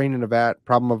brain in a vat,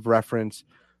 problem of reference,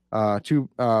 to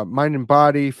mind and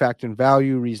body, fact and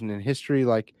value, reason and history.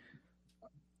 Like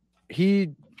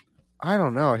I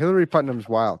don't know, Hilary Putnam's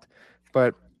wild,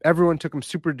 but everyone took him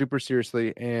super duper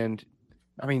seriously. And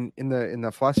I mean, in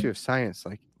the philosophy of science,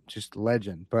 like just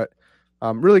legend, but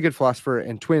really good philosopher,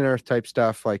 and twin earth type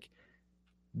stuff. Like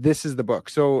this is the book.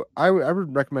 So I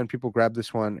would recommend people grab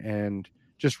this one and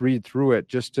just read through it,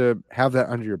 just to have that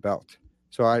under your belt.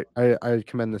 So I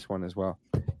commend this one as well.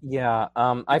 Yeah.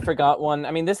 I forgot one.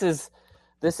 I mean, this is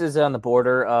on the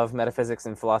border of metaphysics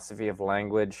and philosophy of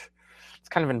language. It's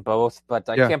kind of in both, but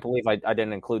I can't believe I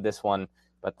didn't include this one.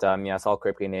 But it's all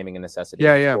Kripke, Naming and Necessity.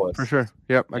 Yeah, for sure.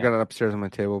 Yep, I got it upstairs on my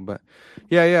table. But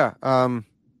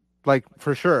like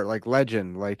for sure, like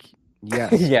legend, like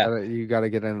yes, you got to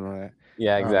get into that.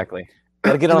 Yeah, exactly.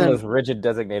 Got to get on those rigid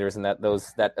designators and that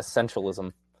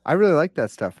essentialism. I really like that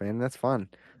stuff, man. That's fun.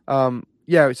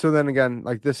 So then again,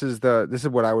 like this is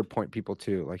what I would point people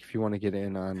to. Like if you want to get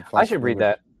in on, I should read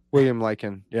that. William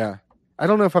Lycan. Yeah, I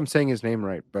don't know if I'm saying his name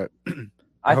right, but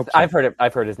I've heard it.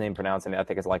 I've heard his name pronounced, and I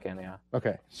think it's Lycan. Yeah.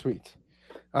 Okay, sweet.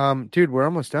 Dude, we're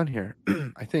almost done here.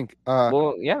 I think.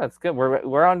 Well, yeah, that's good.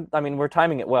 We're on. I mean, we're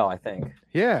timing it well, I think.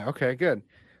 Yeah. Okay. Good.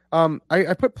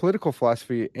 I put political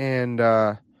philosophy and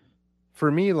for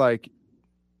me, like,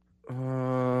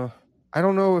 I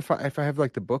don't know if I have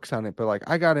like the books on it, but like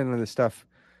I got into this stuff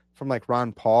from like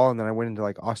Ron Paul, and then I went into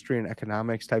like Austrian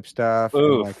economics type stuff,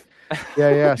 and like,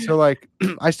 yeah. So like,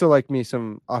 I still like me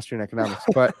some Austrian economics,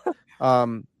 but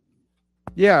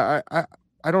yeah,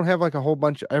 I don't have like a whole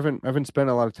bunch. I haven't spent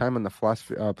a lot of time on the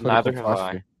philosophy, political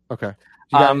philosophy. Okay,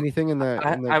 you got anything in the?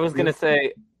 I was gonna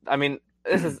say. I mean,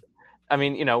 this is. I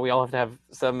mean, we all have to have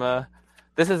some.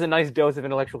 This is a nice dose of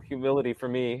intellectual humility for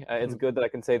me. It's good that I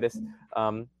can say this,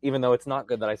 even though it's not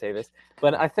good that I say this.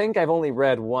 But I think I've only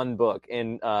read one book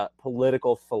in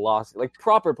political philosophy, like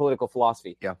proper political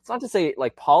philosophy. Yeah. It's not to say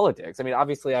like politics. I mean,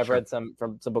 obviously, I've read some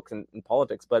books in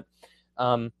politics, but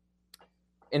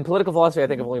in political philosophy, I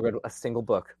think I've only read a single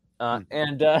book.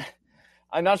 And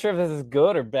I'm not sure if this is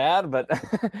good or bad, but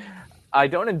I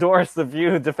don't endorse the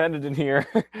view defended in here,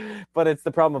 but it's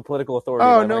the problem of political authority.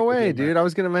 Oh, no way, dude. I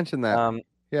was going to mention that.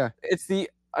 Yeah. It's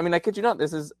I mean, I kid you not,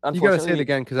 this is unfortunately... You got to say it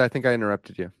again, because I think I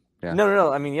interrupted you. Yeah.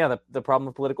 No. I mean, yeah, the problem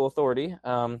of political authority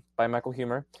by Michael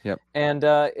Huemer. Yep. And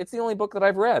it's the only book that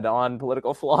I've read on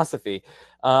political philosophy.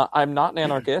 I'm not an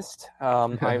anarchist,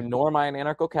 nor am I an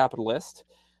anarcho-capitalist.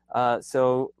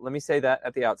 So let me say that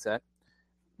at the outset.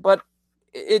 But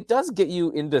it does get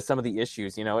you into some of the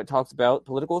issues. It talks about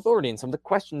political authority and some of the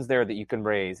questions there that you can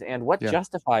raise and what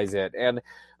justifies it. And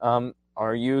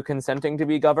are you consenting to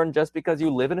be governed just because you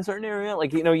live in a certain area?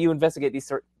 Like, you investigate these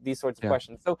sorts of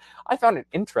questions. So I found it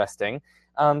interesting.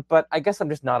 But I guess I'm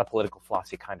just not a political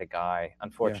philosophy kind of guy,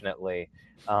 unfortunately.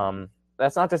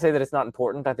 That's not to say that it's not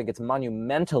important. I think it's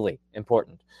monumentally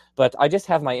important. But I just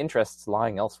have my interests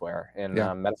lying elsewhere in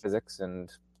metaphysics and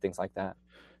things like that.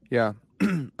 Yeah.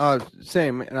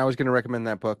 Same. And I was going to recommend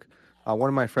that book. One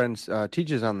of my friends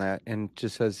teaches on that and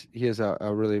just says he has a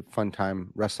really fun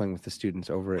time wrestling with the students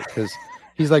over it, because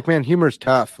he's like, man, humor's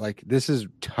tough. Like, this is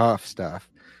tough stuff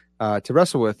to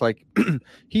wrestle with. Like,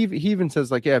 he even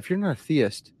says, like, yeah, if you're not a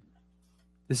theist,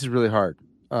 this is really hard.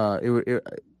 It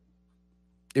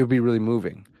would be really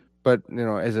moving. But,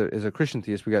 as a Christian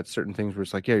theist, we got certain things where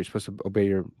it's like, yeah, you're supposed to obey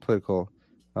your political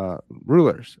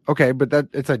rulers. Okay, but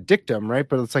it's a dictum, right?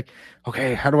 But it's like,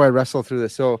 okay, how do I wrestle through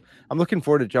this? So I'm looking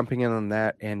forward to jumping in on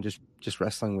that and just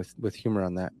wrestling with humor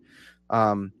on that.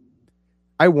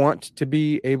 I want to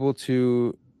be able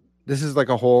to, this is like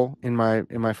a hole in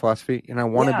my philosophy, and I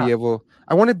want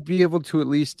to be able to at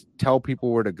least tell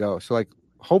people where to go. So like,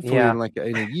 hopefully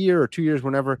in a year or 2 years,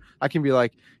 whenever, I can be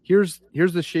like, here's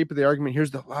the shape of the argument,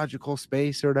 here's the logical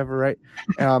space or whatever, right?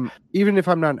 Even if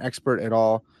I'm not an expert at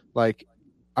all, like,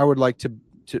 I would like to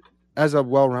as a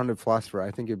well-rounded philosopher,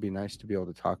 I think it'd be nice to be able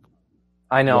to talk.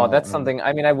 I know, that's something.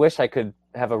 I mean, I wish I could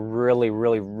have a really,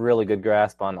 really, really good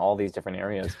grasp on all these different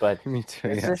areas, but me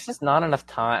too, there's just not enough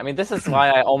time. I mean, this is why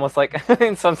I almost like,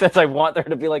 in some sense, I want there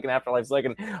to be like an afterlife, so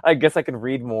I guess I can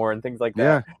read more and things like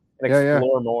that, and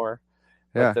explore more.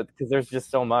 Yeah, because there's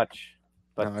just so much.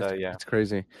 But no, yeah, it's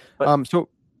crazy. But,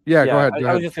 go ahead.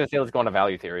 I was just gonna say, let's go on to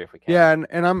value theory if we can. Yeah,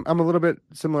 and I'm a little bit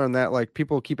similar in that. Like,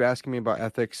 people keep asking me about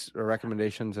ethics or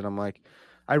recommendations, and I'm like,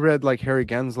 I read like Harry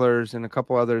Gensler's and a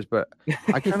couple others, but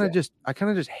I kind of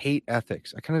just hate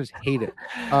ethics. I kind of just hate it.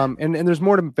 And there's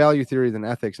more to value theory than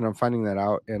ethics, and I'm finding that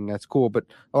out, and that's cool. But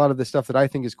a lot of the stuff that I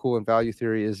think is cool in value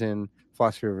theory is in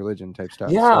philosophy of religion type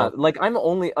stuff. Yeah, so, like I'm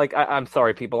only like I'm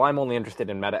sorry, people. I'm only interested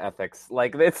in meta ethics.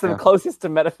 Like, it's the closest to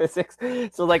metaphysics,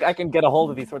 so like I can get a hold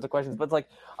of these sorts of questions. But it's like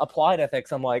applied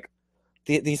ethics, I'm like,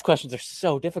 these questions are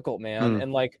so difficult, man.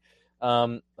 And like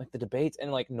the debates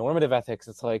and like normative ethics,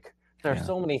 it's like there are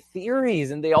so many theories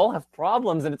and they all have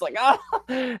problems, and it's like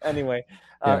anyway,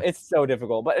 it's so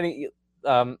difficult. But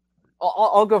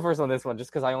I'll go first on this one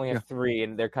just because I only have three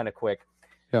and they're kind of quick.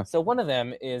 Yeah. So one of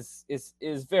them is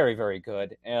very, very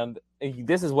good, and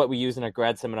this is what we use in a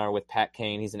grad seminar with Pat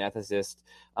Kane. He's an ethicist.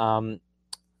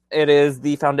 It is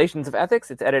The Foundations of Ethics.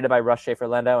 It's edited by Russ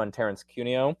Schaefer-Landau and Terence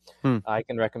Cuneo. I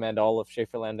can recommend all of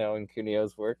Schaefer-Landau and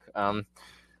Cuneo's work.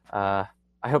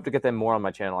 I hope to get them more on my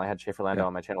channel. I had Schaefer-Landau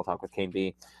on my channel talk with Kane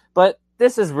B. But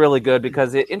this is really good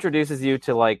because it introduces you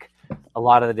to like a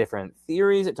lot of the different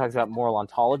theories. It talks about moral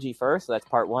ontology first. So that's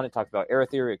part one. It talks about error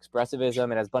theory,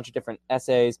 expressivism. It has a bunch of different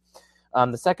essays.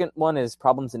 The second one is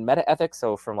problems in metaethics.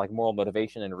 So from like moral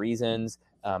motivation and reasons,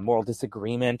 moral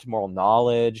disagreement, moral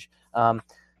knowledge.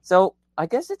 So I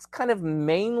guess it's kind of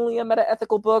mainly a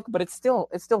metaethical book, but it still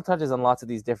touches on lots of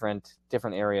these different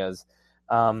areas.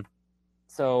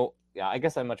 So yeah, I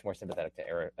guess I'm much more sympathetic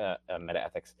to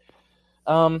metaethics.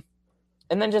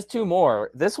 And then just two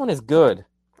more. This one is good.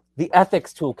 The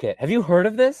Ethics Toolkit. Have you heard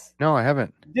of this? No, I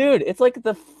haven't. Dude, it's like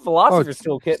the Philosopher's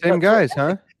Toolkit. Same guys,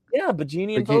 huh? Yeah,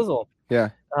 Bagini and Posel. Yeah.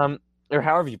 or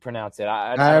however you pronounce it.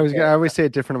 I always say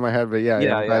it different in my head, but yeah,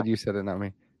 I'm glad you said it, not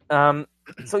me.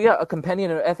 So yeah, a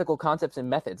companion of ethical concepts and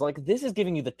methods. Like this is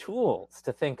giving you the tools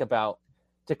to think about,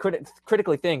 to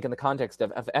critically think in the context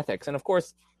of ethics. And of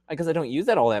course, I guess I don't use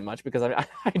that all that much because I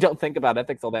don't think about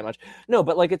ethics all that much. No,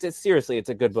 but like it's seriously, it's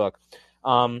a good book.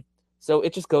 So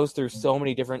it just goes through so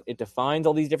many different, it defines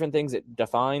all these different things. It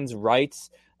defines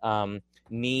rights,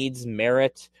 needs,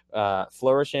 merit,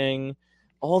 flourishing,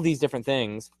 all these different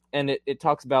things. And it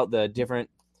talks about the different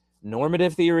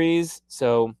normative theories.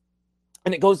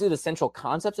 And it goes through the central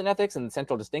concepts in ethics and the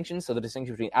central distinctions. So the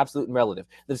distinction between absolute and relative,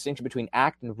 the distinction between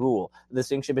act and rule, the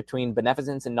distinction between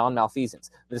beneficence and non-malfeasance,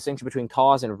 the distinction between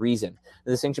cause and reason,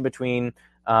 the distinction between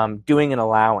doing and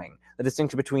allowing, the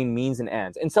distinction between means and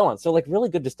ends, and so on. So like really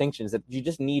good distinctions that you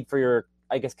just need for your,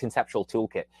 I guess, conceptual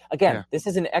toolkit. Again, This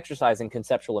is an exercise in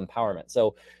conceptual empowerment.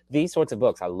 So these sorts of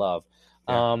books I love.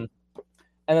 Yeah.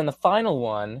 And then the final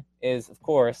one is, of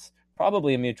course,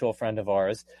 probably a mutual friend of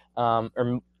ours,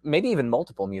 or maybe even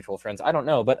multiple mutual friends. I don't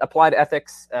know, but Applied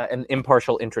Ethics, an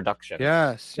Impartial Introduction.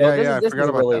 Yes. So I forgot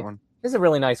about that one. This is a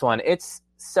really nice one. It's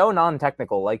so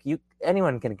non-technical. Like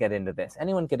anyone can get into this.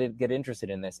 Anyone can get interested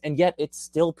in this. And yet it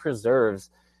still preserves,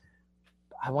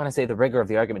 I want to say, the rigor of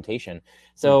the argumentation.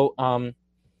 So,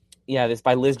 this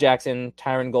by Liz Jackson,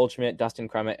 Tyron Goldschmidt, Dustin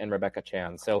Crummett, and Rebecca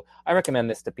Chan. So I recommend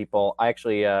this to people. I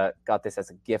actually got this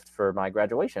as a gift for my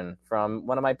graduation from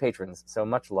one of my patrons. So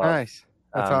much love. Nice.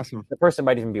 That's awesome. The person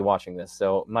might even be watching this.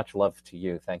 So much love to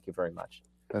you. Thank you very much.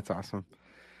 That's awesome.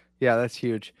 Yeah, that's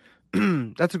huge.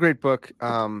 That's a great book.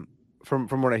 From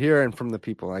what I hear and from the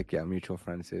people, like, mutual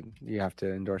friends, you have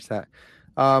to endorse that.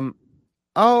 I'll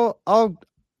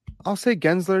say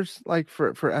Gensler's, like,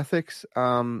 for ethics.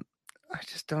 I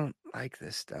just don't like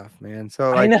this stuff, man.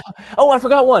 So I know. Oh, I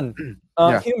forgot one.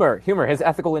 Humor. His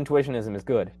ethical intuitionism is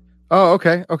good. Oh,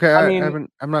 okay.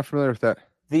 I'm not familiar with that.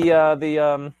 I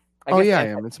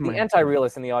am. The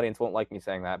anti-realists in the audience won't like me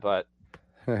saying that, but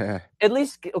at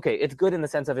least, it's good in the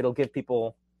sense of it'll give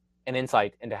people an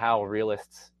insight into how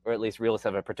realists, or at least realists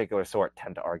of a particular sort,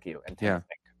 tend to argue and tend to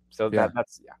think. So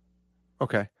that's.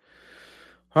 Okay.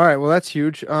 All right. Well, that's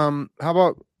huge. How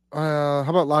about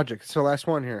logic? So last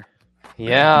one here.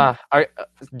 Yeah.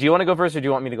 Do you want to go first, or do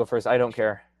you want me to go first? I don't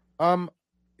care. Let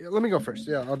me go first.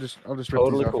 Yeah, I'll just rip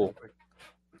totally these cool.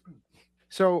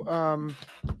 So,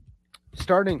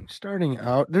 starting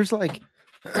out, there's like,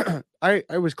 I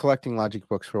was collecting logic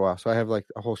books for a while, so I have like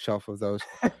a whole shelf of those,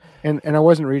 and I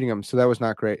wasn't reading them, so that was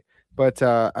not great. But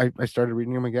I started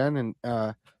reading them again, and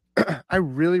I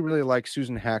really, really like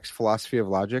Susan Hack's Philosophy of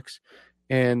Logics,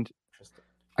 and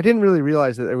I didn't really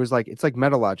realize that it was like, it's like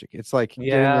meta logic. It's like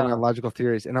getting in on logical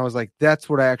theories. And I was like, that's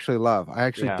what I actually love. I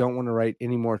actually don't want to write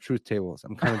any more truth tables.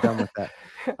 I'm kind of done with that.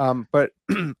 But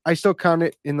I still count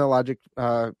it in the logic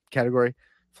category.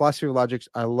 Philosophy of Logics.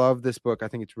 I love this book. I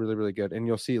think it's really, really good. And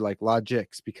you'll see like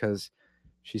logics, because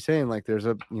she's saying like there's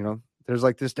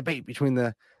like this debate between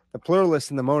the pluralists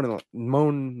and the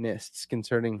monists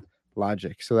concerning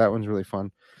logic. So that one's really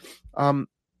fun.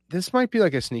 This might be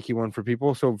like a sneaky one for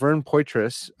people. So Vern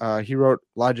Poitras, he wrote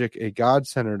Logic, a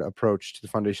God-centered approach to the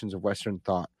foundations of Western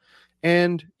thought.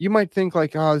 And you might think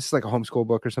like, oh, this is like a homeschool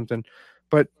book or something.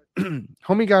 But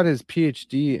homie got his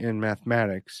PhD in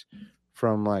mathematics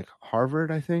from like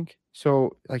Harvard, I think.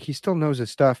 So like he still knows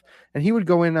his stuff. And he would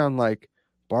go in on like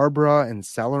Barbara and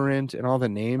Celerant and all the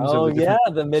names. Oh,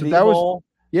 the medieval.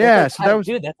 That's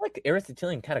like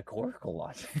Aristotelian categorical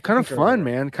logic. Kind of fun,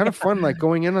 man. Kind of fun, like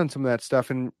going in on some of that stuff,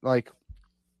 and like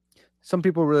some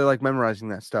people really like memorizing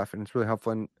that stuff, and it's really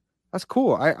helpful. And that's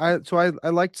cool. I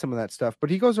liked some of that stuff. But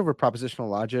he goes over propositional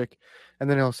logic, and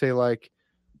then he'll say like,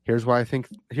 here's how I think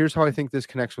this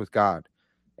connects with God,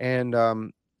 and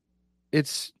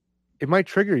it might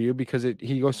trigger you because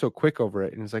he goes so quick over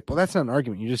it, and it's like, well, that's not an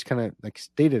argument. You just kind of like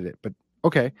stated it, but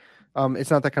okay.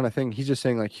 It's not that kind of thing. He's just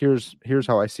saying like, here's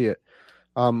how I see it.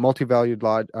 Multi-valued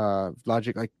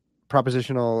logic, like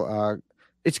propositional.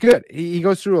 It's good. He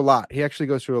goes through a lot. He actually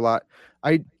goes through a lot.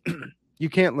 You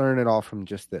can't learn it all from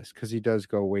just this, because he does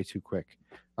go way too quick.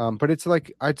 But it's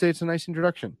like, I'd say it's a nice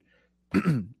introduction.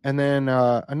 And then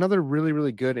another really,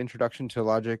 really good introduction to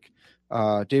logic,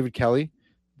 David Kelly,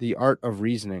 The Art of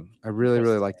Reasoning. I really,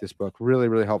 really like this book. Really,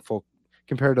 really helpful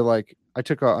compared to like, I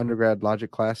took an undergrad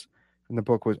logic class, and the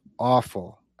book was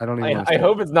awful. I don't even. I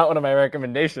hope it's not one of my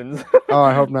recommendations. Oh,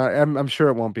 I hope not. I'm sure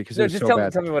it won't be, because it's so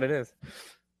bad. Tell me what it is.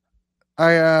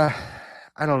 I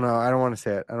don't know. I don't want to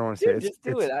say it. Just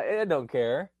do it. I don't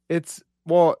care.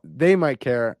 Well, they might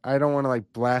care. I don't want to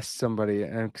like blast somebody,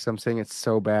 and because I'm saying it's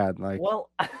so bad. Like, well,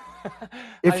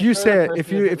 if you say it,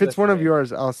 if it's one of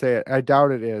yours, I'll say it. I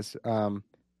doubt it is.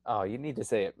 Oh, you need to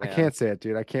say it, man. I can't say it,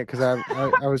 dude. I can't because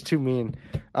I was too mean.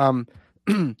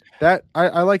 That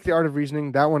I like The Art of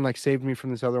Reasoning. That one like saved me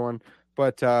from this other one.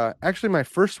 But actually, my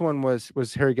first one was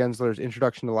Harry Gensler's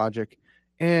Introduction to Logic,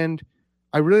 and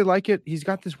I really like it. He's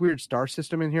got this weird star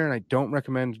system in here, and I don't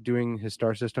recommend doing his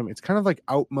star system. It's kind of like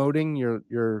outmoding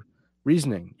your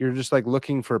reasoning. You're just like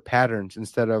looking for patterns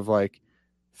instead of like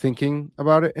thinking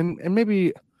about it. And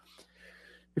maybe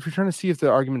if you're trying to see if the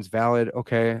argument's valid,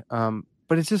 okay.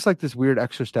 But it's just like this weird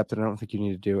extra step that I don't think you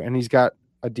need to do. And he's got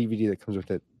a DVD that comes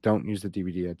with it. Don't use the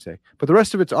DVD, I'd say. But the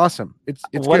rest of it's awesome. It's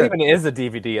what good. even is a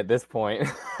DVD at this point?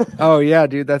 Oh yeah,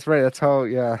 dude, that's right. That's how.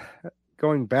 Yeah, we're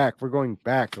going back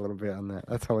a little bit on that.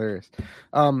 That's hilarious.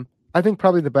 I think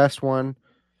probably the best one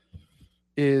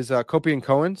is Copy and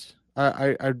Cohen's.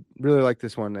 I really like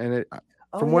this one, and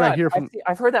what I hear from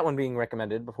I've heard that one being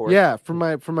recommended before. Yeah, from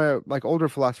my like older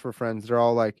philosopher friends, they're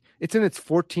all like, it's in its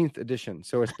 14th edition,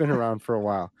 so it's been around for a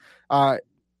while.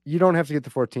 You don't have to get the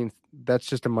 14th. That's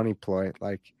just a money ploy.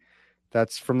 Like,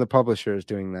 that's from the publishers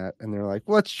doing that, and they're like,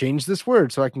 well, let's change this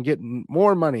word so I can get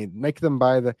more money. Make them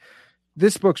buy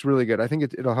This book's really good. I think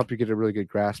it'll help you get a really good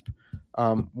grasp.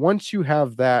 Once you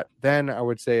have that, then I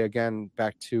would say again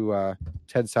back to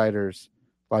Ted Sider's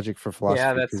Logic for Philosophy.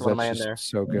 Yeah, that's one of mine there.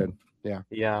 So good. Yeah.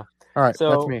 Yeah. All right. So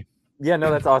that's me. Yeah,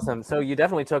 no, that's awesome. So you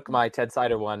definitely took my Ted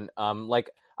Sider one. Like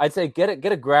I'd say, get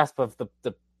a grasp of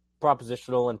the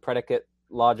propositional and predicate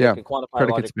logic and quantifier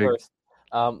logic first.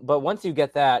 But once you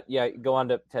get that, go on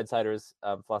to Ted Sider's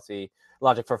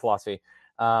Logic for Philosophy.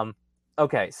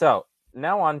 Okay, so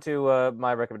now on to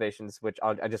my recommendations, which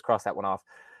I just crossed that one off.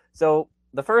 So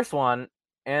the first one,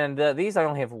 and these I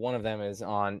only have one of them is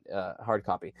on hard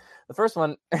copy. The first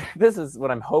one, this is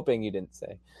what I'm hoping you didn't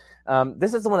say.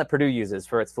 This is the one that Purdue uses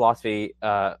for its philosophy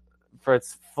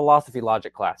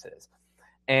logic classes,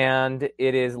 and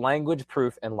it is Language,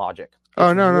 Proof, and Logic.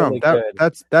 It's really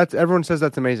that's everyone says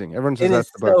that's amazing. Everyone says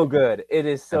that's the book. It is so good. It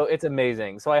is it's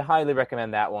amazing. So I highly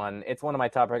recommend that one. It's one of my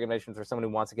top recommendations for someone who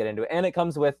wants to get into it, and it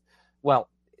comes with, well,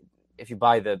 if you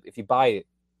buy the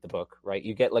book, right,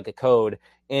 you get like a code,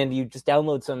 and you just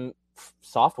download some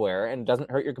software, and it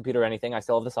doesn't hurt your computer or anything. I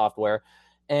still have the software.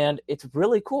 And it's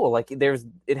really cool. Like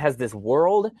it has this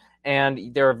world,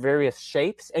 and there are various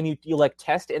shapes, and you like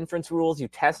test inference rules. You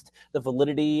test the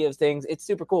validity of things. It's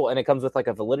super cool, and it comes with like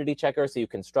a validity checker, so you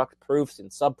construct proofs and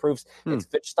subproofs. It's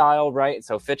Fitch style, right?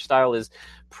 So Fitch style is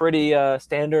pretty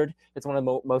standard. It's one of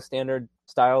the most standard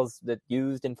styles that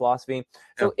used in philosophy.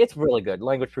 So it's really good.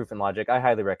 Language, Proof, and Logic. I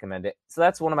highly recommend it. So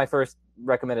that's one of my first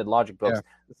recommended logic books.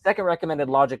 Yeah. The second recommended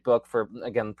logic book for,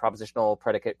 again, propositional,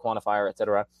 predicate, quantifier,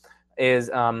 etc. is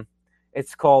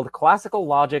it's called Classical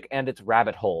Logic and Its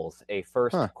Rabbit Holes, a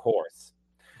first course.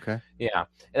 Okay. Yeah.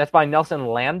 And that's by Nelson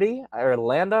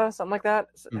Landa, something like that.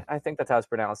 I think that's how it's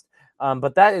pronounced.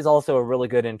 But that is also a really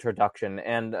good introduction.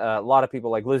 And a lot of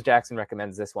people, like Liz Jackson,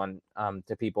 recommends this one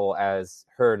to people as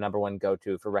her number one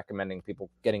go-to for recommending people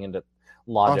getting into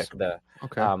logic.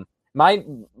 Awesome.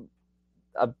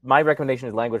 My recommendation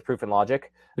is Language, Proof, and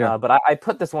Logic. Yeah. But I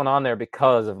put this one on there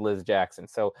because of Liz Jackson.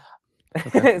 So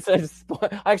so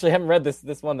I actually haven't read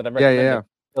this one that I'm recommending.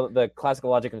 The Classical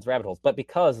Logic and Its Rabbit Holes, but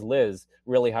because Liz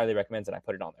really highly recommends it, I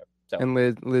put it on there. So, and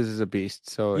Liz is a beast.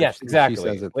 So yes, exactly.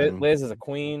 Liz is a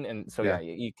queen, and so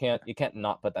you can't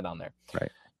not put that on there.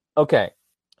 Right. Okay.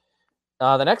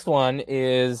 The next one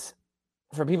is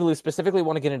for people who specifically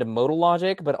want to get into modal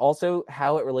logic, but also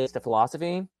how it relates to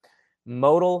philosophy.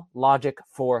 Modal Logic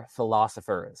for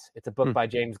Philosophers. It's a book by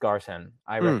James Garson.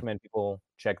 I recommend people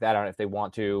check that out if they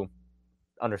want to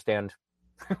understand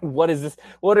what is this,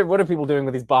 what are people doing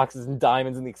with these boxes and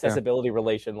diamonds and the accessibility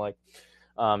relation like.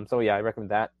 So I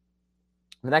recommend that.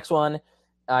 The next one,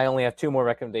 I only have two more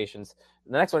recommendations.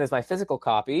 The next one is my physical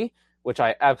copy, which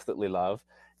I absolutely love.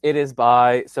 It is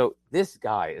by, so this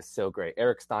guy is so great,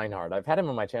 Eric Steinhardt. I've had him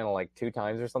on my channel like 2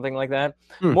 times or something like that.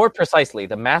 More precisely,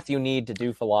 The Math You Need to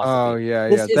Do Philosophy. Oh yeah,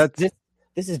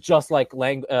 This is just like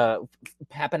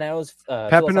Papineau's.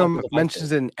 Papineau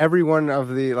mentions in every one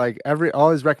of the all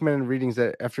his recommended readings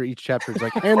that after each chapter it's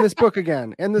like, and this book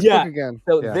again, and this book again.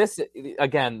 So this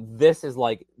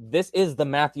is the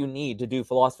math you need to do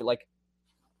philosophy. Like,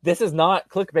 this is not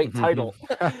clickbait title.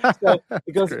 So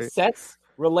it goes sets,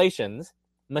 relations,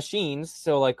 machines.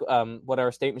 So like, what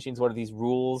are state machines? What are these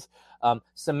rules?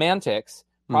 Semantics,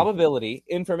 probability,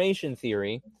 information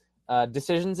theory,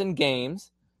 decisions in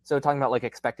games. So talking about like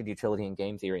expected utility in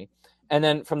game theory. And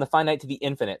then from the finite to the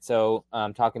infinite. So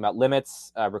talking about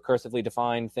limits, recursively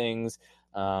defined things,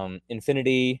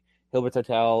 infinity, Hilbert's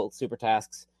Hotel,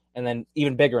 supertasks, and then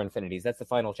even bigger infinities. That's the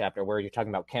final chapter where you're talking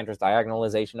about Cantor's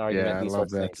diagonalization argument, these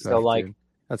sorts of things. Stuff, so like, dude.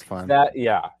 That's fine.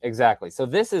 Yeah, exactly. So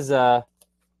this is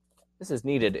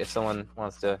needed if someone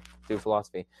wants to do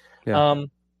philosophy. Yeah.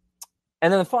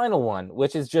 And then the final one,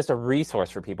 which is just a resource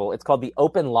for people, it's called the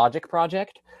Open Logic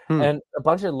Project. And a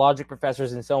bunch of logic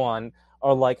professors and so on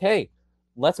are like, hey,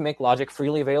 let's make logic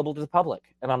freely available to the public.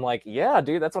 And I'm like, yeah,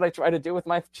 dude, that's what I try to do with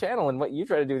my channel and what you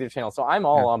try to do with your channel. So I'm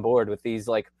all on board with these,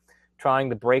 like, trying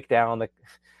to break down the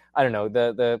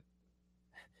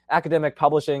academic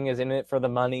publishing is in it for the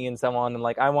money and so on. And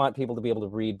like, I want people to be able to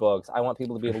read books. I want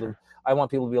people to be able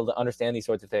to understand these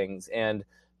sorts of things. And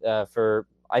I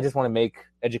just want to make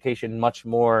education much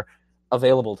more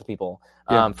available to people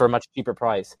for a much cheaper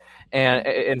price, and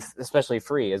especially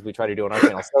free, as we try to do on our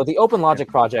channel. So the Open Logic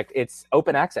Project, it's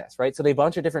open access, right? So they have a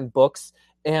bunch of different books,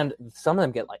 and some of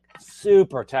them get like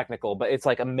super technical, but it's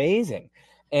like amazing.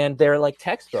 And they're like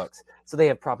textbooks. So they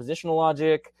have propositional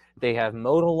logic, they have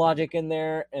modal logic in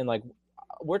there, and like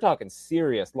we're talking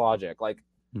serious logic. Like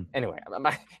anyway,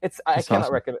 I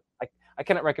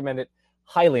cannot recommend it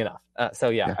highly enough. So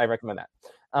I recommend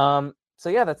that. So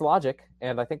yeah, that's logic,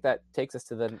 and I think that takes us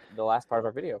to the last part of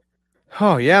our video.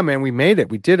 Oh yeah, man, we made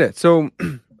it. We did it. So,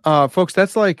 folks,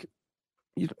 that's like,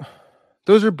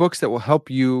 those are books that will help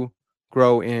you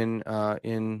grow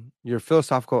in your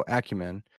philosophical acumen